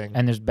safe good, thing.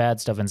 and there's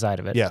bad stuff inside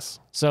of it. Yes.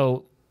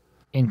 So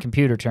in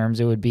computer terms,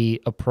 it would be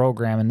a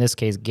program, in this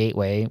case,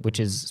 Gateway, which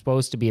is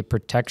supposed to be a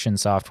protection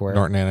software.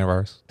 Norton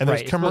antivirus. And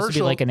Right, it's supposed to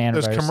be like an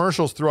there's antivirus.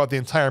 commercials throughout the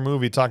entire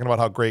movie talking about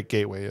how great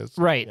Gateway is.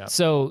 Right. Yeah.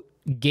 So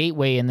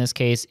Gateway in this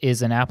case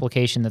is an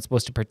application that's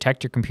supposed to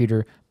protect your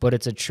computer, but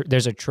it's a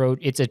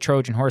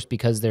Trojan horse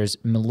because there's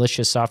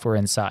malicious software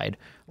inside.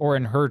 Or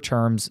in her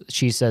terms,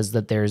 she says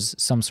that there's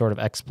some sort of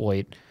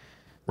exploit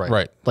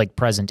Right. like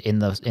present in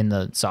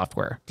the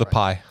software. The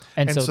pie.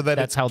 And so that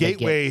that's it's how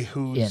Gateway they get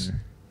who's in.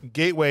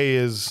 Gateway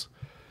is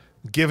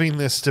giving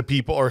this to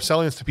people or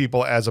selling this to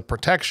people as a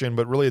protection,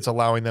 but really it's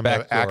allowing them to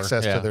have Backdoor,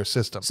 access yeah. to their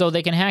system. So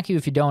they can hack you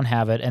if you don't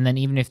have it, and then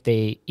even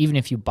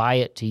if you buy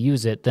it to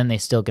use it, then they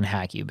still can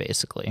hack you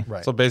basically.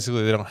 Right. So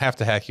basically, they don't have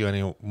to hack you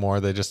anymore.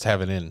 They just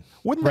have it in.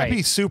 Wouldn't that Right.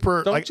 be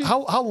super? Don't Like, you-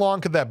 how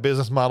long could that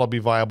business model be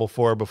viable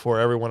for before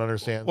everyone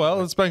understands?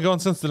 Well, it's been going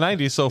since the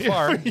 90s so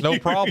far. No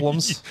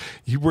problems.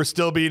 you were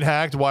still being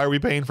hacked. Why are we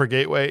paying for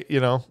Gateway?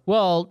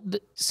 Well,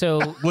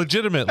 so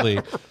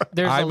Legitimately.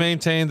 there's I a-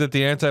 maintain that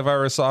the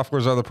antivirus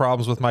softwares are the problems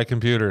with my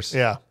computers.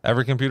 Yeah.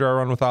 Every computer I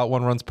run without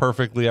one runs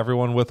perfectly.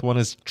 Everyone with one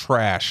is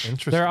trash.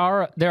 Interesting.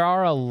 there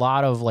are a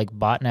lot of like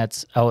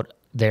botnets out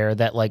there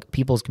that like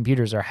people's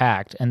computers are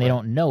hacked and they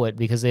don't know it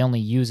because they only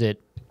use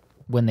it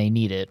when they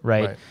need it,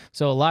 right?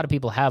 So a lot of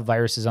people have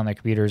viruses on their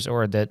computers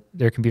or that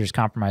their computer's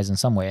compromised in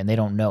some way and they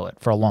don't know it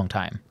for a long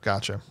time.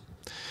 Gotcha.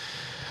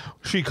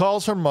 She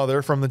calls her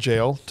mother from the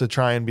jail to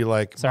try and be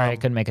like, sorry, I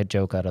couldn't make a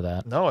joke out of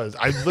that. No,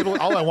 I literally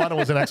all I wanted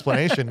was an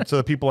explanation so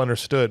that people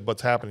understood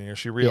what's happening here.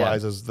 She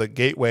realizes the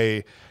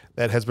Gateway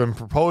that has been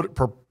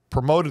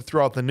promoted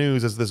throughout the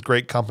news as this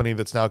great company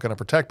that's now going to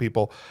protect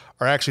people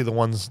are actually the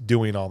ones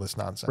doing all this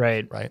nonsense.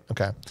 Right.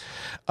 Okay.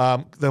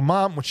 The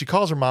mom, when she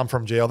calls her mom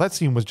from jail, that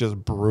scene was just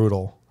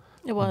brutal.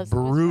 It was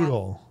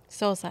brutal.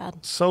 So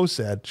sad. So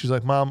sad. She's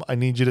like, Mom, I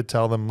need you to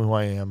tell them who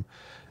I am.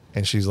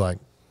 And she's like,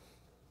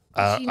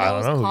 She knows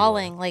I don't know.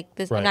 calling like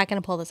this. Right. I'm not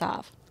going to pull this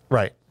off.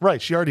 Right.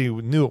 She already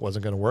knew it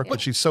wasn't going to work, but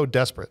she's so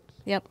desperate.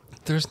 Yep.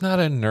 There's not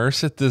a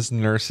nurse at this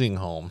nursing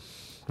home,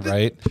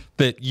 right?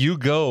 That you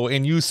go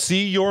and you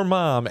see your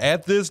mom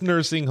at this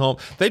nursing home.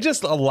 They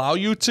just allow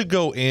you to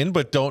go in,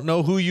 but don't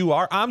know who you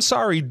are. I'm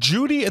sorry.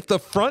 Judy at the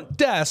front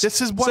desk.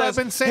 This is what says,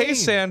 I've been saying. Hey,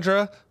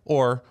 Sandra,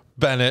 or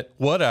Bennett,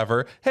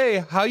 whatever.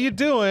 Hey, how you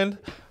doing?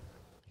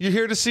 You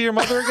here to see your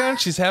mother again?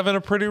 She's having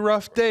a pretty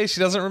rough day.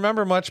 She doesn't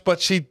remember much, but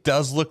she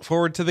does look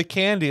forward to the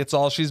candy. It's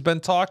all she's been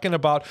talking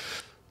about.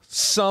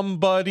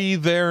 Somebody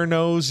there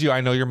knows you. I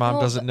know your mom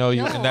doesn't know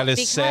you, and that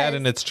is sad,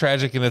 and it's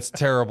tragic, and it's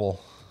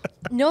terrible.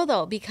 No,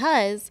 though,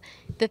 because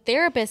the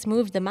therapist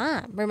moved the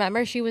mom.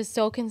 Remember, she was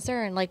so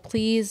concerned, like,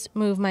 please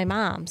move my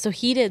mom. So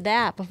he did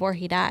that before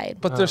he died.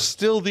 But there's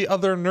still the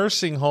other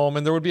nursing home,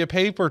 and there would be a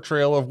paper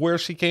trail of where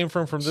she came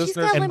from this She's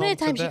nursing got home. limited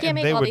time. She can't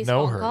make they all would these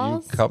know phone her.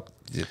 calls.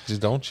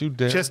 Don't you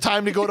dare. Just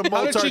time to go to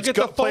How Mozart's. did she get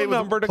the phone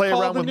number to call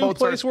around the with new Mozart's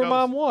place where ghost.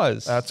 mom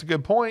was? That's a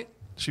good point.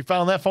 She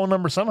found that phone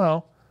number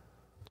somehow.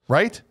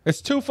 Right?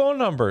 It's 2 phone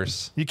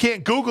numbers. You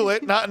can't Google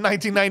it, not in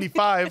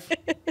 1995.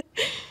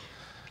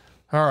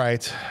 All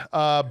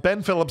right.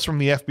 Ben Phillips from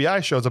the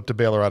FBI shows up to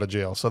bail her out of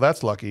jail, so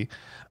that's lucky.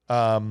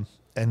 And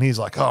he's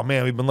like, oh,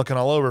 man, we've been looking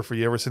all over for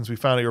you ever since we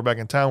found out you were back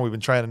in town. We've been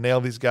trying to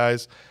nail these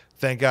guys.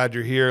 Thank God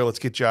you're here. Let's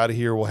get you out of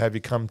here. We'll have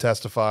you come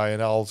testify,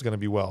 and all's going to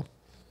be well.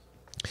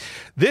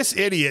 This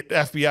idiot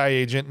FBI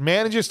agent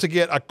manages to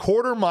get a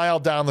quarter mile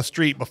down the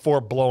street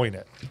before blowing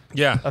it.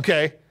 Yeah.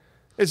 Okay?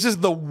 It's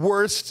just the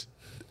worst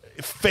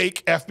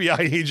fake FBI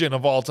agent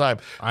of all time.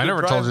 I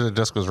never told you the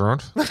disc was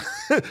ruined.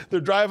 They're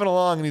driving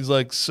along, and he's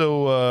like,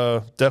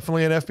 so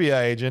definitely an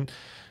FBI agent.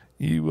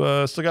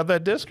 You still got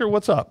that disc, or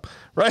what's up?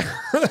 Right?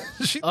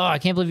 I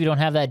can't believe you don't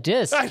have that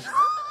disc. I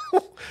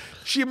know.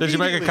 Did you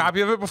make a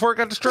copy of it before it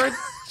got destroyed?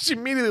 She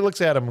immediately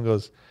looks at him and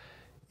goes,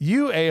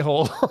 you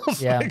a-hole.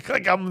 Yeah.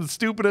 like I'm the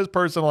stupidest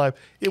person alive.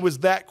 It was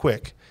that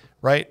quick,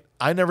 right?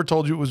 I never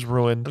told you it was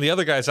ruined. And the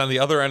other guy's on the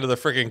other end of the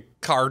freaking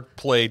card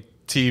play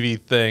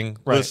TV thing,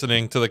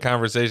 listening to the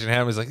conversation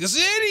happening. He's like, this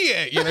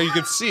idiot! You know, you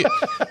could see it.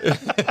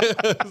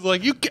 It's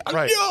like, you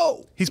can't,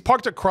 no! He's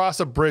parked across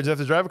a bridge. They have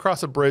to drive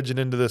across a bridge and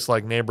into this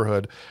like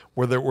neighborhood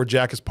where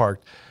Jack is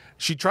parked.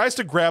 She tries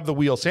to grab the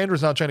wheel.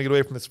 Sandra's now trying to get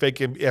away from this fake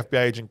FBI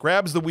agent,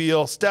 grabs the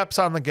wheel, steps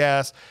on the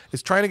gas,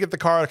 is trying to get the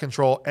car out of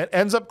control, and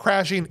ends up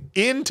crashing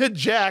into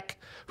Jack,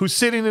 who's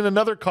sitting in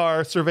another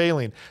car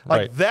surveilling.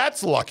 Like,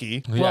 that's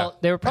lucky. Well,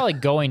 they were probably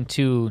going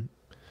to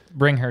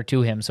bring her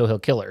to him so he'll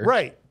kill her.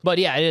 Right. But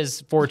yeah, it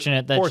is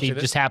fortunate that she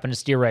just happened to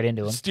steer right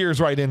into him.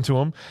 Steers right into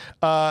him.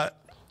 Oh,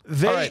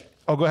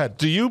 go ahead.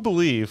 Do you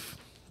believe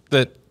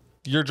that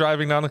you're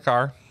driving down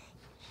the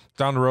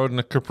road in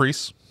a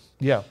Caprice?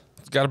 Yeah.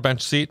 It's got a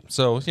bench seat,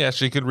 so yeah,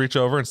 she could reach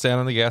over and stand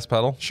on the gas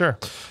pedal. Sure.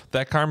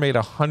 That car made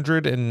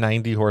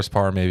 190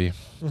 horsepower maybe,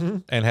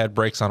 and had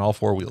brakes on all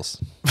 4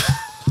 wheels.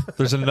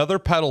 There's another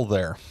pedal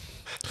there,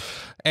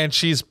 and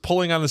she's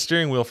pulling on the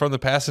steering wheel from the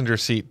passenger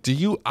seat. Do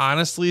you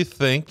honestly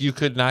think you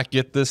could not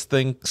get this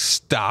thing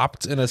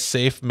stopped in a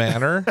safe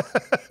manner?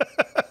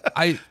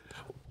 In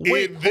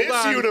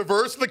this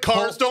universe, the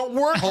cars don't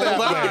work that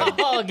way.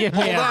 Oh, give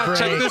me a break.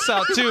 Check this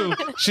out, too.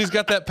 She's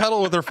got that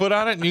pedal with her foot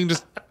on it, and you can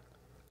just...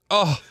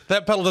 Oh,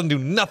 that pedal doesn't do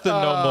nothing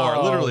no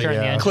more. Literally. Turn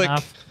the engine Click.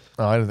 off.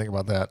 Oh, I didn't think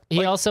about that.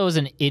 He also is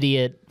an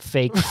idiot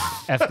fake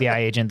FBI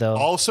agent, though.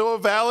 Also a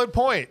valid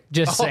point.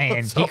 Just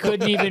saying. He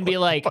couldn't even be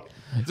like,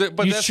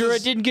 But you that's sure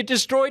just- it didn't get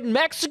destroyed in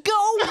Mexico?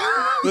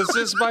 This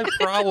is my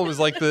problem, is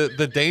like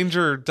the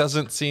danger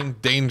doesn't seem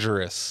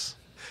dangerous.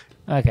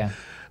 Okay.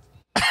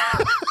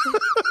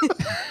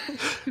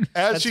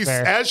 As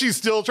she's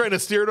still trying to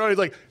steer it on, he's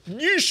like,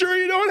 you sure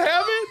you don't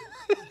have it?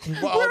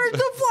 Where's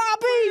the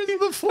floppy?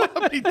 The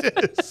floppy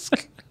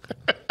disk.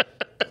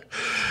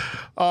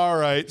 All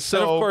right. So,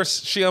 And of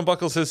course, she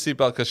unbuckles his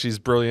seatbelt because she's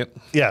brilliant.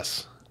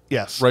 yes.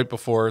 Right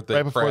before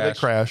they they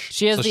crash.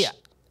 She has So the...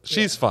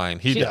 she's fine.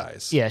 He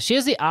dies. Yeah, she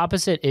has the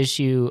opposite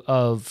issue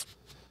of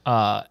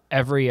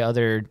every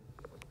other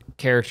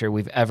character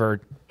we've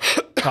ever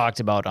talked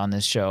about on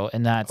this show,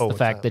 and that's the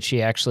fact that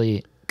she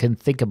actually can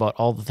think about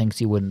all the things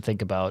you wouldn't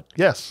think about.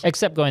 Yes.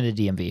 Except going to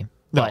the DMV.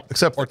 No, But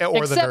except the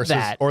nurses.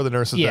 that, Or the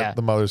nurses at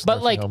the mother's But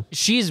nursing like, home.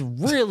 she's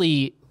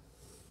really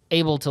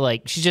able to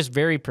she's just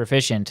very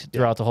proficient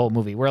throughout the whole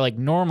movie. Where like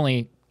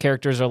normally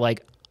characters are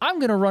like, I'm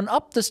going to run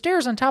up the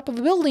stairs on top of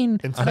the building.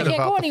 And I can't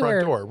go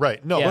anywhere. Front door.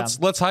 Right. No, Yeah.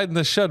 Let's hide in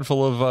this shed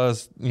full of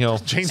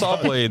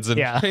saw blades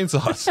and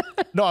chainsaws.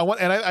 No,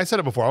 I said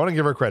it before. I want to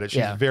give her credit.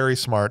 She's very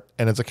smart,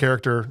 and it's a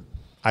character.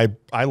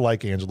 I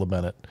like Angela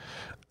Bennett.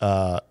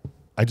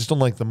 I just don't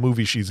like the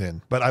movie she's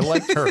in, but I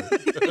liked her.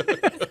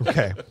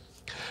 Okay.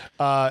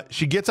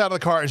 She gets out of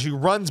the car and she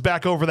runs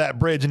back over that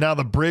bridge, and now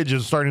the bridge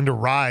is starting to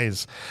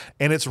rise,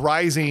 and it's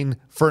rising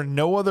for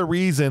no other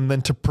reason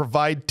than to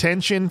provide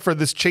tension for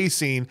this chase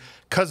scene,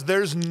 because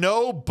there's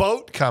no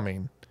boat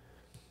coming.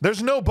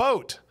 There's no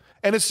boat.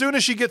 And as soon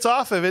as she gets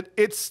off of it,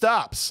 it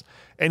stops.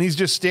 And he's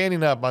just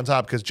standing up on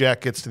top because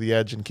Jack gets to the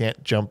edge and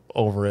can't jump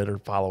over it or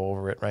follow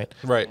over it, right?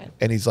 Right.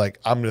 And he's like,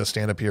 I'm going to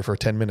stand up here for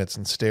 10 minutes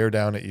and stare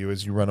down at you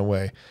as you run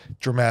away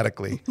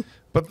dramatically.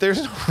 But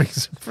there's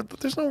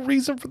no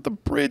reason for the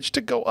bridge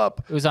to go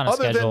up. It was on a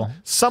schedule. Than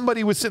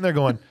somebody was sitting there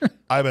going,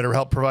 I better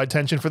help provide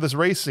tension for this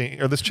race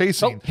scene or this chase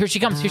scene. Oh, here she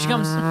comes. Here she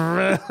comes.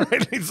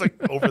 He's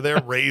like over there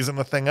raising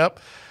the thing up,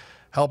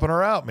 helping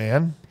her out,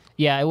 man.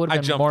 Yeah, it would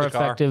have been more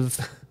effective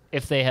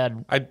if they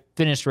had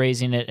finished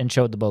raising it and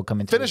showed the boat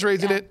coming through. Finish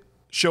raising it,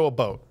 show a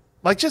boat.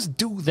 Like, just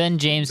do that. Then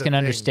James can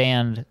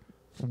understand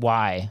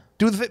why.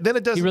 Then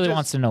it doesn't. He really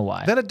wants to know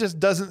why. Then it just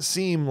doesn't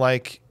seem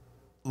like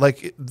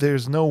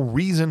there's no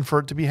reason for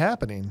it to be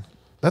happening.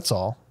 That's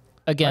all.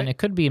 Again, it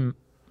could be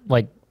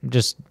like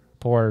just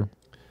poor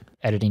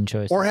editing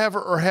choice. Or have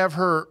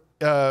her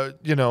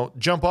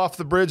jump off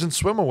the bridge and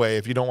swim away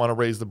if you don't want to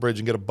raise the bridge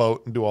and get a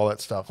boat and do all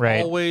that stuff.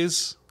 Right.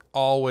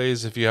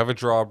 Always, if you have a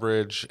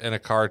drawbridge and a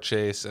car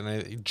chase,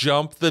 and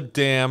jump the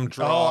damn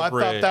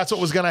drawbridge. Oh, I thought that's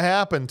what was going to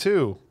happen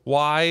too.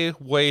 Why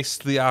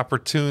waste the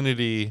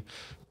opportunity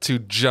to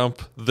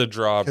jump the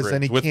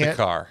drawbridge with the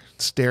car?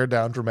 Stare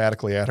down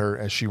dramatically at her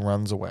as she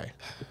runs away,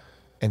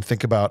 and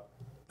think about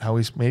how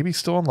he's maybe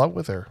still in love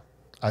with her.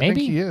 I think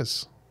he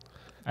is.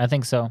 I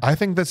think so. I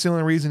think that's the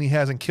only reason he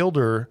hasn't killed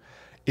her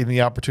in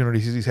the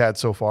opportunities he's had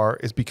so far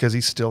is because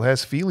he still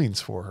has feelings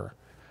for her.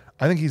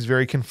 I think he's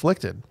very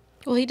conflicted.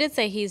 Well, he did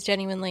say he's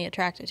genuinely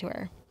attracted to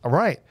her. All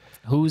right.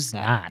 Who's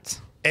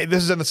not? And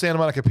this is in the Santa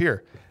Monica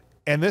Pier.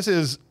 And this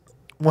is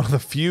one of the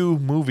few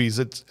movies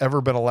that's ever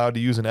been allowed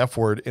to use an F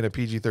word in a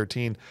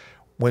PG-13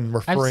 when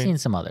referring. I've seen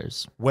some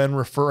others. When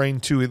referring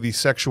to the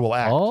sexual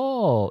act.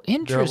 Oh,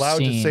 interesting. They're allowed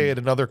to say it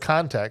in other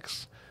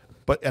contexts,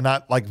 and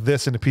not like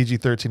this in a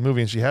PG-13 movie.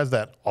 And she has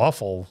that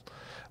awful,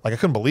 I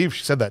couldn't believe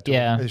she said that to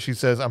him. She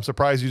says, I'm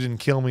surprised you didn't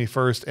kill me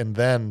first and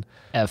then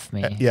F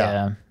me.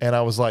 Yeah. And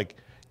I was like,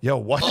 yo,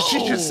 what did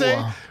she just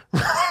say?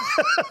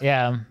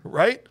 Yeah.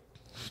 Right?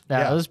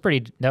 That was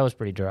pretty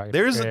derogatory.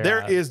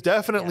 There is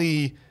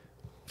definitely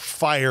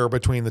fire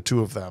between the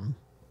two of them,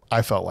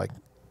 I felt like.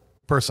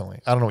 Personally.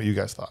 I don't know what you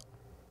guys thought.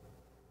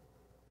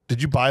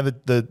 Did you buy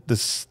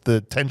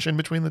the tension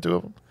between the two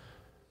of them?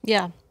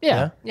 Yeah.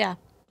 Yeah.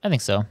 I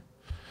think so.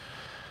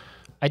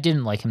 I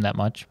didn't like him that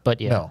much, but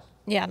yeah. No.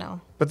 Yeah,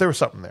 no. But there was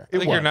something there. I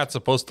think you're not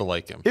supposed to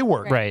like him. It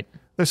worked. Right.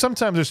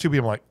 Sometimes there's two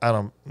people like,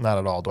 not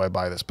at all do I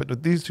buy this. But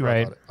with these two,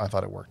 I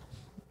thought it worked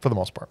for the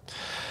most part.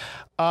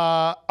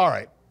 All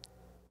right.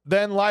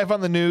 Then live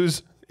on the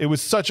news, it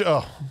was such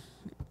a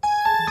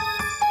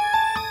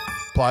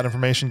plot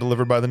information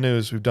delivered by the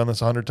news. We've done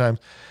this 100 times.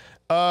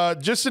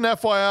 Just an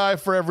FYI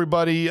for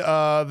everybody,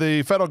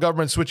 the federal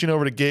government's switching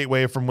over to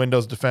Gateway from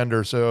Windows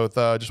Defender. So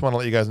just want to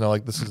let you guys know,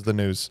 this is the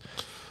news.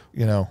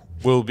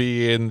 We'll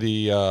be in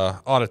the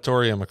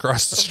auditorium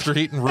across the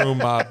street in room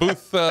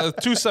booth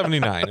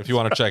 279 if you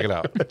want to check it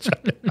out.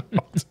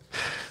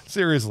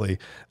 Seriously.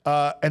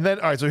 And then,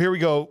 all right, so here we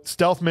go.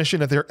 Stealth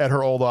mission at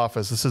her old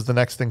office. This is the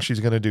next thing she's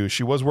going to do.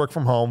 She was work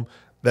from home.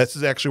 This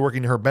is actually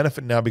working to her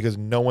benefit now because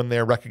no one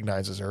there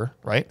recognizes her,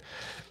 right?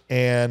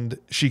 And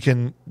she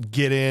can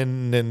get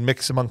in and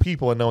mix among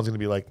people and no one's going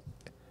to be like,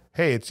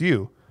 hey, it's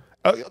you.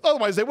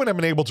 Otherwise, they wouldn't have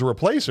been able to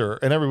replace her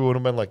and everyone would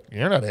have been like,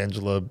 you're not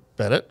Angela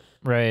Bennett.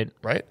 Right.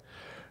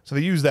 So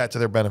they use that to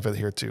their benefit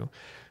here too.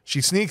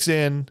 She sneaks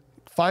in,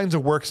 finds a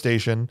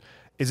workstation,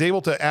 is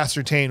able to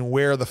ascertain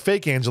where the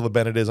fake Angela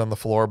Bennett is on the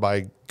floor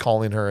by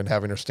calling her and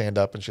having her stand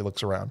up, and she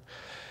looks around.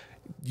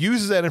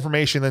 Uses that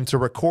information then to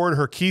record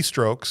her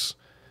keystrokes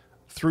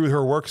through her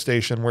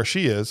workstation where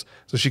she is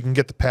so she can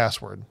get the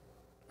password.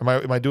 Am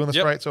I doing this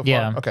right so far?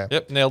 Yeah. Okay.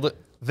 Yep, nailed it.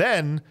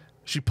 Then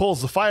she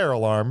pulls the fire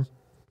alarm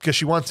because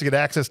she wants to get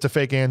access to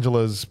fake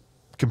Angela's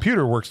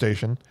computer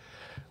workstation.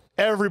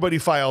 Everybody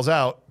files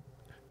out.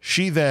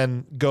 She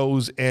then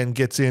goes and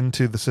gets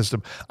into the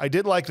system. I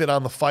did like that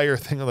on the fire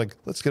thing. Like,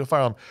 let's get a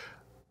fire alarm.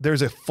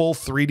 There's a full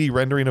 3D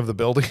rendering of the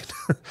building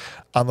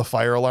on the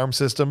fire alarm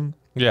system.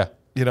 Yeah.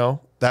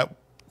 That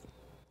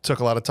took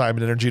a lot of time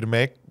and energy to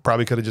make.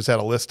 Probably could have just had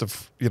a list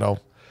of,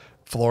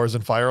 floors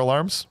and fire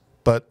alarms.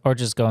 Or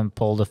just go and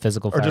pull the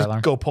physical fire or just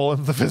alarm. go pull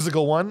in the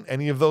physical one.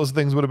 Any of those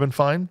things would have been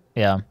fine.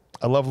 Yeah.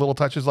 I love little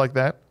touches like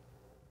that.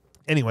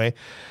 Anyway,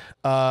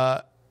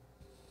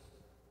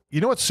 you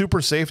know what's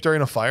super safe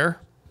during a fire?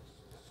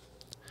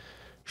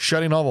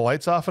 Shutting all the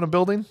lights off in a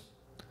building.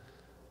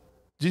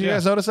 Did you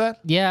guys notice that?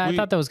 Yeah, I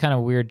thought that was kind of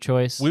a weird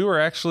choice. We were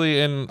actually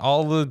in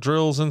all the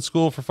drills in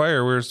school for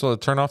fire. We were supposed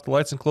to turn off the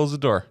lights and close the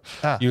door.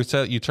 You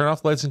turn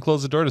off the lights and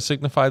close the door to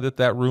signify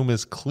that room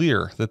is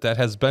clear, that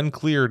has been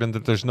cleared, and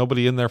that there's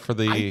nobody in there for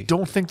the. I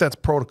don't think that's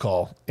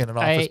protocol in an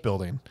office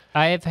building.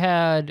 I have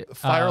had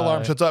Fire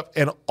alarm shuts up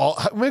and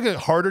making it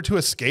harder to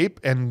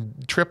escape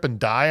and trip and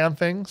die on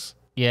things.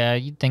 Yeah,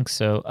 you'd think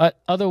so.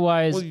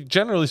 Otherwise, well,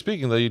 generally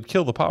speaking, though, you'd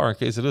kill the power in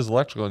case it is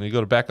electrical, and you go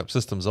to backup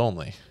systems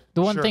only.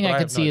 the one thing I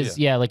could see is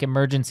like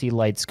emergency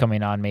lights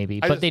coming on maybe,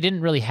 but they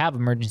didn't really have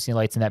emergency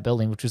lights in that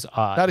building, which was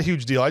odd. Not a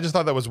huge deal. I just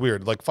thought that was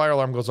weird. Like fire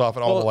alarm goes off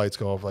and all the lights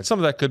go off. Like some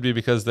of that could be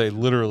because they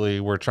literally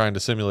were trying to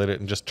simulate it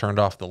and just turned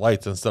off the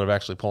lights instead of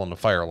actually pulling the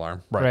fire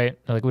alarm. Right.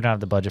 Like we don't have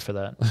the budget for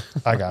that.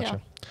 I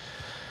gotcha.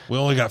 We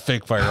only got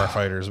fake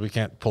firefighters. We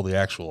can't pull the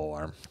actual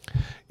alarm.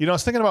 You know, I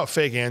was thinking about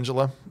fake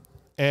Angela,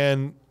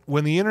 and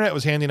when the internet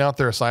was handing out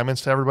their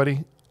assignments to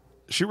everybody,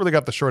 she really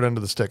got the short end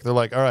of the stick. They're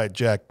like, all right,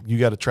 Jack, you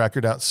got to track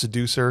her down,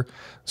 seduce her,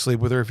 sleep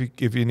with her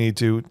if you need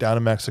to, down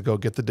in Mexico,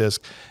 get the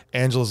disc.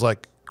 Angela's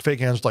like,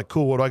 fake Angela's like,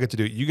 cool, what do I get to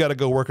do? You got to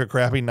go work a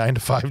crappy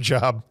 9-to-5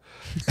 job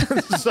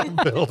in some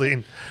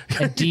building.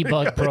 And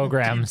debug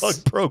programs.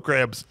 Debug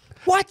programs.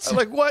 What? I'm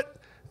like, what?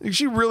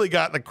 She really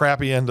got the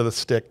crappy end of the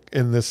stick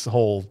in this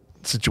whole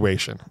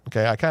situation.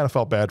 Okay, I kind of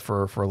felt bad for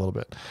her for a little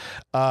bit.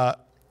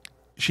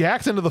 She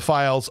hacks into the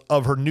files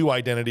of her new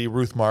identity,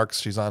 Ruth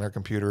Marks. She's on her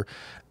computer,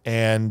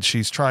 and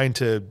she's trying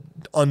to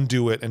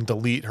undo it and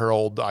delete her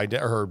old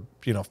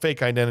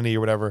fake identity or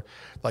whatever.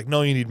 Like,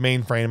 no, you need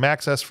mainframe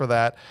access for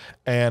that.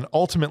 And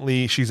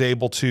ultimately, she's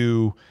able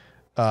to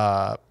see.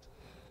 I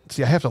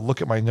have to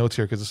look at my notes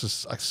here because this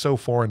is so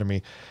foreign to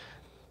me.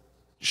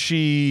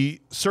 She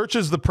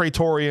searches the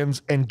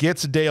Praetorians and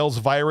gets Dale's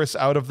virus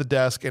out of the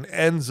desk and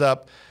ends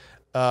up.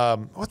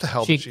 What the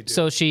hell did she do?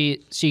 So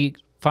she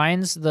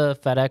finds the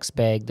FedEx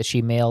bag that she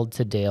mailed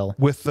to Dale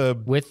with the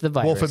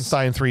virus.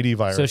 Wolfenstein 3D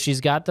virus. So she's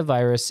got the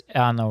virus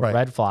on the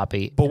red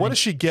floppy. But what does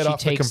she get off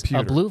the computer? She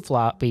takes a blue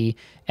floppy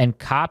and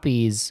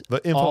copies the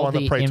info all on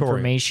the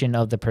information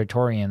of the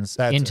Praetorians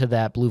into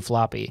that blue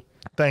floppy.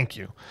 Thank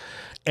you.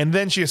 And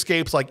then she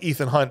escapes like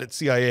Ethan Hunt at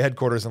CIA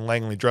headquarters in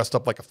Langley, dressed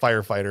up like a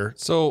firefighter.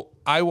 So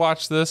I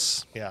watched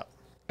this. Yeah.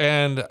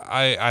 And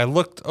I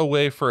looked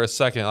away for a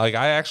second. Like,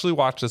 I actually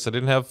watched this. I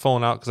didn't have a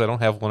phone out because I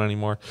don't have one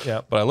anymore.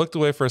 Yeah. But I looked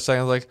away for a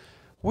second. I was like,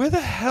 where the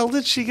hell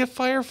did she get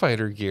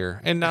firefighter gear?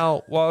 And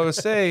now, while I was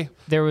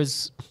there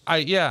was...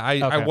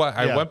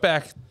 I went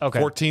back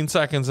 14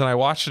 seconds and I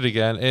watched it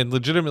again. And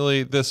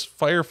legitimately, this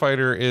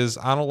firefighter is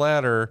on a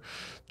ladder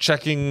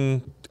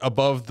checking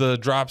above the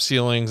drop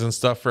ceilings and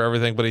stuff for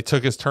everything, but he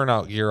took his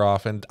turnout gear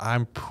off, and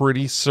I'm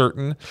pretty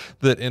certain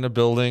that in a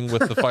building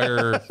with the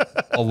fire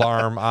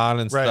alarm on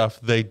and stuff,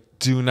 they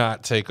do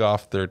not take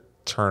off their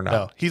turnout.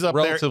 No, he's up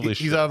there.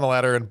 He's on the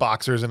ladder in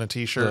boxers and a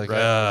t-shirt.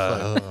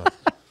 Like,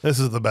 this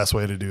is the best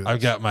way to do this.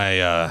 I've got my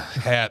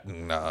hat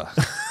and my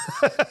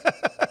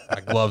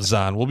gloves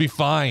on. We'll be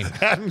fine.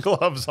 Hat and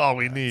gloves, all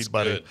we need,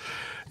 buddy. Good.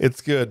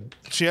 It's good.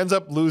 She ends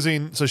up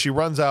losing, so she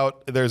runs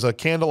out. There's a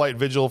candlelight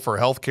vigil for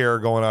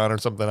healthcare going on or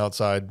something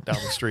outside down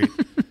the street.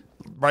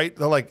 Right?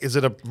 They're like, is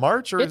it a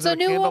march or is it a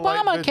new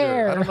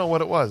Obamacare? I don't know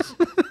what it was.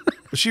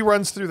 She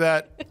runs through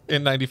that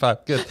in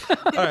 95. Good.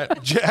 All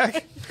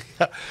right.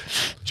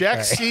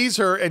 Jack sees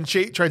her and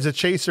tries to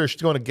chase her.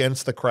 She's going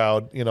against the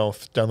crowd,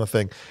 down the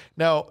thing.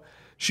 Now,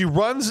 she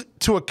runs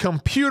to a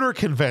computer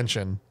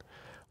convention,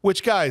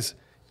 which, guys,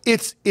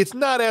 it's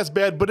not as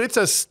bad, but it's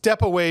a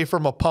step away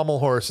from a pommel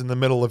horse in the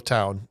middle of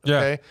town.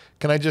 Okay? Yeah.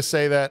 Can I just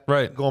say that?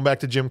 Right. Going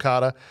back to Jim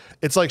Cotta.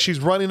 It's like she's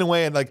running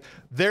away and like,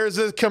 there's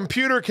a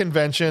computer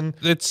convention.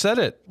 It said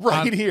it.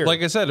 Right here.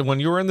 Like I said, when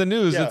you were in the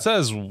news, it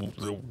says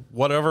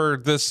whatever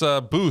this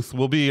booth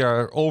will be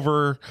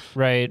over.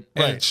 Right.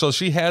 And so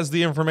she has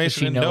the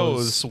information and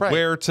knows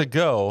where to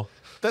go.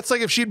 That's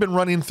like if she'd been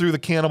running through the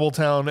cannibal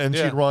town and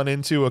she'd run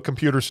into a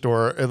computer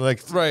store and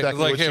exactly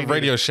like a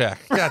Radio Shack.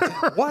 God,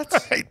 what?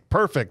 Right,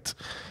 perfect.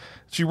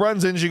 She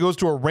runs in, she goes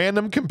to a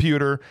random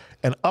computer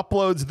and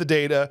uploads the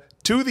data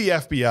to the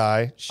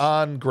FBI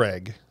on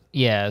Greg.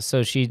 Yeah,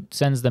 so she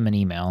sends them an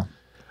email.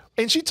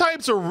 And she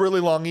types a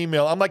really long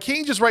email. I'm like, can't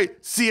you just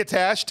write "see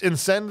attached" and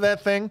send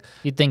that thing?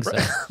 You'd think so.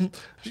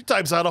 She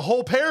types out a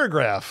whole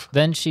paragraph.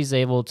 Then she's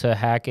able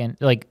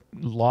to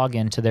log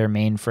into their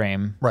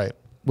mainframe. Right.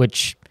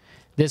 Which...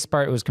 This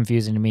part was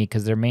confusing to me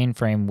because their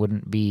mainframe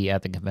wouldn't be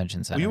at the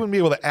convention center. Well, you wouldn't be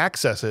able to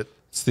access it.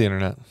 It's the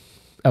internet.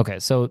 Okay,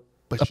 so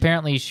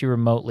apparently she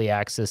remotely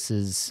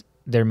accesses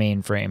their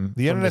mainframe.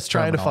 The internet's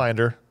trying to find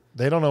her.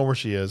 They don't know where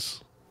she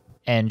is.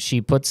 And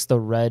she puts the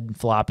red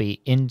floppy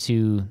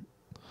into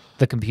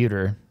the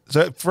computer.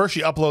 So first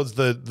she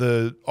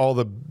uploads all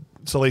the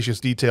salacious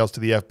details to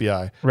the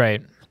FBI.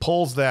 Right.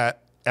 Pulls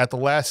that at the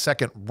last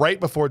second, right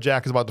before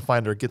Jack is about to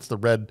find her, gets the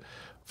red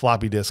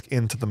floppy disk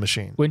into the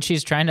machine. When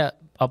she's trying to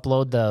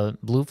upload the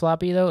blue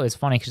floppy, though, it's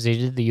funny because they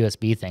did the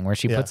USB thing where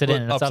she puts it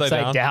in and it's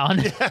upside down.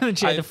 And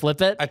she had to flip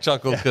it. I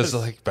chuckled because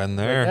been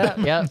there.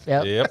 Yep.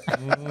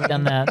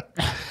 Done that.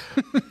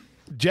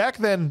 Jack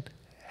then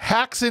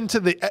hacks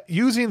into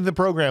using the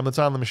program that's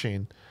on the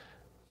machine,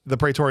 the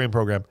Praetorian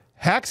program,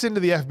 hacks into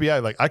the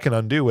FBI, like, I can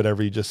undo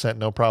whatever you just sent,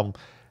 no problem.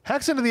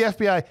 Hacks into the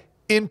FBI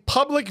in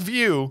public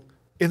view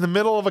in the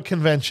middle of a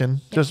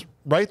convention, just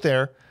right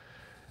there.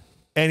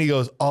 And he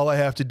goes, all I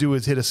have to do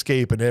is hit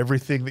escape and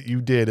everything that you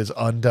did is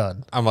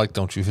undone. I'm like,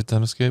 don't you hit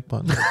that escape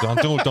button.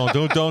 Don't do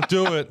it. Don't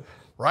do it.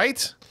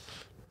 Right?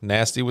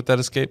 Nasty with that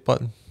escape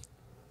button.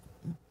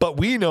 But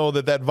we know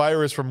that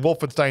virus from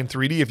Wolfenstein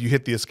 3D, if you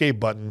hit the escape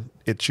button,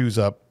 it chews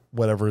up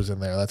whatever's in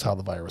there. That's how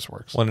the virus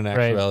works. When in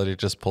actuality, it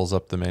just pulls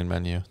up the main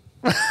menu.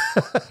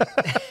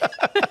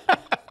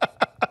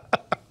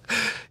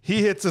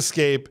 He hits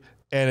escape,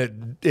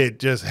 and it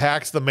just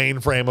hacks the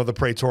mainframe of the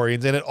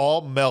Praetorians, and it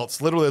all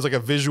melts. Literally, there's like a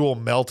visual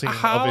melting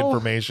of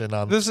information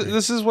on this.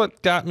 This is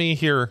what got me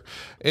here.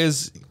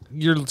 Is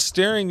you're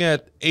staring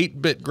at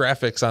 8-bit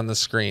graphics on the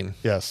screen.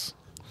 Yes.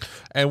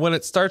 And when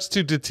it starts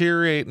to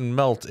deteriorate and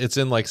melt, it's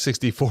in like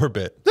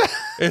 64-bit.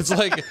 It's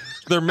like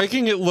they're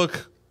making it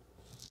look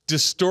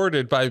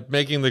distorted by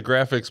making the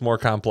graphics more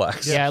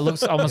complex. Yeah, it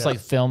looks almost like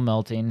film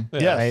melting.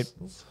 Yes.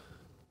 Right?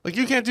 Like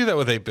you can't do that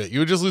with 8-bit. You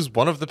would just lose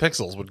one of the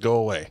pixels would go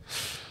away.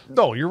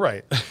 No, you're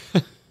right.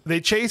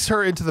 They chase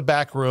her into the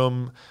back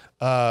room.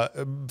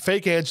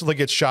 Fake Angela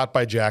gets shot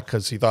by Jack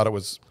because he thought it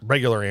was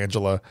regular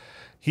Angela.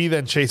 He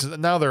then chases.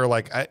 Now they're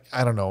like,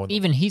 I don't know.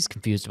 Even he's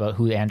confused about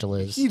who Angela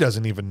is. He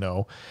doesn't even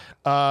know.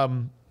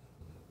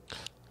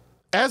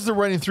 As they're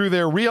running through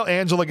there, real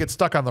Angela gets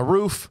stuck on the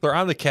roof. They're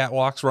on the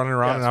catwalks running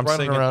around, Yes, and I'm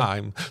running singing, around.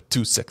 I'm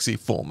too sexy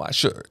for my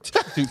shirt.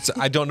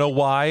 I don't know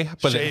why,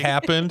 but it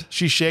happened.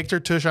 She shaked her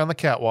tush on the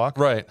catwalk.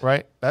 Right.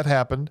 Right. That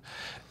happened.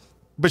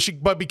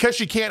 But because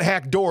she can't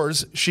hack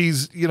doors,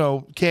 she's,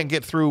 can't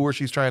get through where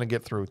she's trying to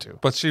get through to.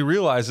 But she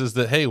realizes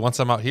that, hey, once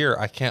I'm out here,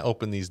 I can't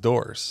open these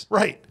doors.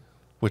 Right.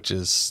 Which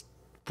is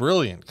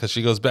brilliant because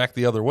she goes back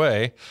the other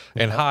way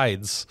and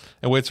hides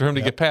and waits for him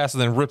to get past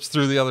and then rips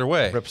through the other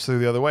way. Rips through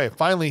the other way.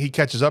 Finally, he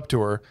catches up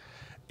to her,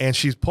 and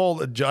she's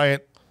pulled a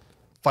giant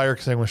fire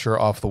extinguisher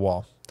off the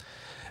wall.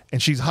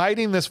 And she's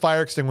hiding this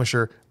fire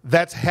extinguisher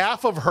that's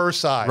half of her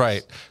size.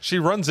 Right. She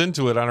runs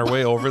into it on her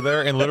way over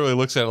there and literally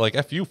looks at it like,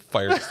 F you,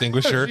 fire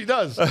extinguisher. She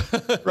does.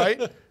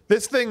 Right?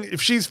 This thing,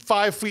 if she's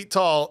 5 feet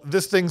tall,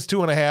 this thing's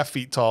 2.5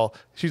 feet tall.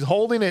 She's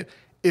holding it.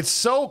 It's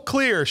so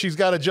clear she's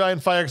got a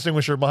giant fire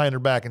extinguisher behind her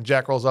back, and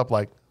Jack rolls up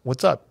like,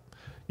 what's up?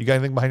 You got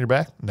anything behind your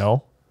back?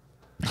 No.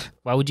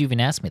 Why would you even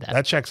ask me that?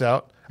 That checks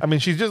out. I mean,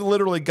 she's just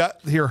literally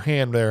got her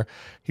hand there.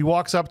 He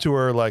walks up to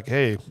her like,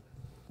 hey,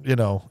 you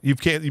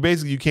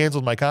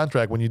canceled my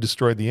contract when you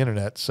destroyed the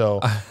internet. So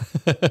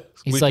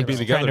He's like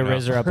trying to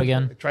raise her up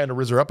again. trying to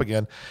raise her up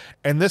again.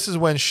 And this is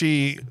when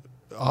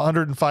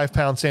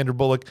 105-pound Sandra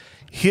Bullock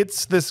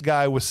hits this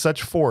guy with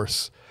such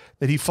force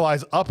that he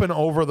flies up and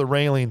over the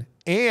railing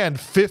and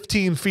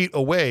 15 feet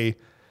away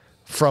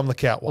from the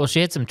catwalk. Well,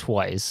 she hits him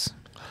twice.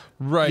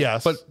 Right.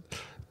 Yes. But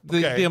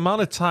the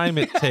amount of time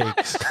it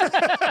takes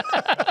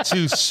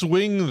to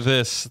swing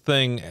this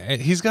thing,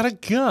 he's got a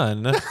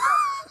gun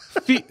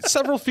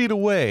several feet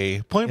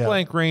away, point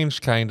blank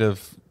range kind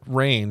of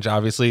range,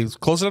 obviously. It's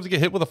close enough to get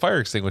hit with a fire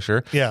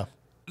extinguisher. Yeah.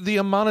 The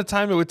amount of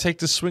time it would take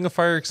to swing a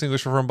fire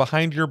extinguisher from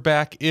behind your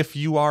back if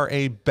you are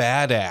a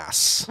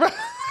badass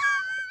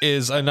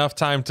is enough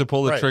time to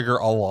pull the trigger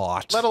a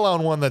lot. Let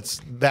alone one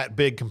that's that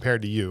big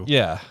compared to you.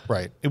 Yeah.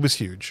 Right. It was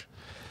huge.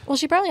 Well,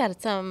 she probably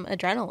had some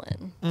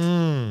adrenaline.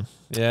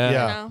 Yeah.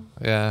 Yeah.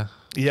 Yeah.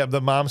 Yeah,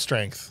 the mom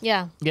strength.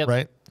 Yeah. Yep.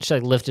 Right? She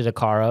lifted a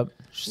car up.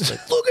 She's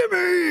like, look at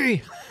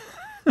me.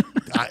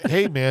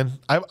 Hey, man,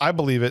 I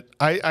believe it.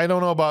 I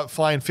don't know about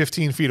flying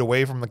 15 feet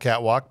away from the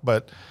catwalk,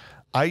 but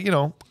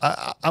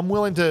I'm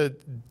willing to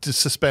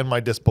suspend my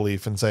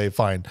disbelief and say,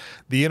 fine,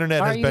 the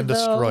internet has been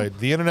destroyed.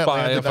 The internet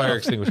By landed a fire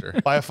extinguisher.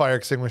 By a fire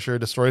extinguisher,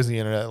 destroys the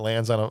internet,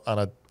 lands on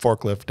a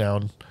forklift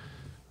down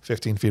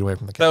 15 feet away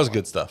from the catwalk. That was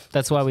good stuff.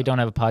 That's why we don't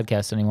have a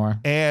podcast anymore.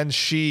 And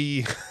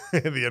the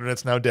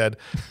internet's now dead.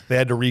 They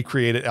had to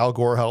recreate it. Al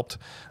Gore helped.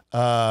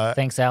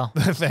 Thanks, Al.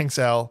 Thanks,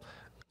 Al.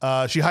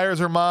 She hires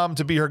her mom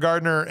to be her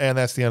gardener, and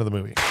that's the end of the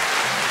movie.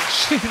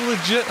 She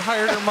legit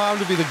hired her mom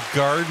to be the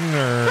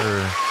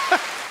gardener.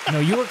 No,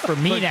 you work for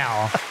me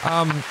now.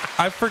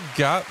 I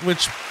forgot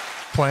which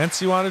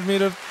plants you wanted me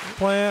to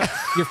plant.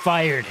 You're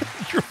fired.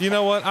 You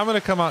know what? I'm going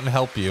to come out and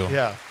help you.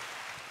 Yeah.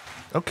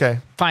 Okay.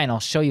 Fine, I'll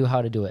show you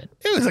how to do it.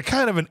 It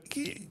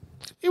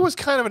was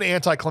kind of an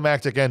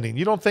anticlimactic ending.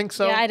 You don't think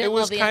so? Yeah, I didn't It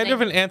was love the kind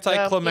of ending. an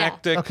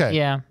anticlimactic Okay.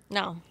 Yeah,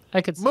 No. I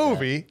could see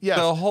Movie. Yes.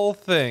 The whole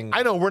thing.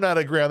 I know we're not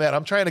agreeing on that.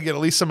 I'm trying to get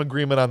at least some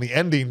agreement on the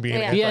ending being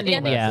Yeah. The anticlimactic.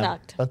 ending, yeah.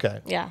 sucked. Okay.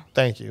 Yeah.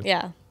 Thank you.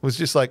 Yeah. It was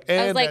just like,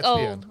 and I was like, that's the oh,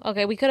 end.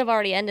 okay, we could have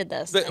already ended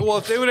this. Well,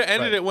 if they would have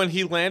ended it when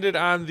he landed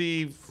on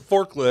the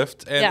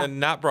forklift and Yeah. then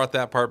not brought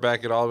that part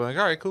back at all, I'd be like,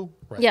 all right, cool.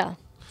 Yeah.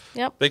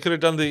 Yep. They could have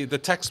done the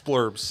text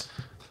blurbs.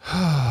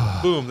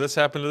 Boom, this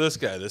happened to this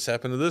guy. This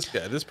happened to this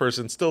guy. This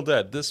person's still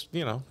dead. This,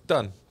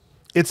 done.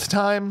 It's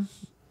time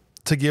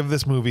to give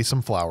this movie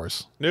some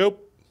flowers.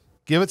 Nope.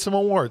 Give it some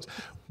awards.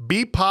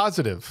 Be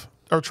positive,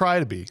 or try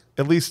to be.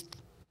 At least,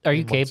 Are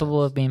you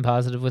capable of being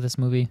positive with this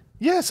movie?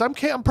 yes, I'm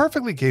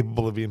perfectly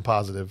capable of being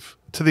positive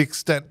to the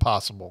extent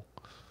possible.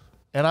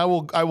 And I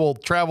will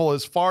travel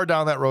as far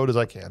down that road as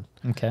I can.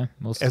 Okay.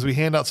 We'll see. As we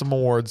hand out some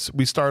awards,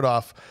 we start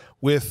off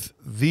with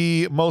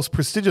the most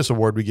prestigious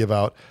award we give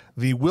out,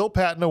 the Will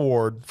Patton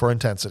Award for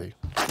Intensity.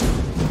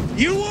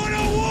 You want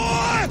a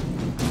war?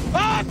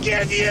 I'll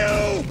give you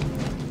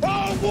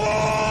a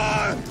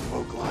war!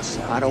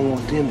 I don't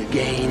want them to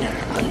gain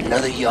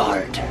another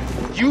yard.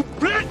 You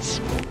blitz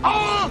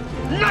all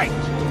night!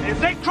 And if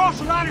they cross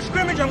the line of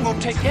scrimmage, I'm gonna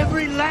take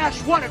every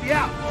last one of you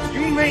out.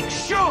 You make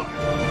sure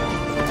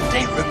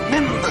They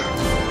remember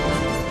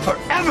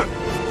forever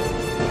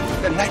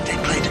the night they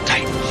played the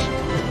Titans.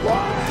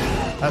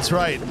 That's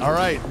right. All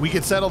right. We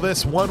can settle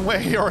this one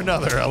way or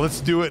another.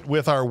 Let's do it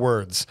with our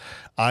words.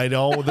 I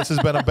know this has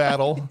been a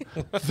battle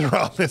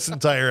throughout this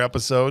entire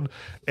episode,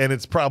 and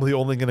it's probably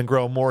only going to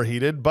grow more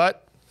heated,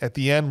 but at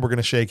the end, we're going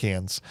to shake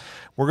hands.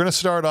 We're going to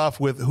start off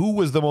with who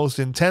was the most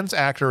intense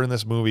actor in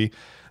this movie.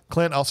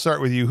 Clint, I'll start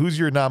with you. Who's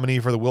your nominee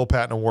for the Will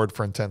Patton Award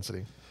for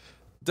Intensity?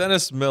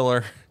 Dennis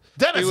Miller.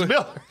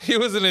 Miller. He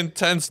was an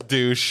intense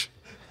douche.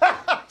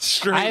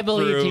 Straight I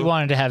believed through. he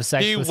wanted to have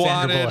sex with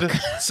Sandra Bullock.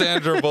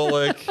 Sandra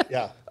Bullock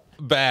Yeah.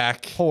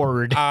 back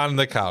Horde. on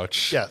the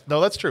couch. Yeah. No,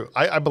 that's true.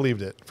 I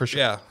believed it for sure.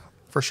 Yeah.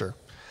 For sure.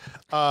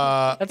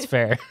 That's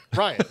fair.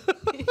 Ryan.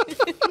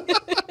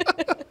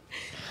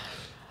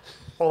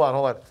 Hold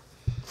on.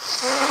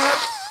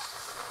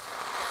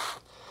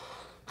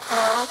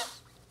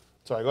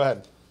 Sorry, go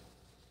ahead.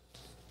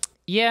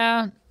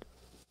 Yeah.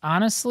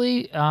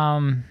 Honestly,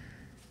 I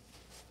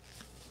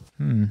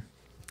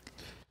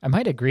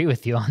might agree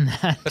with you on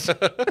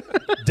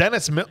that.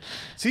 Dennis Miller.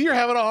 See, you're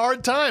having a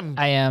hard time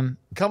I am.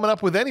 coming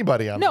up with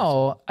anybody on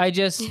No,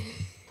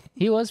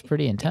 he was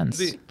pretty intense.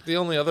 The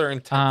only other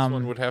intense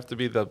one would have to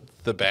be the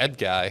bad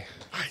guy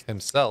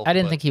himself. I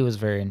didn't think he was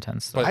very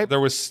intense. Though. But there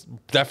was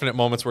definite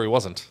moments where he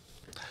wasn't.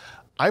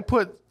 I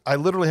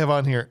literally have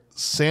on here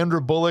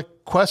Sandra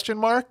Bullock question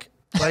mark.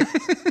 Like,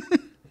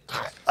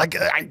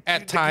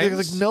 At times.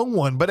 like no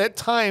one, but at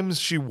times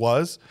she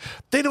was.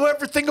 They know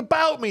everything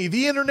about me.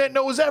 The internet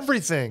knows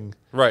everything.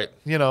 Right.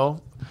 You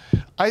know,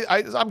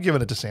 I'm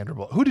giving it to Sandra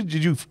Bullock. Who did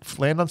you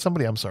land on?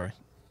 Somebody? I'm sorry,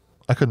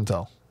 I couldn't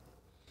tell.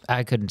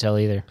 I couldn't tell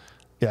either.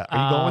 Yeah,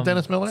 are you going with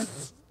Dennis Miller?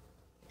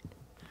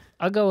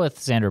 I'll go with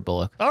Sandra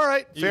Bullock. All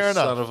right, fair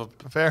son enough.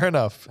 of Fair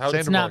enough. How-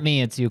 It's not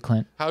me, it's you,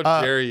 Clint. How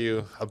dare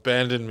you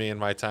abandon me in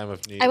my time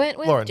of need? I went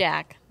with Lauren.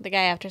 Jack, the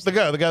guy after The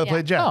guy that Yeah.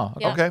 played Jack. Oh,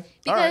 Yeah. Okay, all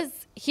Because right.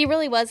 he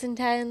really was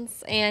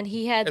intense, and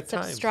he had At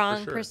some times, for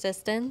strong sure.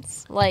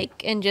 persistence.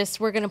 And just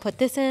we're gonna put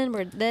this in,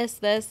 we're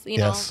this, you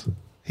Yes, know.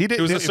 he did.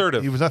 He was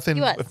assertive. He was nothing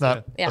He was. if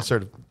not Yeah.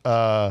 assertive.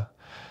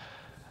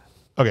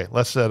 Okay,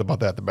 less said about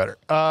that, the better.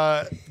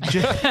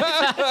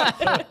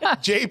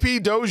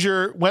 JP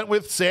Dozier went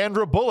with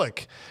Sandra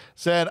Bullock.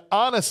 Said,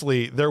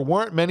 honestly, there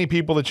weren't many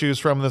people to choose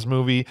from in this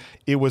movie.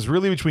 It was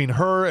really between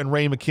her and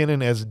Ray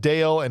McKinnon as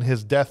Dale, and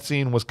his death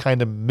scene was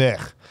kind of meh.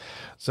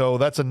 So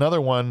that's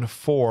another one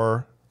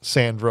for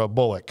Sandra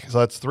Bullock. So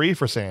that's 3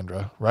 for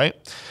Sandra, right?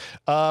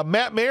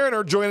 Matt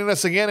Mariner joining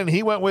us again, and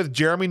he went with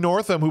Jeremy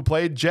Northam, who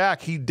played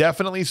Jack. He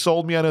definitely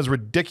sold me on his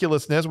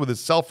ridiculousness with his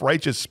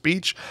self-righteous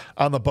speech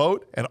on the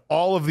boat and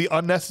all of the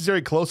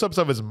unnecessary close-ups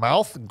of his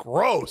mouth.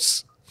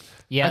 Gross.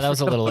 Yeah, that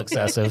was a little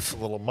excessive.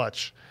 A little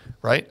much,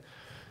 right?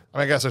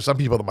 I guess there's some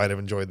people that might have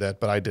enjoyed that,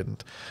 but I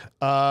didn't.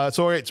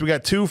 So we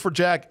got 2 for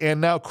Jack, and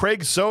now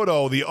Craig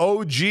Soto, the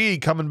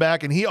OG, coming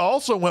back, and he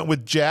also went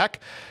with Jack.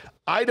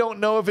 I don't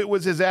know if it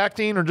was his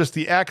acting or just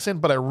the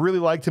accent, but I really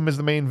liked him as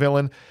the main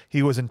villain.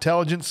 He was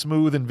intelligent,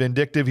 smooth, and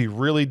vindictive. He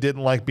really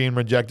didn't like being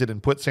rejected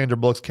and put Sandra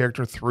Bullock's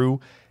character through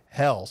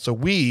hell. So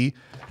we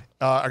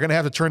are going to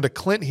have to turn to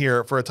Clint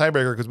here for a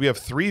tiebreaker because we have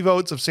 3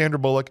 votes of Sandra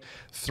Bullock,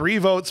 3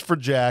 votes for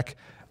Jack.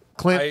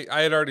 Clint.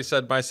 I had already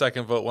said my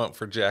second vote went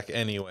for Jack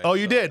anyway. Oh,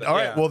 you so, did? All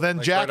right. yeah, Well, then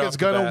like Jack right is off the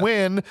going to bat.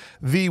 win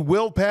the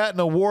Will Patton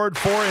Award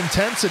for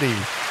Intensity.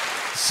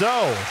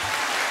 So,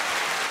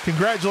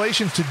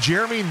 congratulations to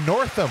Jeremy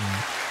Northam.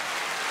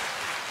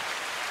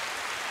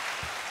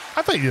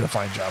 I thought you did a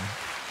fine job.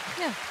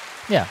 Yeah.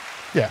 Yeah.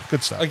 Yeah,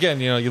 good stuff. Again,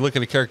 you look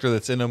at a character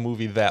that's in a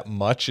movie that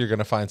much, you're going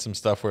to find some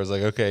stuff where it's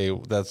like, okay,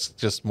 that's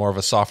just more of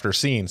a softer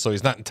scene. So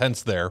he's not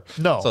intense there.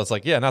 No. So it's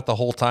like, yeah, not the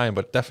whole time,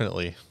 but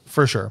definitely.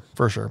 For sure.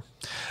 The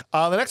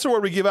next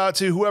award we give out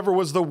to whoever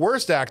was the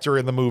worst actor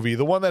in the movie,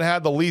 the one that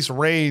had the least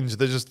range,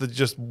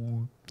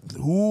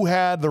 who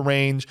had the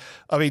range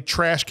of a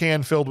trash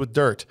can filled with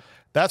dirt.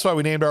 That's why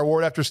we named our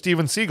award after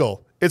Steven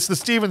Seagal. It's the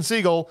Steven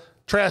Seagal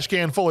Trash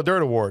Can Full of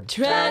Dirt Award.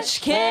 Trash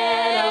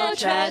can, oh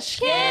trash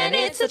can,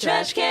 it's a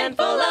trash can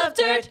full of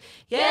dirt,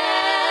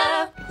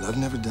 yeah. Love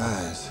never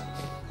dies,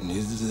 and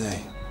neither do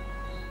they.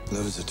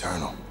 Love is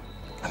eternal,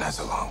 and that's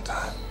a long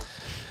time.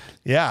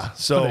 Yeah, What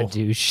a so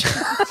douche.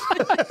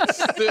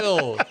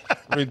 Still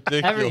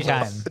ridiculous. Every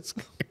time. it's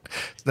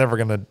never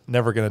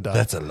gonna die.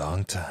 That's a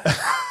long time.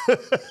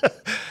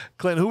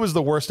 Clint, who was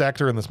the worst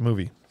actor in this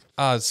movie?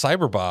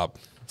 Cyberbob.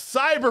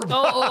 Cyberbob.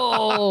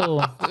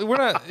 Oh, We're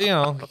not,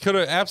 could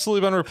have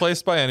absolutely been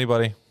replaced by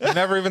anybody. I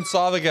never even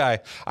saw the guy.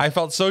 I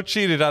felt so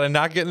cheated out of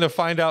not getting to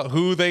find out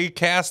who they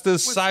cast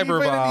as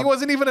Cyberbob. He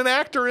wasn't even an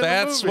actor in the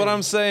movie. That's what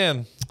I'm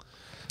saying.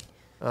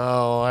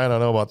 Oh, I don't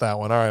know about that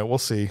one. All right, we'll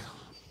see.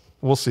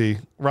 We'll see.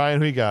 Ryan,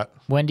 who you got?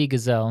 Wendy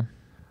Gazelle,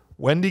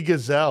 Wendy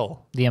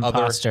Gazelle. the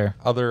imposter.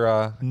 Other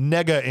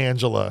Nega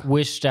Angela.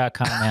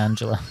 Wish.com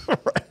Angela.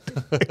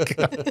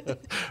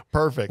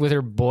 Perfect. With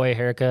her boy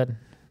haircut.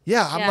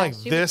 Yeah, I'm Yeah, like,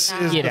 she was this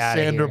not- is the Get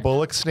outta Sandra here.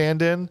 Bullock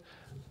stand-in?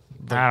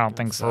 I don't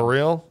think so. For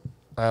real?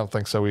 I don't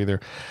think so either.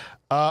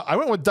 I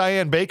went with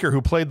Diane Baker,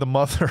 who played the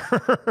mother.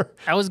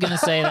 I was going to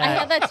say that. I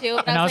had that too.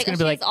 But And I I was was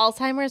like, gonna oh, be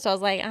she has Alzheimer's. So I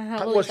was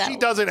like, Well, she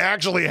doesn't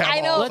actually have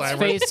I know. Let's Alzheimer's.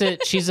 face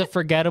it, she's a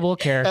forgettable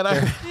character.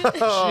 And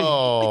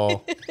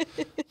oh,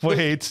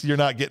 wait, you're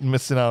not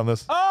missing out on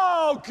this.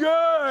 Oh,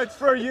 good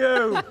for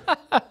you.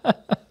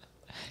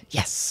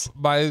 Yes.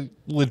 my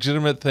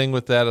legitimate thing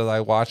with that as I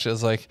watch it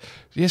is like,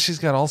 yeah, she's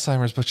got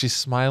Alzheimer's, but she's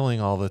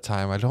smiling all the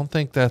time. I don't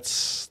think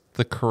that's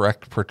the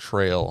correct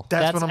portrayal.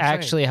 That's That's what I'm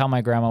actually how my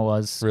grandma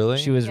was. Really?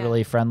 She was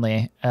really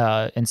friendly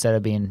instead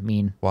of being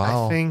mean.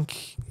 Wow. I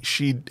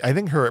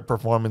think her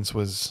performance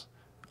was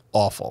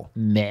awful.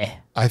 Meh.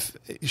 I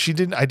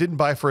didn't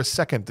buy for a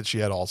second that she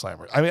had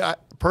Alzheimer's. I mean,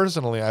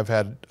 personally, I've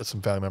had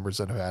some family members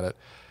that have had it.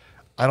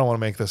 I don't want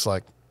to make this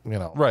like,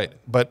 Right.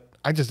 But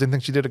I just didn't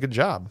think she did a good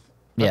job.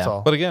 That's Yeah.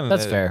 all. But again,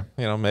 That's fair.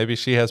 Maybe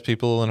she has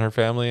people in her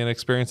family and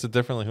experience it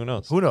differently. Who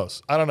knows? Who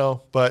knows? I don't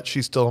know. But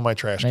she's still in my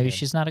trash Maybe can.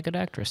 she's not a good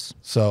actress.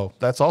 So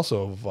that's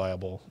also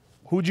viable.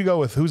 Who'd you go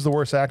with? Who's the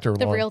worst actor?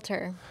 The Lauren?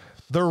 realtor.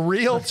 The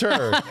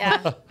realtor.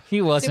 Yeah.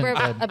 He wasn't Super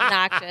good.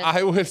 obnoxious.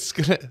 I was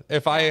gonna,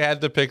 if I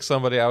had to pick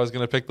somebody, I was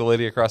gonna pick the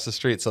lady across the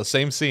street. So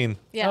same scene.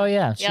 Oh,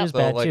 yeah. She Yep. was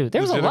bad, like, too.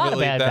 There was a lot of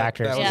legitimately, bad that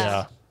actors. was- Yeah.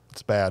 Yeah,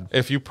 it's bad.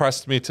 If you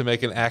pressed me to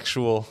make an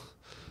actual,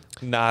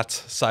 not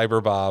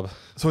Cyber Bob,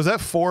 So is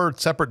that 4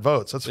 separate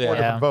votes? That's 4 Yeah.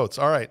 different votes.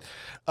 All right.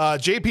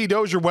 JP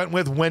Dozier went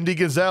with Wendy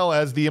Gazelle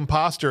as the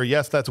imposter.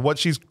 Yes, that's what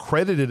she's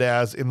credited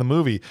as in the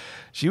movie.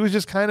 She was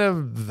just kind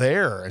of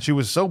there. She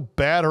was so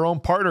bad, her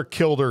own partner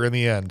killed her in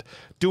the end,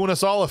 doing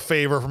us all a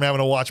favor from having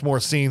to watch more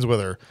scenes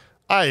with her.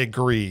 I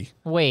agree.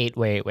 Wait.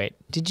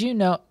 Did you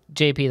know,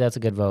 JP, that's a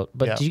good vote,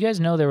 but Yeah. did you guys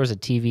know there was a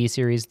TV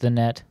series, The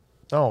Net?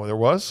 Oh, there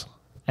was?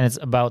 And it's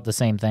about the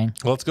same thing?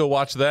 let's go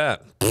watch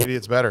that. Maybe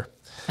it's better.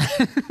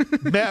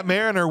 Matt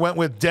Mariner went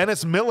with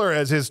Dennis Miller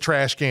as his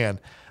trash can.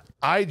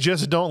 I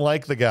just don't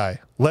like the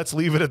guy. Let's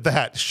leave it at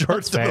that.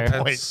 Short to fair. the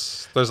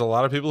point. There's a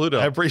lot of people who I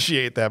don't.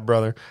 appreciate that,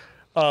 brother.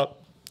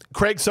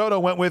 Craig Soto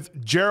went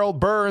with Gerald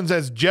Burns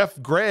as Jeff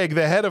Gregg,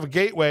 the head of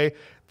Gateway.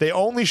 They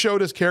only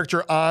showed his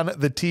character on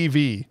the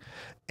TV.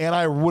 And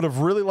I would have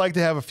really liked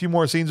to have a few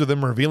more scenes with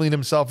him revealing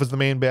himself as the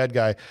main bad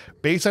guy.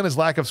 Based on his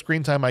lack of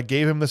screen time, I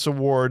gave him this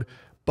award.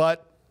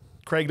 But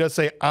Craig does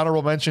say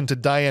honorable mention to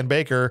Diane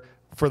Baker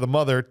for the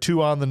mother,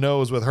 2 on the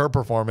nose with her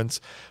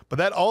performance. But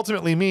that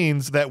ultimately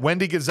means that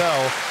Wendy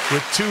Gazelle,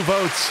 with 2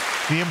 votes,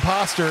 the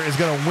imposter, is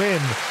going to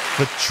win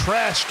the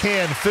Trash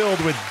Can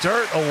Filled with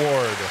Dirt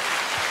Award.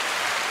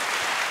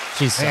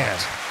 She's Man.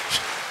 sucked.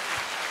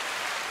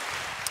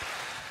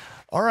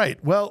 All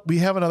right. Well, we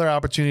have another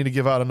opportunity to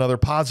give out another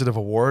positive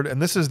award, and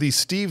this is the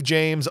Steve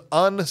James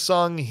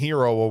Unsung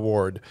Hero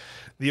Award.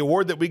 The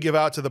award that we give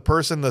out to the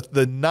person,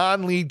 the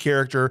non-lead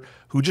character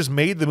who just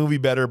made the movie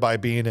better by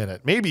being in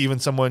it. Maybe even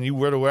someone you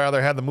would have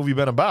rather had the movie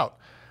been about.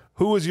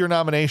 Who was your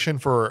nomination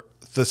for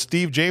the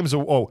Steve James?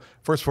 Oh,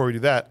 first, before we do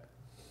that,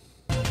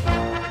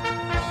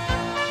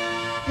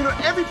 You know,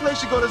 every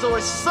place you go, there's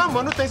always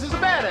someone who thinks he's a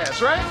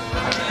badass, right?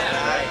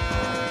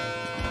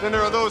 Then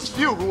there are those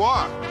few who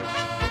are.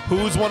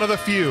 who's one of the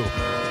few?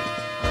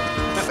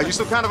 Are you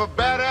some kind of a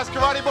badass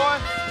karate boy?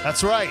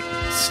 That's right.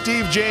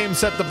 Steve James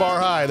set the bar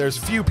high. There's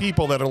few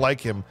people that are like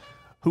him.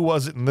 Who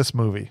was it in this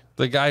movie?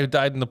 The guy who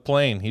died in the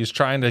plane. He was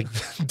trying to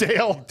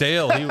Dale.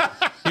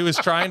 He was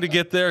trying to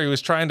get there. He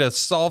was trying to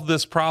solve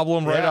this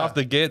problem right Yeah. off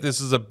the gate.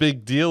 This is a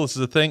big deal. This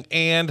is a thing,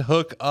 and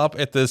hook up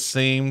at the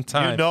same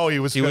time. You know he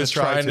was gonna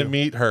try trying to to.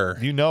 meet her.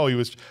 You know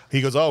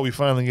he goes, oh, we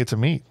finally get to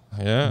meet.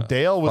 Yeah,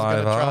 Dale was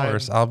 5 gonna try and-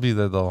 hours. I'll be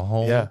there the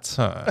whole Yeah.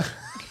 time.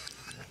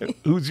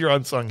 Who's your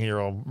unsung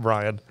hero,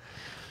 Brian?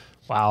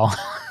 Wow.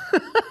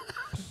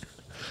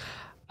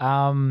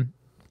 I'm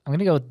going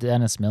to go with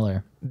Dennis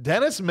Miller.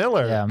 Dennis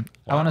Miller. Yeah.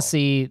 I want to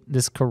see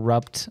this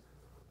corrupt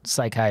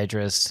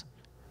psychiatrist,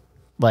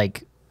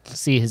 like,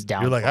 see his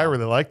downfall. You're like, I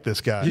really like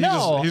this guy.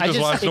 No, he I just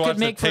just wants it to watch could the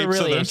make for a tapes of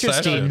really their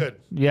interesting, session.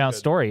 Good.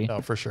 story.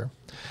 No, for sure.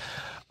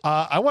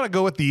 I want to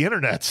go with the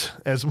internet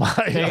as my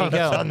There you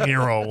unsung go.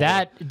 hero.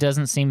 That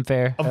doesn't seem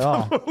fair at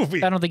all.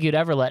 movie. I don't think you'd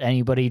ever let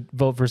anybody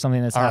vote for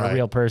something that's All not right. a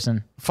real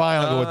person. Fine,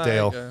 I'll go with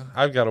Dale.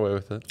 I've got away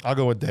with it. I'll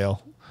go with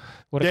Dale.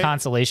 What a Dale-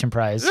 consolation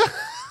prize.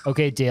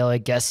 Okay, Dale, I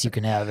guess you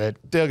can have it.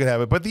 Dale could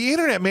have it. But the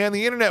internet, man,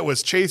 the internet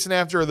was chasing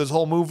after this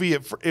whole movie.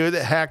 It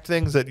hacked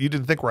things that you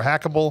didn't think were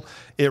hackable.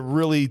 It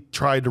really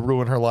tried to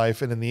ruin her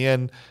life, and in the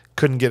end,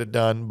 couldn't get it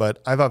done.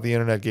 But I thought the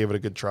internet gave it a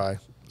good try.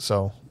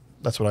 So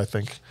that's what I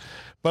think.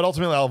 But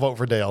ultimately, I'll vote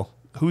for Dale.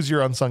 Who's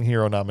your unsung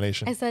hero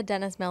nomination? I said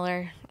Dennis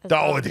Miller. as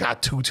Oh, well. it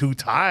got 2-2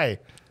 tie.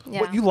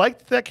 Yeah. What, you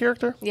liked that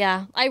character?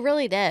 Yeah, I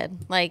really did.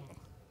 Like,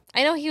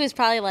 I know he was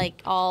probably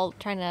like all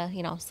trying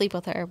to, sleep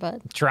with her,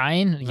 but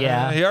Trying?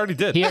 Yeah. He already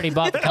did. He already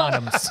bought the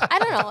condoms. I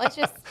don't know. It's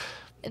just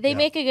they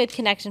make a good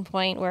connection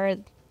point where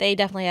they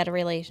definitely had a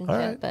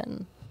relationship,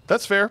 and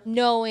that's fair.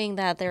 Knowing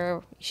that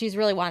she's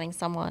really wanting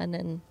someone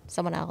and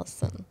someone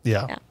else, and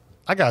yeah.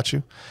 I got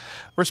you.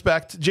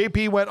 Respect.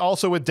 JP went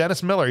also with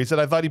Dennis Miller. He said,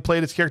 I thought he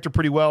played his character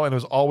pretty well and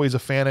was always a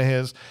fan of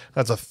his.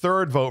 That's a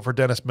third vote for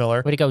Dennis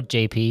Miller. Way to go,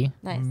 JP.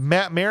 Nice.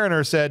 Matt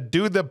Mariner said,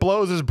 dude that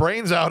blows his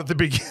brains out at the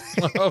beginning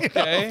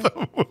Okay. of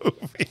the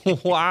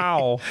movie.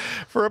 Wow.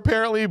 For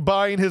apparently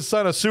buying his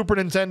son a Super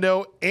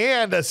Nintendo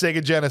and a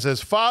Sega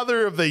Genesis.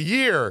 Father of the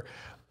year.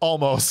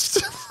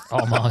 Almost.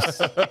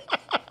 Almost.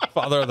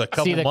 Father of the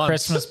couple See the months.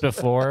 Christmas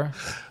before.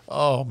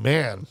 Oh,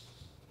 man.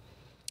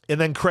 And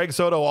then Craig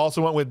Soto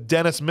also went with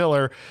Dennis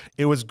Miller.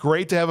 It was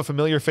great to have a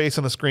familiar face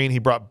on the screen. He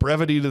brought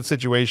brevity to the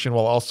situation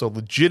while also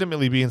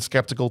legitimately being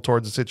skeptical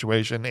towards the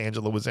situation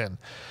Angela was in.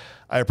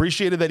 I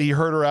appreciated that he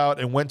heard her out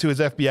and went to his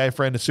FBI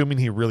friend, assuming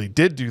he really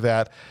did do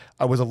that.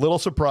 I was a little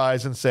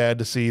surprised and sad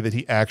to see that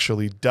he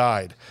actually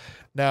died.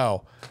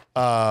 Now,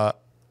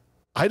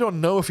 I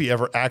don't know if he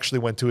ever actually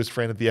went to his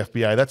friend at the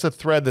FBI. That's a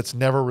thread that's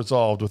never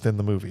resolved within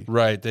the movie.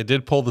 Right. They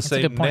did pull the a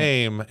same good point.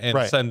 name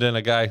and send in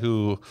a guy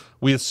who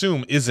we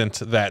assume isn't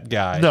that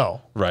guy.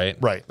 No. Right.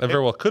 Right. That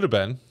very well could have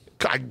been.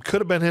 Could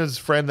have been his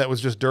friend that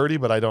was just dirty,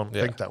 but I don't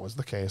think that was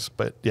the case.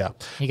 But yeah.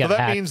 He So got that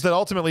hacked. means that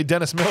ultimately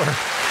Dennis Miller,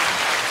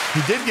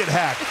 he did get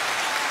hacked.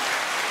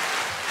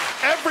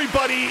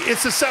 Everybody is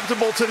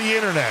susceptible to the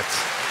internet.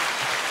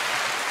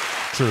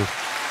 True.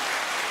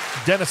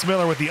 Dennis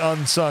Miller with the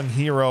unsung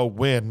hero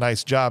win.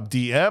 Nice job,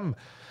 DM.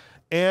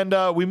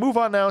 And we move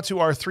on now to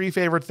our three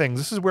favorite things.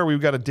 This is where we've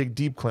got to dig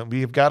deep, Clint.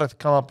 We've got to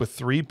come up with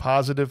three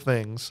positive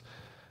things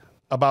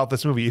about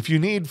this movie. If you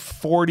need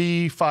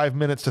 45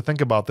 minutes to think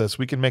about this,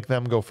 we can make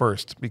them go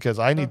first because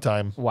I need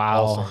time.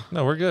 Wow. Also.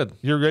 No, we're good.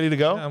 You're ready to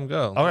go? Yeah, I'm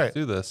go. All Let's right.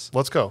 do this.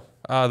 Let's go.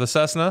 The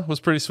Cessna was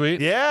pretty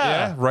sweet.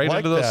 Yeah, right like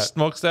into those that.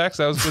 smokestacks.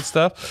 That was good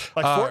stuff.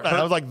 Like Fortnite.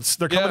 I was like,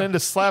 they're coming into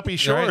Slappy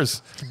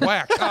Shores. Right.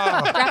 Whack.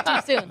 Oh.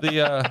 Drop too soon.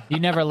 The You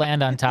never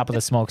land on top of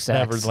the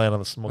smokestacks. Never land on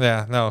the smoke.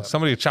 yeah, no,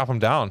 somebody would chop them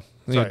down.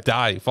 You right.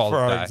 die. You fall For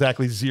and our die.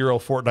 exactly 0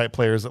 Fortnite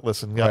players that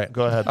listen. Yeah, Right.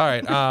 go ahead. All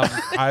right.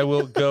 I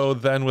will go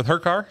then with her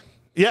car.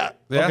 Yeah.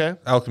 Yeah, Okay.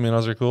 El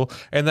Caminos are cool.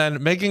 And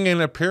then making an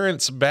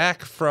appearance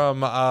back from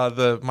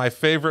my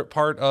favorite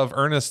part of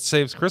Ernest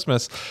Saves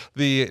Christmas,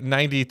 the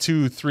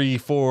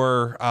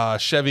 9234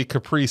 Chevy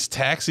Caprice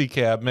taxi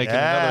cab, making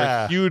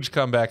another huge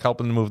comeback,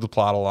 helping to move the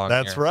plot along.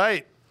 That's here.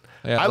 right.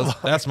 Yeah,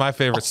 that's my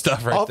favorite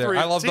stuff right all there. three.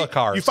 I love See, the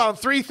cars. you found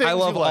three things I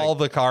love you like. all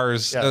the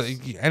cars. Yes.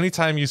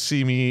 Anytime you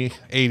see me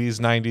 80s,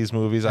 90s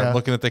movies, I'm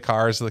looking at the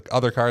cars, the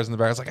other cars in the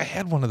back. I was like, I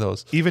had one of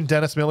those. Even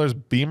Dennis Miller's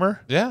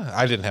Beamer? Yeah,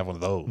 I didn't have one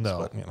of those.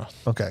 No. But,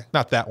 Okay.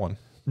 not that one.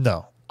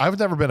 No. I've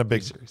never been a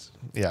big series.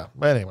 Yeah.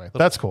 But anyway,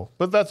 that's cool.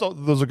 But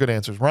those are good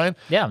answers. Ryan,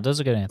 Yeah, those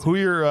are good answers. what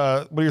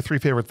are your three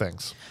favorite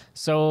things?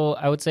 So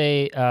I would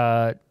say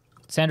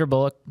Sandra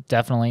Bullock,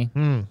 definitely.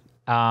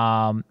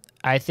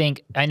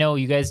 I know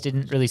you guys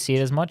didn't really see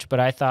it as much, but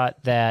I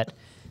thought that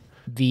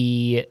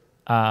the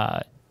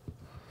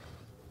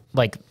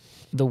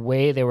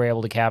way they were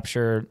able to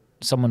capture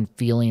someone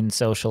feeling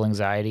social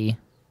anxiety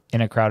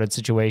in a crowded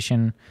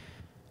situation,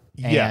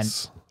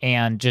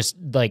 and just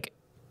like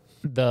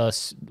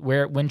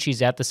when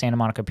she's at the Santa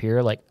Monica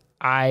Pier, like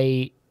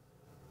I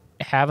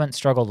haven't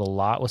struggled a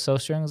lot with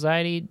social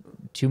anxiety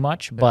too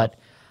much, but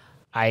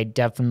I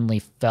definitely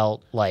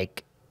felt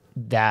like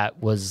that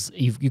was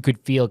you could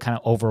feel kind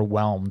of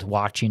overwhelmed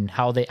watching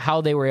how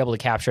they were able to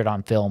capture it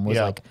on film was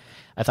like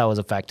I thought was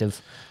effective.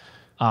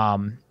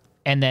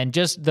 And then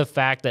just the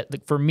fact that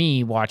for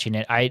me watching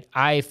it,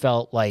 I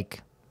felt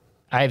like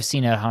I've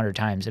seen it 100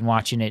 times, and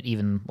watching it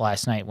even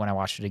last night when I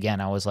watched it again,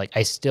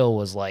 I still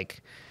was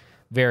like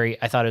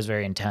I thought it was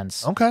very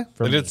intense. Okay.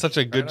 They did such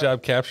a good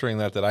job capturing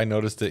that I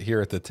noticed it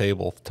here at the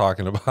table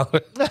talking about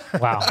it.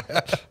 Wow.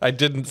 I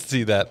didn't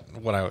see that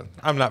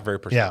I'm not very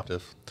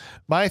perceptive.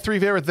 My three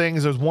favorite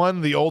things is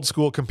one, the old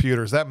school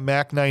computers, that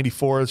Mac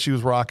 94 that she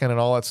was rocking and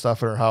all that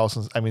stuff at her house.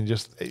 And I mean,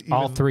 just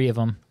All three of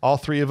them. All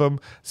three of them.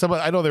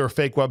 I know they were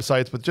fake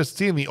websites, but just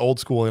seeing the old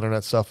school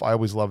internet stuff, I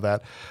always love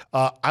that.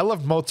 I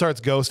loved Mozart's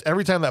Ghost.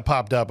 Every time that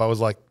popped up, I was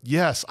like,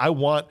 yes,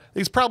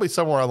 it's probably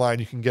somewhere online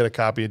you can get a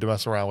copy to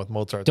mess around with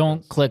Mozart's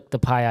Don't click the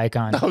pie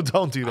icon. Ghost. No,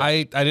 don't do that.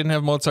 I didn't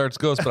have Mozart's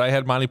Ghost, but I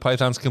had Monty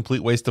Python's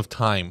Complete Waste of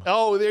Time.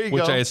 Oh, there you go.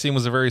 Which I assume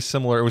was a very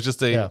similar. It was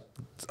just a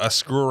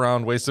screw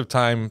around waste of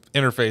time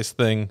interface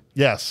thing.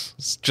 Yes.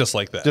 It's just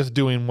like that. Just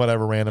doing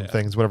whatever random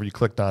things, whatever you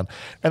clicked on.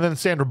 And then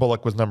Sandra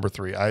Bullock was number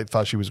 3. I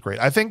thought she was great.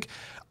 I think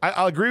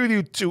I'll agree with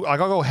you too. I'll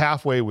go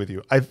halfway with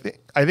you. I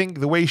think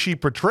the way she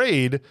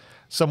portrayed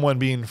someone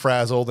being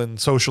frazzled and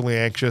socially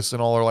anxious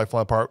and all her life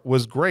falling apart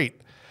was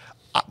great.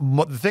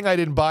 The thing I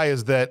didn't buy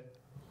is that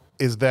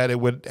it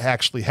would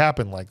actually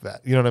happen like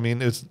that. You know what I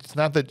mean? It's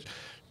not that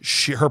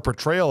her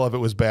portrayal of it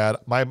was bad.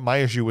 My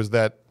issue was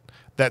that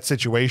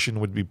situation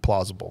would be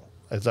plausible.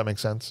 Does that make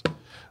sense?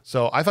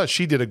 So I thought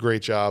she did a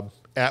great job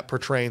at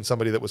portraying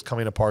somebody that was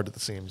coming apart at the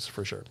seams,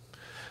 for sure.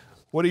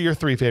 What are your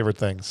 3 favorite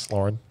things,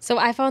 Lauren? So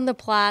I found the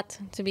plot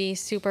to be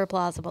super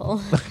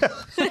plausible.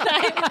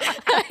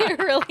 I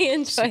really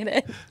enjoyed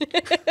it.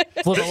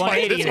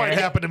 This might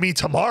happen to me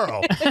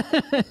tomorrow.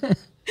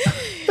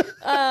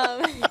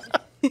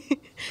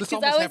 This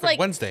almost happened like,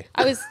 Wednesday.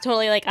 I was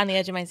totally like on the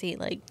edge of my seat,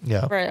 like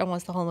for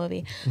almost the whole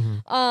movie.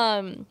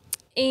 And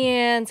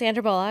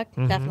Sandra Bullock,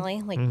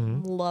 definitely, like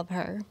love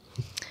her.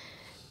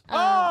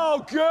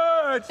 Oh,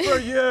 good for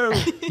you.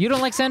 You don't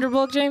like Sandra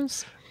Bullock,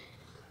 James?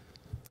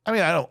 I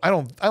mean, I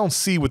don't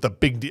see what the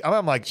big deal.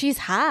 I'm like, she's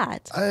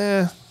hot.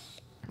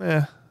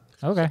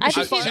 Okay. I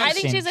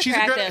think she's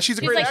attractive. She's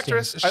a great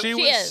actress.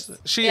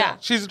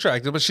 She's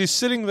attractive, but she's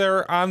sitting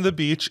there on the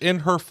beach in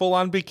her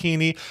full-on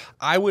bikini.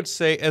 I would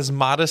say as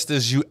modest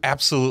as you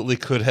absolutely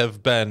could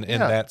have been in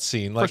that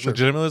scene. Like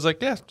legitimately, it's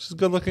like, yeah, she's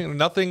good looking.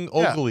 Nothing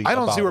overly. I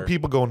don't see where her.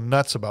 people go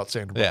nuts about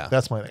Sandra Bullock. Yeah.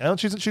 That's my thing. I don't,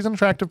 she's an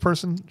attractive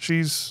person.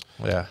 She's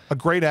a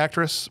great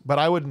actress, but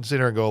I wouldn't sit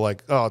here and go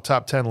like, oh,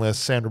 top 10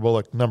 list, Sandra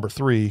Bullock number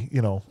 3,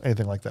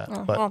 anything like that.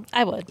 But well,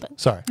 I would, but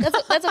sorry.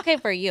 That's okay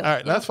for you. All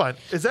right, that's fine.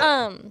 Is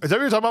that what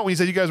you're talking about when you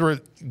said you guys were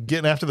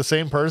getting after the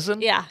same person?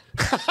 Yeah.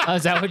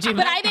 Is that what you meant?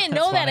 But I didn't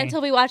know that until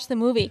we watched the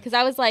movie because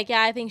I was like,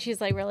 yeah, I think she's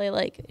like really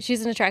like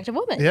she's an attractive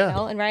woman. Yeah. You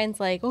know? And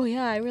Ryan's like, oh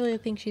yeah, I really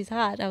think she's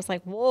hot. And I was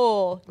like,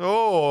 whoa.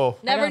 Oh.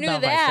 Never knew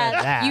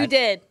that. You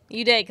did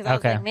because I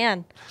was like,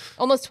 man,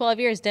 almost 12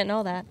 years, didn't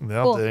know that.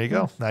 No, cool. there you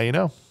go. Now you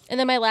know. And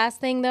then my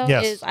last thing though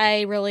is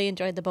I really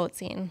enjoyed the boat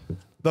scene.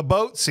 The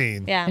boat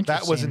scene. Yeah.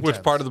 That was intense.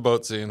 Which part of the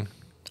boat scene?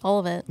 All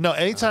of it. No,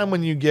 anytime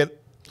when you get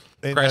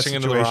in crashing that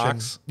into the situation,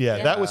 rocks.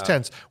 Yeah, that was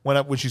tense.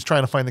 When she's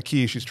trying to find the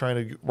key, she's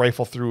trying to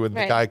rifle through, and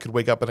the guy could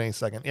wake up at any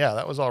second. Yeah,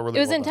 that was all really.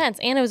 It was well intense,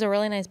 and it was a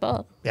really nice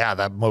boat. Yeah,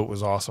 that boat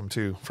was awesome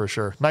too, for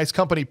sure. Nice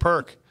company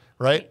perk,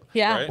 right?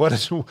 Yeah. Right.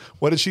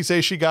 What did she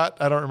say she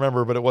got? I don't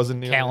remember, but it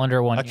wasn't near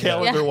Calendar one a year.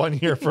 calendar 1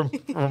 year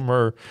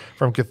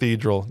from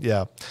Cathedral.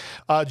 Yeah.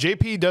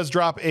 JP does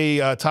drop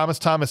a Thomas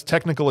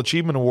Technical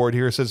Achievement Award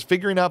here. It says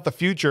figuring out the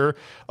future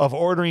of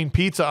ordering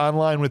pizza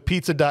online with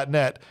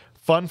pizza.net.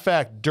 Fun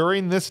fact,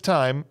 during this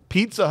time,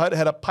 Pizza Hut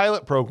had a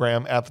pilot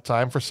program at the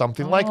time for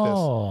something like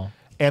this.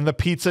 And the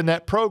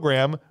PizzaNet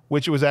program,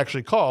 which it was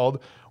actually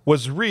called,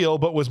 was real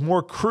but was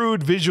more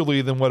crude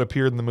visually than what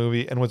appeared in the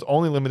movie and was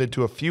only limited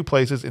to a few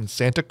places in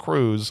Santa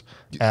Cruz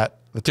at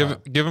the time.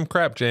 Give him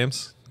crap,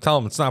 James. Tell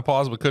him it's not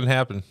possible. It couldn't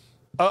happen.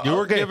 You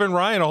were giving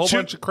Ryan a whole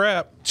bunch of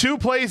crap. 2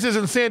 places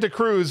in Santa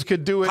Cruz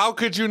could do it. How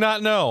could you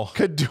not know?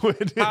 Could do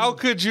it. How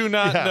could you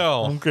not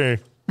know? Okay.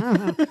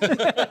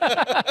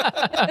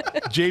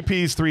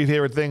 JP's 3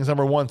 favorite things.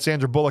 Number 1,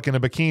 Sandra Bullock in a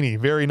bikini.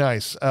 Very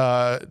nice.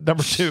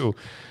 Number 2,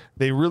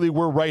 they really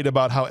were right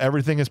about how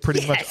everything is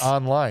pretty much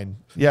online.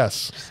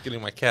 Yes. Just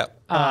getting my cap.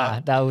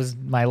 That was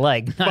my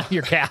leg, not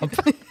your cap.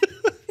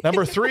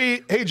 Number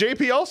 3, hey,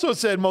 JP also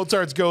said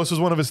Mozart's Ghost was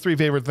one of his 3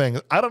 favorite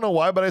things. I don't know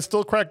why, but I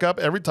still crack up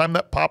every time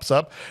that pops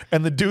up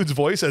and the dude's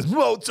voice says,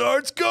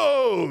 Mozart's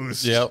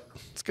Ghost. Yep.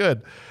 It's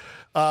good.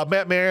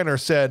 Matt Mariner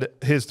said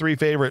his 3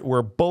 favorite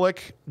were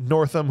Bullock,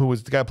 Northam, who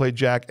was the guy who played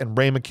Jack, and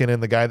Ray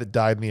McKinnon, the guy that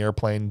died in the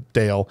airplane,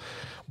 Dale.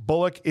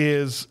 Bullock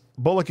is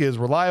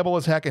reliable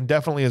as heck and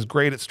definitely is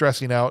great at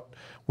stressing out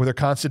with her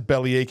constant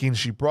belly aching.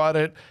 She brought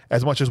it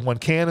as much as one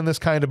can in this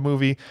kind of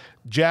movie.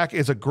 Jack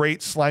is a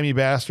great slimy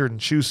bastard and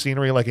chews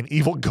scenery like an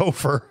evil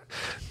gopher.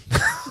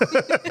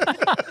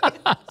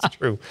 It's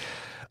true.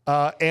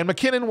 And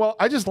McKinnon, well,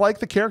 I just like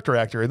the character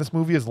actor, and this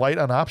movie is light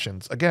on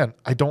options. Again,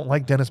 I don't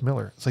like Dennis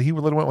Miller, so he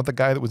really went with the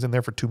guy that was in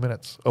there for 2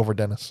 minutes over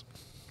Dennis.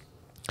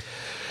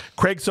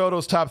 Craig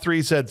Soto's top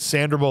 3 said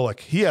Sandra Bullock.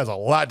 He has a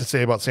lot to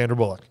say about Sandra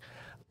Bullock.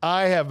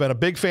 I have been a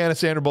big fan of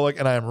Sandra Bullock,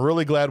 and I am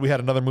really glad we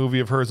had another movie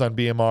of hers on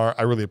BMR.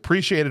 I really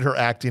appreciated her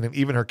acting and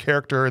even her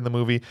character in the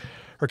movie.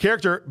 Her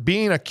character,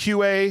 being a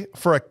QA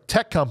for a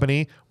tech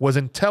company, was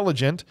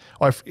intelligent.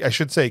 Well, I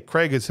should say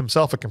Craig is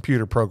himself a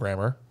computer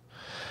programmer.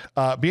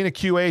 Being a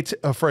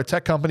QA for a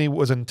tech company,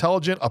 was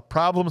intelligent, a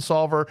problem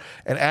solver,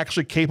 and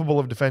actually capable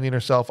of defending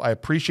herself. I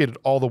appreciated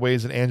all the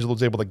ways that Angela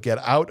was able to get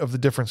out of the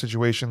different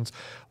situations,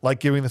 like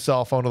giving the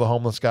cell phone to the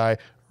homeless guy,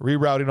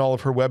 rerouting all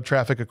of her web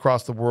traffic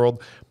across the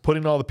world,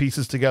 putting all the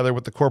pieces together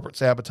with the corporate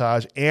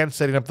sabotage, and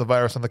setting up the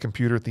virus on the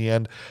computer at the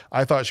end.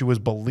 I thought she was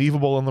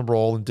believable in the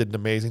role and did an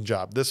amazing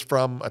job. This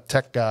from a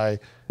tech guy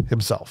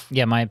himself.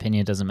 Yeah, my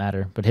opinion doesn't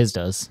matter, but his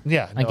does.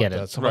 Yeah, I get it.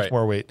 Does. So much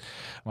more weight.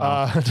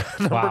 Wow.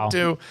 Number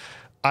 2,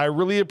 I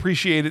really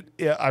appreciate it.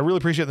 I really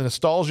appreciate the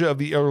nostalgia of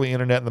the early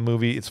internet in the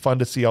movie. It's fun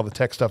to see all the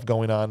tech stuff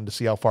going on, to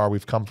see how far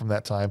we've come from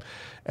that time.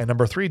 And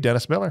number 3,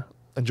 Dennis Miller.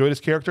 Enjoyed his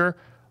character.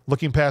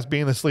 Looking past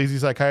being the sleazy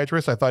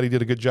psychiatrist, I thought he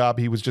did a good job.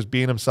 He was just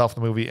being himself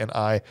in the movie, and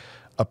I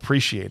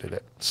appreciated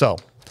it. So,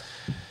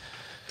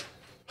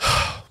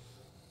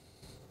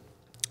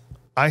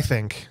 I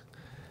think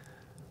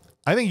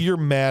you're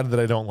mad that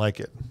I don't like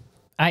it.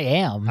 I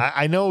am.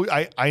 I know.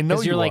 I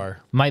know you're like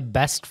are my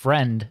best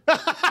friend.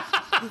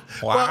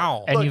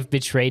 Wow. And you've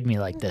betrayed me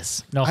like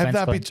this. No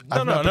offense.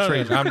 No, not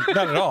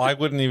at all. I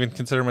wouldn't even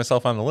consider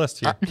myself on the list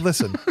here.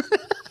 Listen.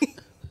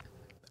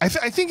 I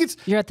think it's.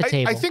 You're at the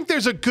table. I think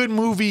there's a good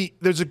movie.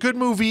 There's a good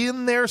movie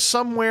in there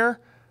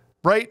somewhere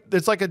right?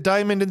 It's like a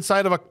diamond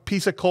inside of a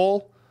piece of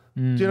coal.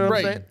 Do you know what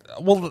I'm saying?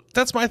 Well,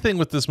 that's my thing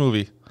with this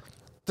movie.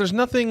 There's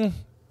nothing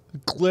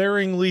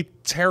glaringly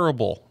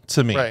terrible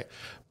to me. Right.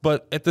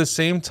 But at the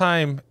same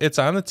time, it's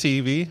on the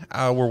TV.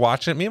 We're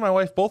watching it. Me and my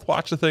wife both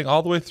watched the thing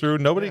all the way through.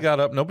 Nobody got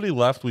up. Nobody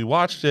left. We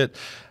watched it.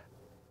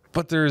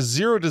 But there's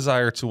zero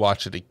desire to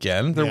watch it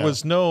again. There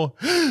was no,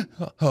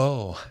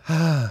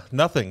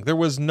 nothing. There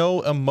was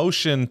no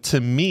emotion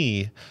to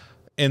me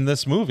in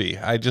this movie.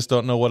 I just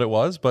don't know what it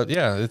was. But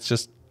yeah, it's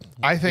just.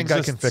 I think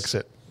I can fix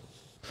it.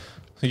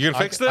 You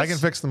gonna fix this? I can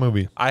fix the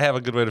movie. I have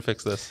a good way to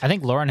fix this. I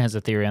think Lauren has a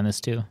theory on this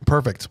too.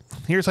 Perfect.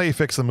 Here's how you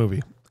fix the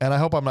movie. And I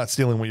hope I'm not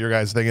stealing what your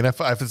guys think. And if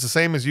it's the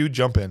same as you,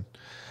 jump in.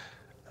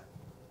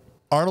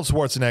 Arnold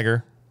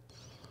Schwarzenegger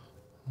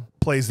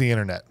plays the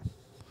internet.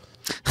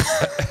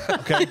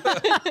 Okay.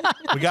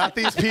 We got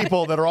these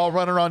people that are all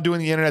running around doing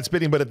the internet's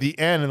bidding, but at the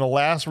end, in the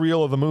last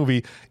reel of the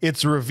movie,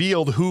 it's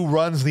revealed who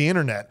runs the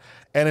internet.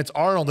 And it's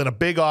Arnold in a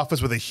big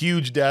office with a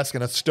huge desk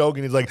and a stogie.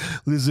 And he's like,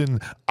 listen,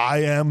 I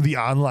am the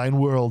online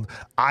world.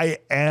 I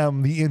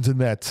am the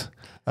internet.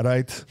 All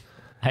right?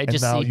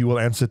 And now you will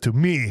answer to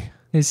me.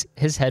 His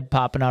head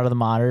popping out of the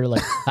monitor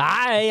like,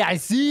 hi, I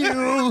see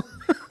you.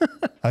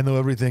 I know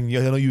everything.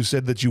 I know you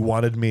said that you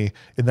wanted me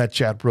in that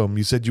chat room.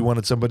 You said you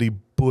wanted somebody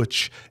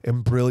butch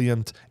and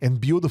brilliant and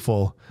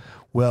beautiful.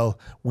 Well,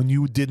 when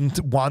you didn't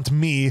want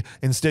me,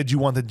 instead you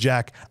wanted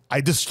Jack,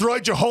 I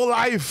destroyed your whole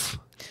life.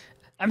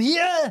 I'm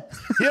here.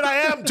 Here I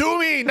am. Do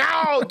me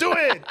now. Do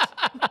it.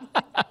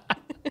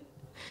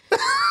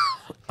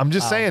 I'm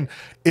just saying,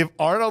 if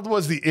Arnold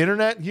was the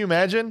internet, can you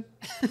imagine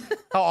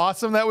how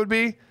awesome that would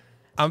be?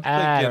 I'm thinking,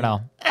 I don't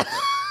know.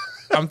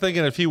 I'm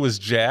thinking if he was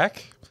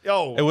Jack,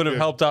 it would have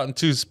helped out in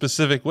two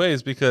specific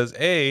ways because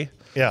it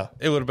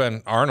would have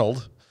been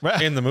Arnold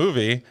in the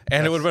movie,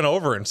 and it would have been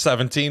over in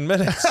 17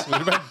 minutes. We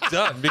would have been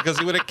done because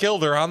he would have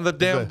killed her on the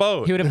damn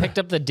boat. He would have picked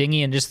up the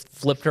dinghy and just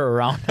flipped her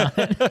around on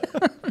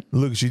it.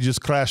 Look, she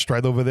just crashed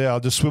right over there. I'll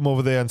just swim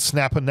over there and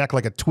snap her neck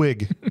like a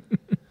twig.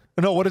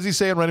 No, what does he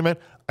say in Running Man?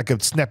 I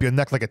could snap your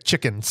neck like a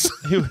chicken's.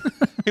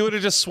 He would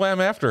have just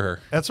swam after her.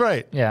 That's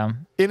right. Yeah.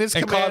 In his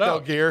And commando caught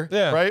up. gear,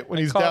 Yeah. right? When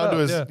And he's caught down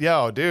to up, his,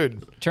 yo,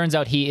 dude. Turns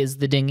out he is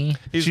the dinghy.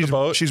 He's the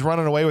boat. She's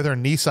running away with her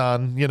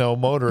Nissan,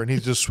 motor, and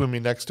he's just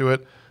swimming next to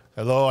it.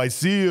 Hello, I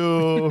see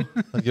you.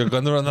 You're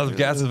going to run out of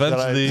gas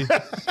eventually.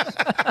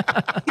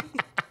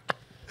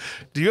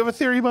 Do you have a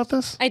theory about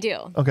this? I do.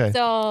 Okay.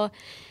 So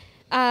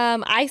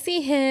I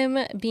see him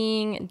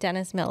being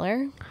Dennis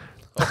Miller.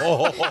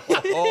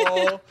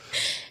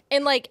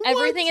 And like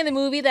everything in the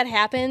movie that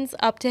happens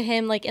up to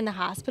him like in the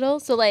hospital.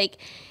 So like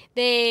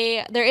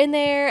they're in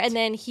there and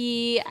then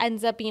he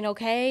ends up being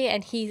okay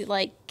and he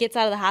like gets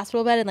out of the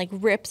hospital bed and like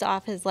rips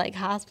off his like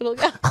hospital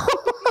gown.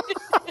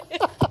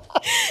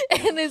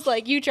 And it's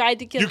like, you tried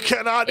to kill me. You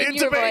cannot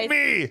intubate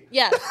me.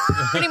 Yes,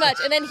 pretty much.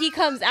 And then he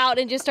comes out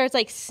and just starts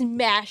like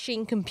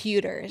smashing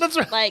computers. That's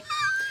right. Like,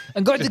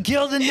 I'm going to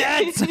kill the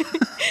Nets.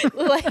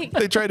 like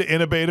They tried to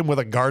intubate him with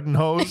a garden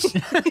hose.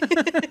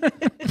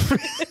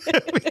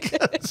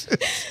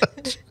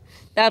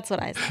 that's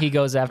what I said. He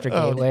goes after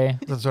Gateway.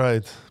 That's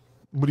right.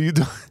 What do you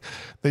do?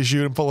 They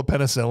shoot him full of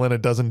penicillin.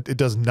 It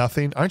does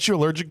nothing. Aren't you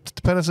allergic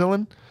to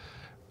penicillin?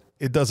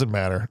 It doesn't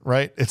matter,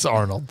 right? It's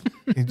Arnold.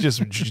 You just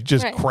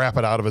Right. crap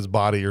it out of his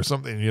body or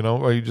something,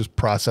 or you just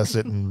process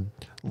it and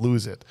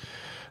lose it.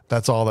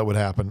 That's all that would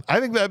happen. I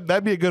think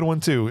that'd be a good one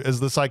too, as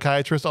the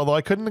psychiatrist. Although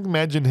I couldn't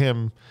imagine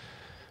him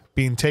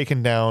being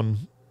taken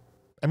down.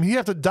 I mean, he'd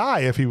have to die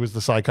if he was the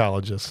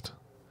psychologist.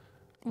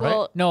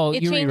 Well, No,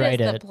 it you changes rewrite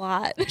the it.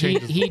 plot.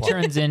 He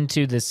turns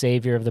into the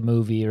savior of the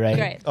movie, right?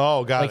 Right.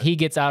 Oh, got Like it. he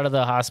gets out of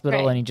the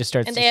hospital Right. and he just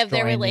starts And they have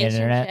their destroying the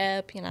internet.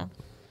 relationship,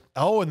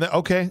 Oh, and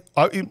okay.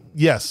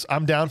 Yes,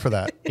 I'm down for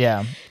that.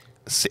 Yeah.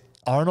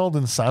 Arnold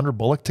and Sandra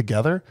Bullock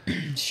together.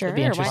 Sure.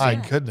 be interesting. My Why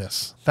not?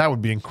 goodness, that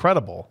would be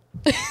incredible.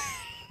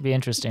 Be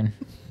interesting.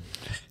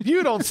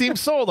 You don't seem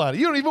sold on it.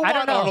 You don't even I want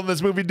don't know. Arnold in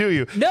this movie, do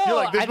you? No, You're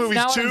like, this that's movie's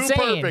not what too I'm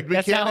saying. perfect. We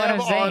That's can't not what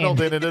have I'm saying.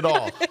 Arnold in it at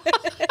all.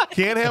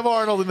 Can't have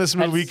Arnold in this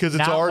movie That's because it's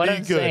not what already I'm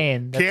good.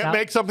 saying. That's Can't not-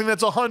 make something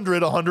that's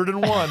 100,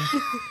 101.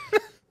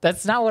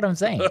 That's not what I'm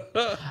saying.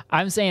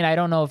 I'm saying I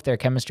don't know if their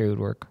chemistry would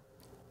work.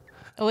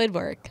 It would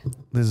work.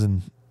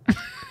 Listen,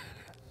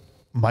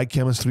 my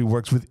chemistry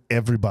works with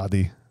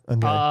everybody.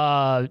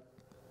 Okay.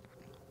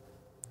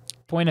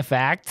 Point of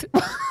fact,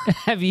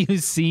 have you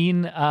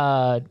seen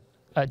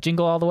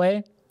Jingle All the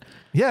Way?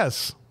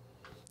 Yes.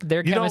 Their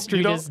You don't- chemistry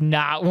you don't- does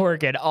not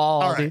work at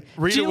all. All right. dude.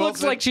 Rita She looks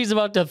Wilson- like she's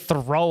about to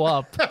throw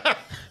up.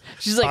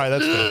 She's like, All right,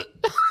 that's good.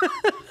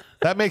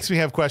 That makes me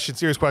have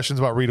serious questions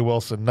about Rita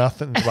Wilson.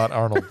 Nothing about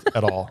Arnold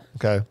at all.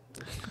 Okay.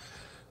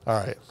 All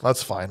right,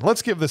 that's fine.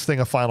 Let's give this thing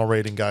a final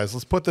rating, guys.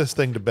 Let's put this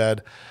thing to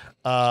bed.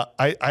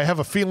 I have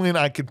a feeling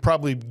I could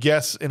probably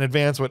guess in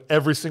advance what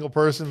every single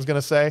person is going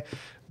to say,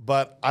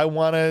 but I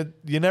want to.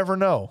 You never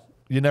know.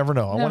 You never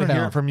know. I want to Never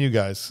hear know. it from you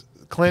guys.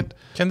 Clint,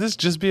 Can this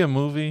just be a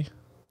movie?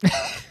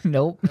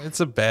 nope. It's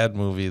a bad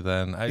movie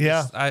then.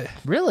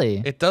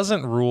 Really? It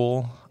doesn't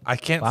rule. I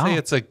can't Wow. say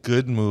it's a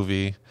good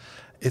movie.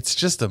 It's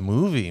just a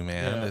movie,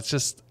 man. Yeah. It's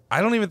just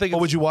I don't even think.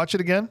 Would you watch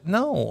it again?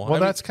 No. Well,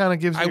 that's kind of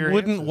gives you. I your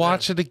wouldn't answer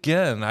watch it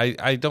again.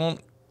 I don't.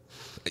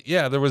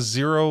 Yeah, there was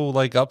zero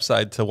like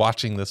upside to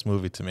watching this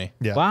movie to me.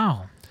 Yeah.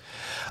 Wow.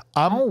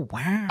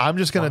 Wow. I'm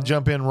just going to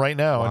jump in right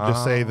now and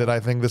just say that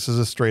I think this is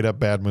a straight up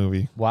bad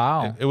movie.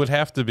 Wow. It would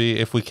have to be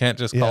if we can't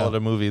just call it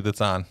a movie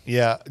that's on.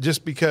 Yeah,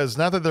 just because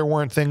not that there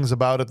weren't things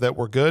about it that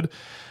were good,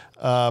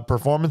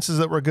 performances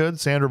that were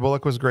good. Sandra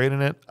Bullock was great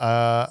in it.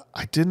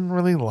 I didn't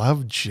really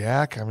love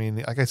Jack. I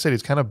mean, like I said,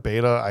 he's kind of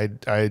beta.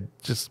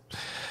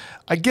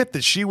 I get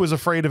that she was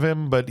afraid of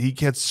him, but he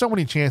had so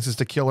many chances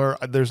to kill her.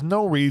 There's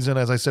no reason,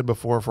 as I said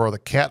before, for the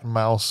cat and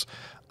mouse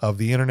of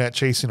the internet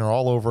chasing her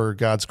all over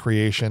God's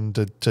creation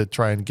to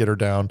try and get her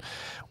down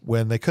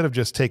when they could have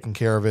just taken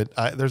care of it.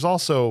 There's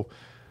also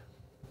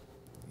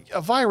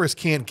a virus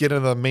can't get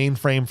into the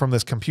mainframe from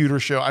this computer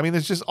show. I mean,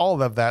 there's just all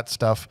of that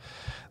stuff.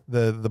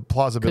 The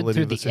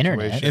plausibility of the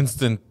situation. Internet.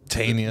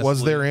 Instantaneously.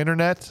 Was there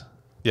internet?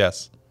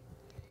 Yes.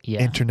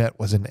 Yeah. Internet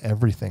was in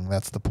everything.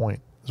 That's the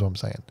point, is what I'm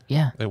saying.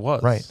 Yeah. It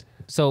was. Right.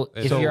 So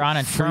if you're on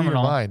a Free your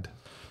terminal, mind.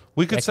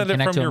 We could that send can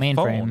it connect from to a your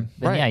mainframe, phone.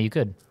 then Right. yeah, you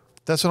could.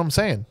 That's what I'm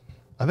saying.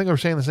 I think we're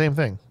saying the same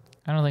thing.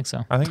 I don't think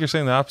so. I think you're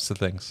saying the opposite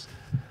things.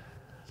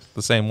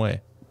 The same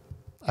way.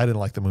 I didn't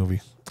like the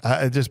movie.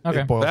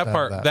 It boils That down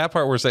part. to That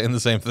part. We're saying the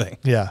same thing.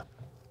 Yeah.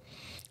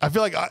 I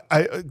feel like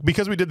I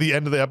because we did the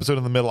end of the episode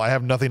in the middle, I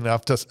have nothing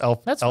else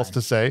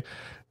to say.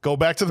 Go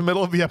back to the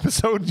middle of the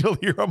episode and you'll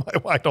hear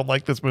why I don't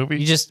like this movie.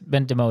 You just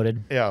been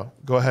demoted Yeah,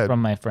 go ahead.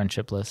 from my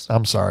friendship list.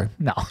 I'm sorry.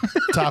 No.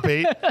 Top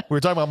 8. We were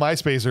talking about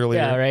MySpace earlier.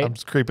 Yeah, right. I'm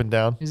just creeping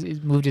down.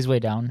 He's moved his way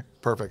down.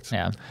 Perfect.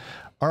 Yeah.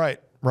 All right,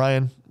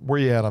 Ryan, where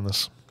you at on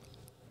this?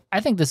 I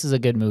think this is a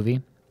good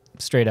movie.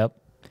 Straight up.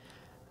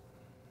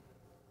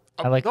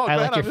 I like go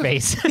ahead, your I'm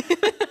face.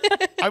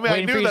 I mean, I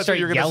Waiting for knew you to that's what start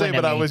you were going to say, yelling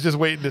at but I me. was just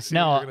waiting to see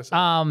what you were going to say.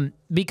 No,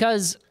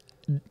 because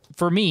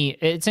for me,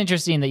 it's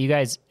interesting that you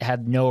guys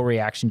had no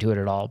reaction to it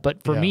at all.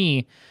 But for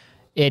me,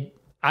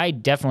 I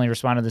definitely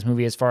responded to this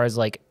movie as far as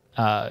like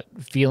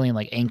feeling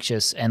like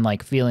anxious and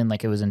like feeling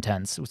like it was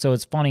intense. So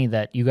it's funny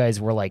that you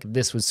guys were like,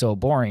 this was so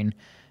boring.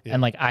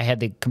 And like I had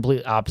the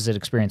complete opposite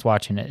experience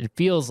watching it. It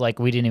feels like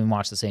we didn't even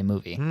watch the same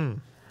movie.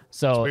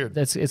 So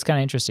it's kind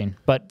of interesting.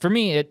 But for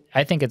me,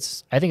 I think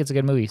it's a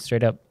good movie,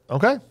 straight up.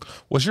 Okay.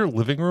 Was your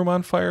living room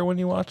on fire when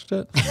you watched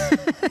it?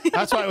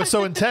 That's why it was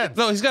so intense.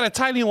 No, he's got a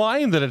tiny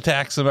lion that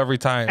attacks him every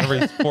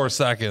 4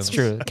 seconds. It's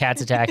true. The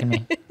cat's attacking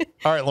me.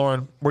 All right,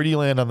 Lauren, where do you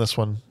land on this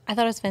one? I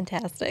thought it was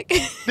fantastic.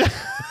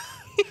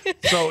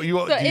 So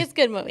it's a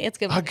good movie. It's a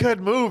good movie. A good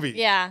movie.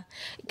 Yeah.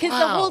 Because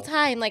the whole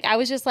time, like, I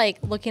was just like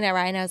looking at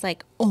Ryan. I was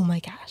like, oh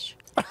my gosh.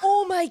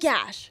 Oh my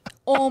gosh.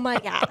 Oh my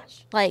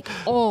gosh. Like,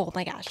 oh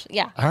my gosh.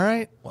 Yeah. All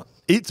right.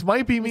 It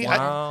might be me.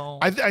 Wow.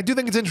 I do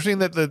think it's interesting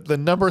that the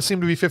numbers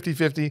seem to be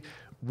 50-50.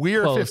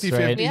 We're Close, 50-50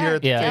 right? here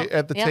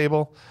at the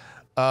table.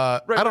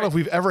 I don't know if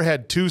we've ever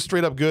had 2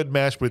 straight up good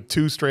matched with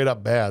 2 straight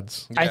up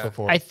bads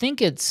before. I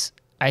think it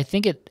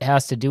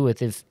has to do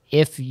with if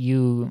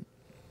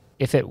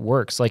it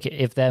works, like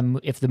if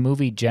the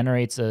movie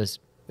generates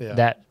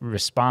that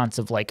response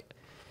of like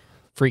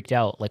freaked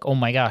out, like, oh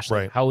my gosh,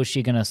 like, how is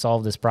she going to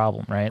solve this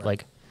problem, right?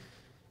 Like,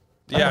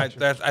 yeah,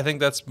 I think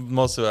that's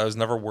most of it. I was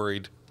never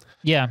worried.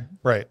 Yeah,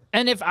 right.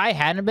 And if I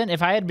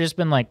had just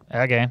been like,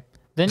 okay,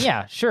 then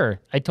yeah, sure,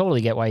 I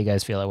totally get why you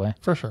guys feel that way.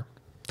 For sure.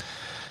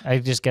 I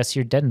just guess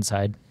you're dead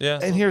inside. Yeah.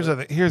 And here's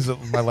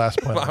my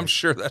last point. I'm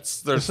sure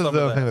there's this some is the of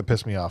other thing that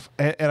pissed me off.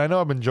 And I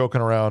know I've been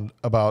joking around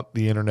about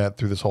the internet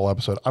through this whole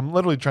episode. I'm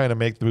literally trying to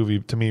make the movie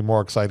to me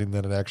more exciting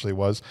than it actually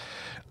was.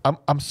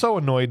 I'm so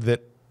annoyed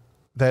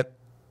that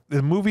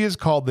the movie is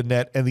called The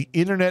Net and the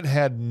internet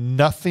had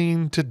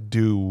nothing to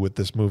do with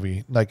this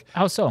movie. Like,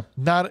 how so?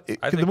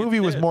 The movie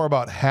was more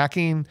about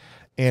hacking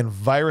and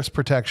virus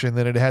protection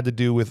than it had to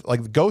do with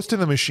like Ghost in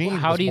the Machine.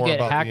 How do you get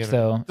hacked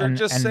though? They're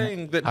just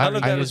saying that none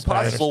of that is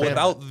possible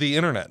without the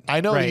internet.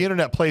 I know the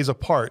internet plays a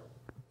part,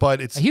 but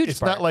it's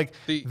part. not like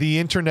the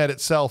internet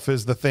itself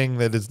is the thing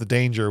that is the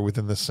danger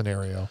within this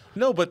scenario.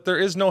 No, but there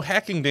is no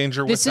hacking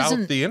danger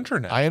without the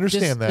internet. I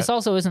understand that. This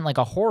also isn't like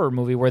a horror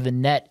movie where the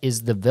net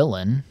is the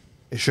villain.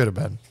 It should have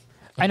been.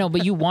 I know,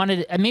 but you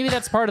wanted, and maybe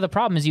that's part of the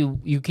problem is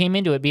you came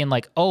into it being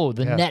like, oh,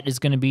 the net is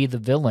going to be the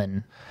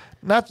villain.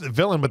 Not the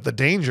villain, but the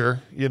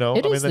danger. You know,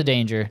 it is the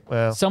danger.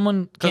 Well,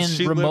 someone can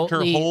she remotely lived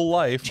her whole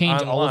life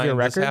change all of your online,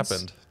 records. this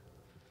happened.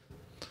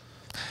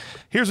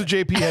 Here's what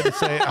JP had to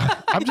say.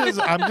 I'm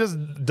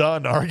just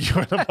done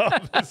arguing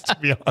about this, to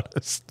be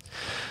honest.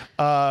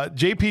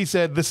 JP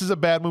said this is a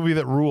bad movie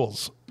that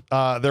rules.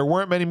 There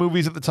weren't many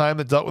movies at the time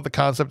that dealt with the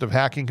concept of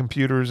hacking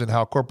computers and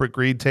how corporate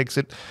greed takes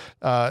it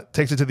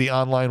to the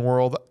online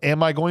world.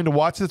 Am I going to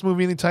watch this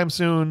movie anytime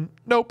soon?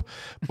 Nope.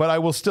 But I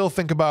will still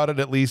think about it,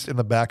 at least in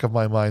the back of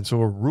my mind.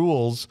 So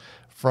rules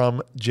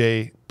from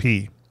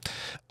JP.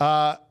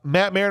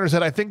 Matt Mariner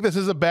said, I think this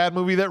is a bad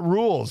movie that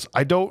rules.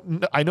 I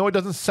know it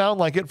doesn't sound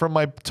like it from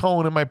my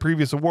tone in my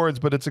previous awards,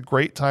 but it's a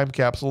great time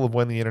capsule of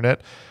when the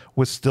internet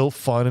was still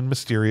fun and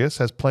mysterious,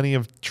 has plenty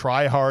of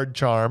try-hard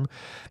charm,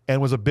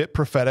 and was a bit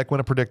prophetic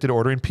when it predicted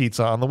ordering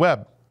pizza on the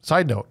web.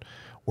 Side note,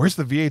 Where's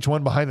the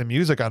VH1 behind the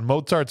music on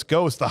Mozart's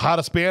Ghost, the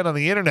hottest band on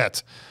the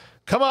internet?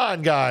 Come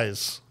on,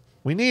 guys.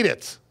 We need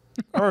it.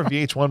 Remember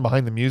VH1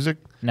 behind the music?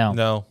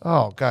 No.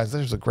 Oh, guys,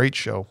 there's a great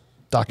show.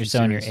 You're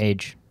showing your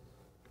age.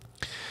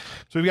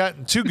 So we've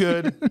got too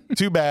good,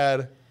 too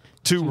bad,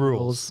 two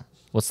rules.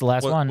 What's the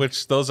last one?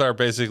 Which those are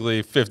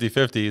basically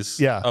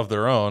 50-50s of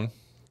their own.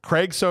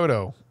 Craig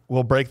Soto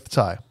will break the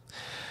tie.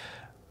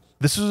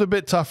 This was a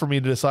bit tough for me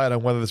to decide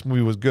on whether this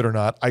movie was good or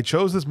not. I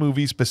chose this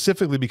movie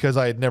specifically because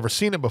I had never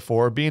seen it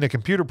before. Being a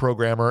computer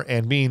programmer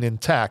and being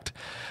intact,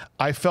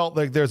 I felt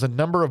like there's a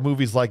number of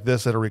movies like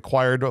this that are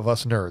required of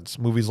us nerds.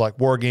 Movies like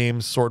War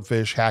Games,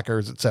 Swordfish,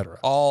 Hackers, etc.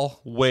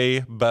 All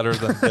way better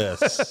than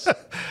this.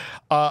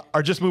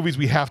 Are just movies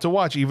we have to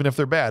watch, even if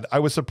they're bad. I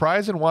was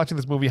surprised in watching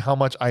this movie how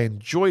much I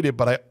enjoyed it,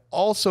 but I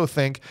also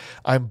think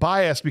I'm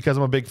biased because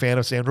I'm a big fan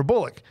of Sandra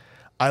Bullock.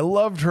 I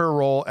loved her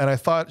role, and I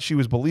thought she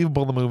was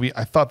believable in the movie.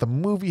 I thought the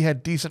movie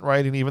had decent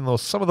writing, even though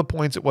some of the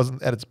points it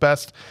wasn't at its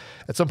best.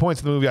 At some points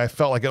in the movie, I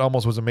felt like it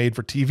almost was a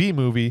made-for-TV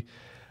movie.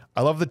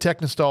 I love the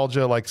tech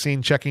nostalgia, like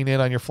checking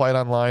in on your flight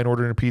online,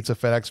 ordering a pizza,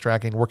 FedEx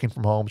tracking, working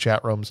from home,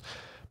 chat rooms,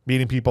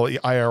 meeting people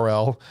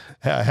IRL,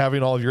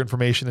 having all of your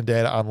information and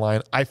data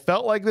online. I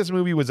felt like this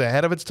movie was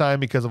ahead of its time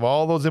because of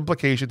all those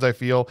implications I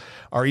feel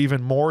are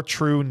even more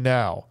true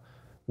now.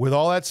 With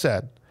all that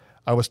said,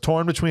 I was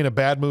torn between a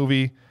bad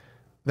movie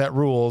that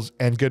rules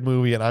and good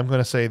movie, and I'm going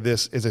to say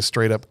this is a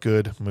straight up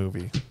good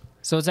movie.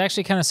 So it's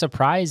actually kind of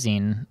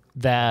surprising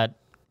that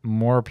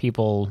more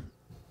people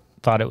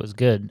thought it was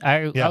good.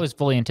 I was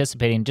fully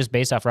anticipating, just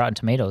based off Rotten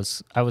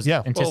Tomatoes, I was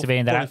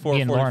anticipating that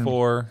me and 44.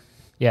 Lauren.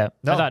 Yeah,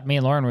 No. I thought me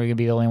and Lauren were going to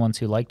be the only ones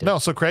who liked it. No,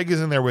 so Craig is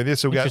in there with you.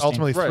 So we got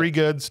Interesting. ultimately 3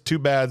 goods, 2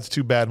 bads,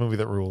 2 bad movie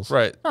that rules.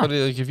 Right. But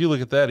like, if you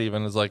look at that,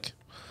 even it's like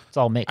It's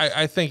all mixed.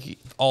 I think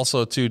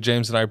also too,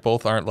 James and I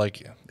both aren't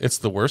like it's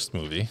the worst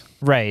movie.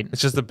 Right.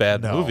 It's just a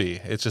bad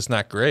movie. It's just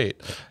not great.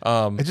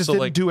 It just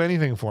didn't do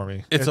anything for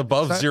me. It's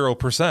above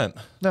 0%.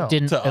 No,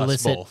 Didn't to us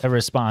elicit both. a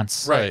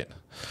response. Right.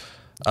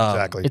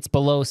 Exactly. It's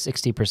below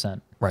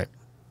 60%. Right.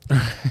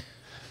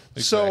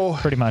 So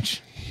Pretty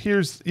much.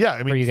 here's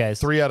I mean, you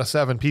guys. 3 out of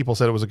 7 people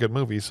said it was a good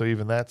movie. So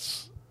even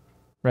that's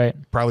Right.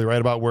 probably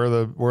right about where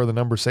the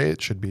numbers say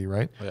it should be,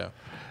 right? Yeah.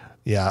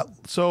 Yeah.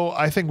 So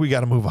I think we got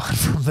to move on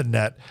from the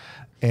net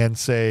and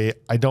say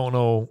I don't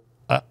know.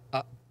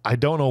 I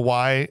don't know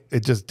why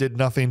it just did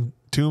nothing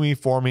to me,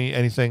 for me,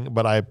 anything.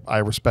 But I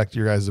respect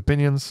your guys'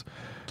 opinions.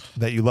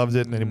 That you loved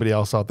it, and anybody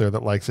else out there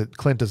that likes it.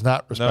 Clint does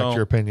not respect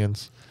your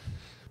opinions.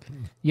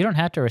 You don't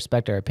have to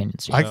respect our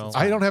opinions.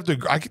 I don't have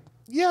to.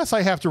 Yes,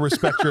 I have to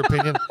respect your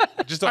opinion.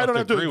 Just I don't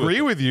have to agree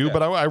with you,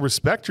 but I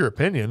respect your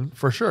opinion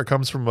for sure. It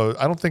comes from I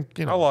don't think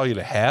I'll allow you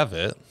to have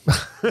it.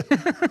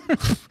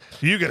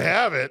 You can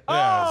have it.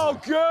 Oh,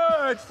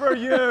 good for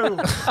you.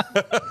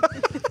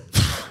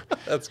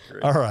 That's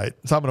great. All right,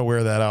 so I'm going to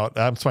wear that out.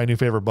 That's my new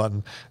favorite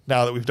button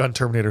now that we've done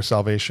Terminator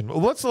Salvation. Well,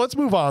 let's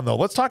move on though.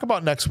 Let's talk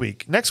about next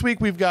week. Next week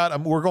we've got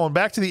we're going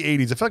back to the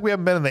 80s. I feel like we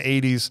haven't been in the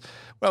 80s.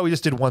 Well, we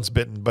just did Once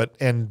Bitten,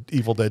 and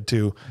Evil Dead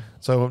 2.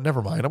 So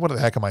never mind. What the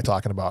heck am I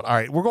talking about? All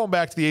right, we're going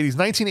back to the 80s,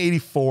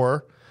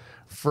 1984,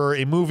 for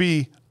a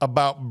movie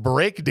about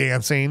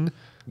breakdancing,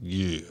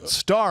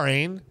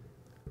 starring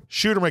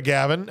Shooter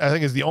McGavin. I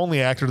think is the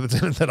only actor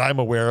that's in it that I'm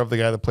aware of. The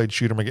guy that played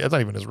Shooter McGavin. That's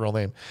not even his real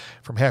name.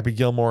 From Happy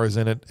Gilmore is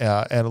in it.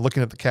 And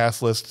looking at the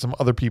cast list, some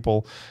other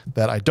people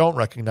that I don't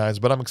recognize.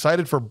 But I'm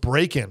excited for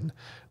Breakin',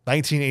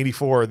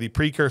 1984, the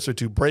precursor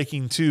to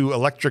Breaking 2,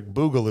 Electric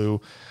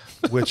Boogaloo,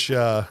 which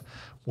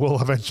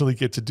we'll eventually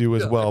get to do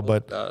as well.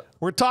 But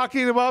we're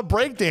talking about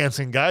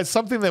breakdancing, guys.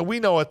 Something that we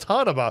know a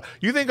ton about.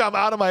 You think I'm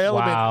out of my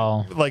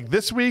element like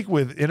this week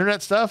with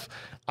internet stuff?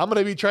 I'm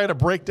going to be trying to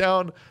break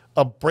down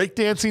a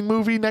breakdancing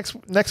movie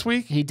next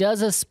week. He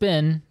does a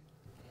spin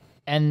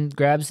and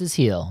grabs his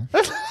heel.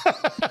 It's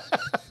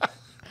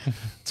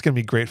going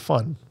to be great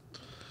fun.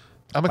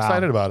 I'm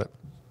excited about it.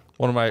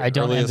 One of my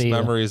earliest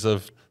memories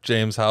of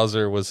James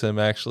Hauser was him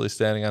actually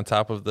standing on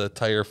top of the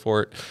tire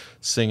fort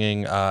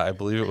singing, I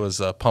believe it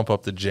was Pump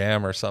Up the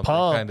Jam or something.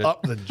 Pump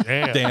Up the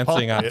Jam.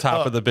 Dancing on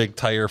top of the big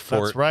tire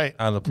fort. That's right.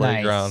 On the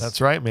playground. Nice. That's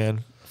right,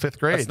 man. 5th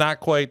grade. It's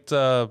not quite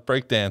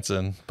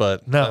breakdancing,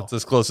 but that's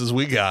as close as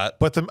we got.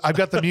 But I've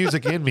got the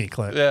music in me,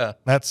 Clint. Yeah.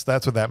 That's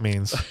what that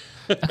means.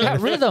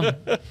 Rhythm.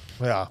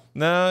 Yeah.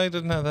 No, I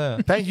didn't have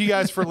that. Thank you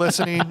guys for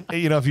listening.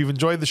 If you've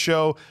enjoyed the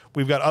show,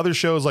 we've got other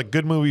shows like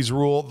Good Movies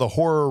Rule, The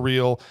Horror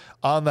Reel,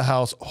 On the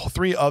House,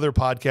 3 other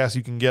podcasts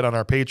you can get on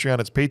our Patreon.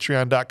 It's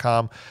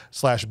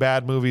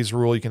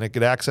patreon.com/badmoviesrule. You can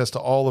get access to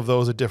all of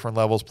those at different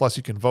levels. Plus,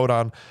 you can vote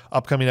on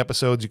upcoming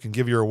episodes. You can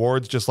give your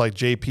awards just like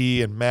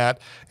JP and Matt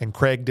and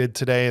Craig did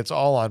today. It's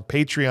all on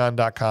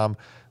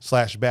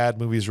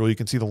patreon.com/badmoviesrule. You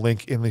can see the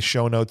link in the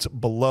show notes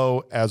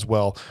below as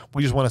well.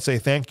 We just want to say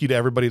thank you to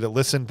everybody that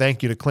listened.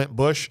 Thank you to Clint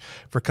Bush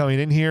for coming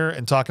in here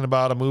and talking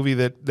about a movie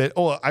that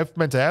I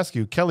meant to ask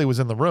you. Kelly was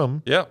in the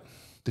room. Yep.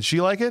 Did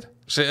she like it?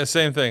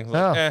 Same thing.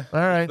 Like, all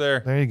right.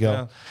 There you go.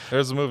 Yeah,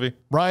 there's the movie.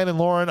 Ryan and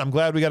Lauren, I'm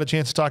glad we got a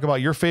chance to talk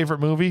about your favorite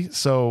movie.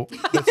 So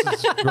this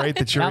is great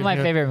that you're Not in my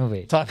here favorite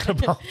movie. talking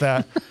about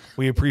that.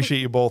 We appreciate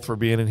you both for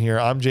being in here.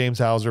 I'm James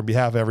Hauser. On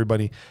behalf of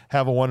everybody,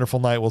 have a wonderful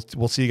night.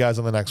 We'll see you guys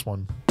on the next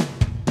one.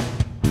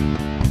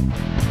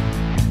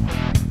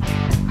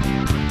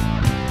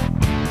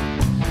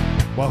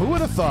 Well, who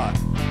would have thought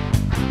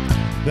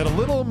that a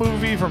little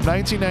movie from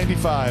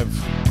 1995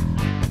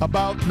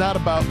 not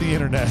about the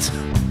internet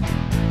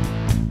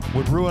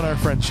would ruin our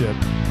friendship?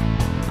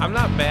 I'm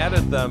not mad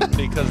at them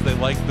because they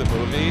like the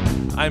movie.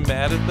 I'm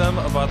mad at them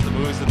about the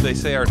movies that they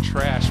say are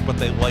trash, but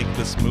they like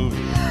this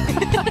movie.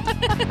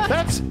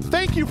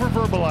 Thank you for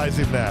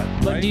verbalizing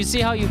that. But Right? do you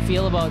see how you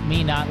feel about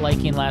me not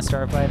liking Last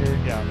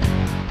Starfighter? Yeah.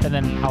 And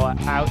then how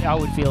I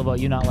would feel about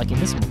you not liking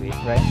this movie,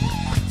 right?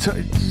 So,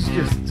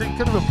 they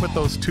could have put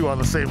those two on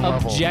the same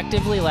level.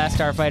 Objectively, Last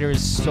Starfighter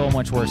is so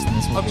much worse than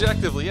this movie.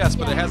 Objectively, yes,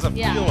 but it has a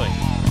feeling.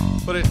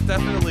 But it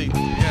definitely,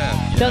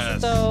 Does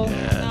it though?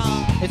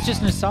 Yes. It's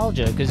just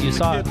nostalgia because you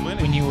saw it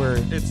when you were.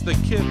 It's the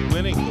kid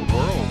winning the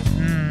world.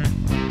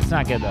 It's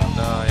not good though.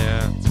 Oh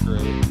yeah, it's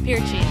great. Pure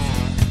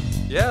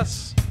cheese.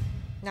 Yes.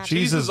 Not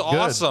Cheese is good.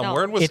 awesome. No.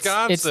 We're in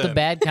Wisconsin. It's the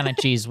bad kind of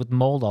cheese with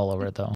mold all over it though.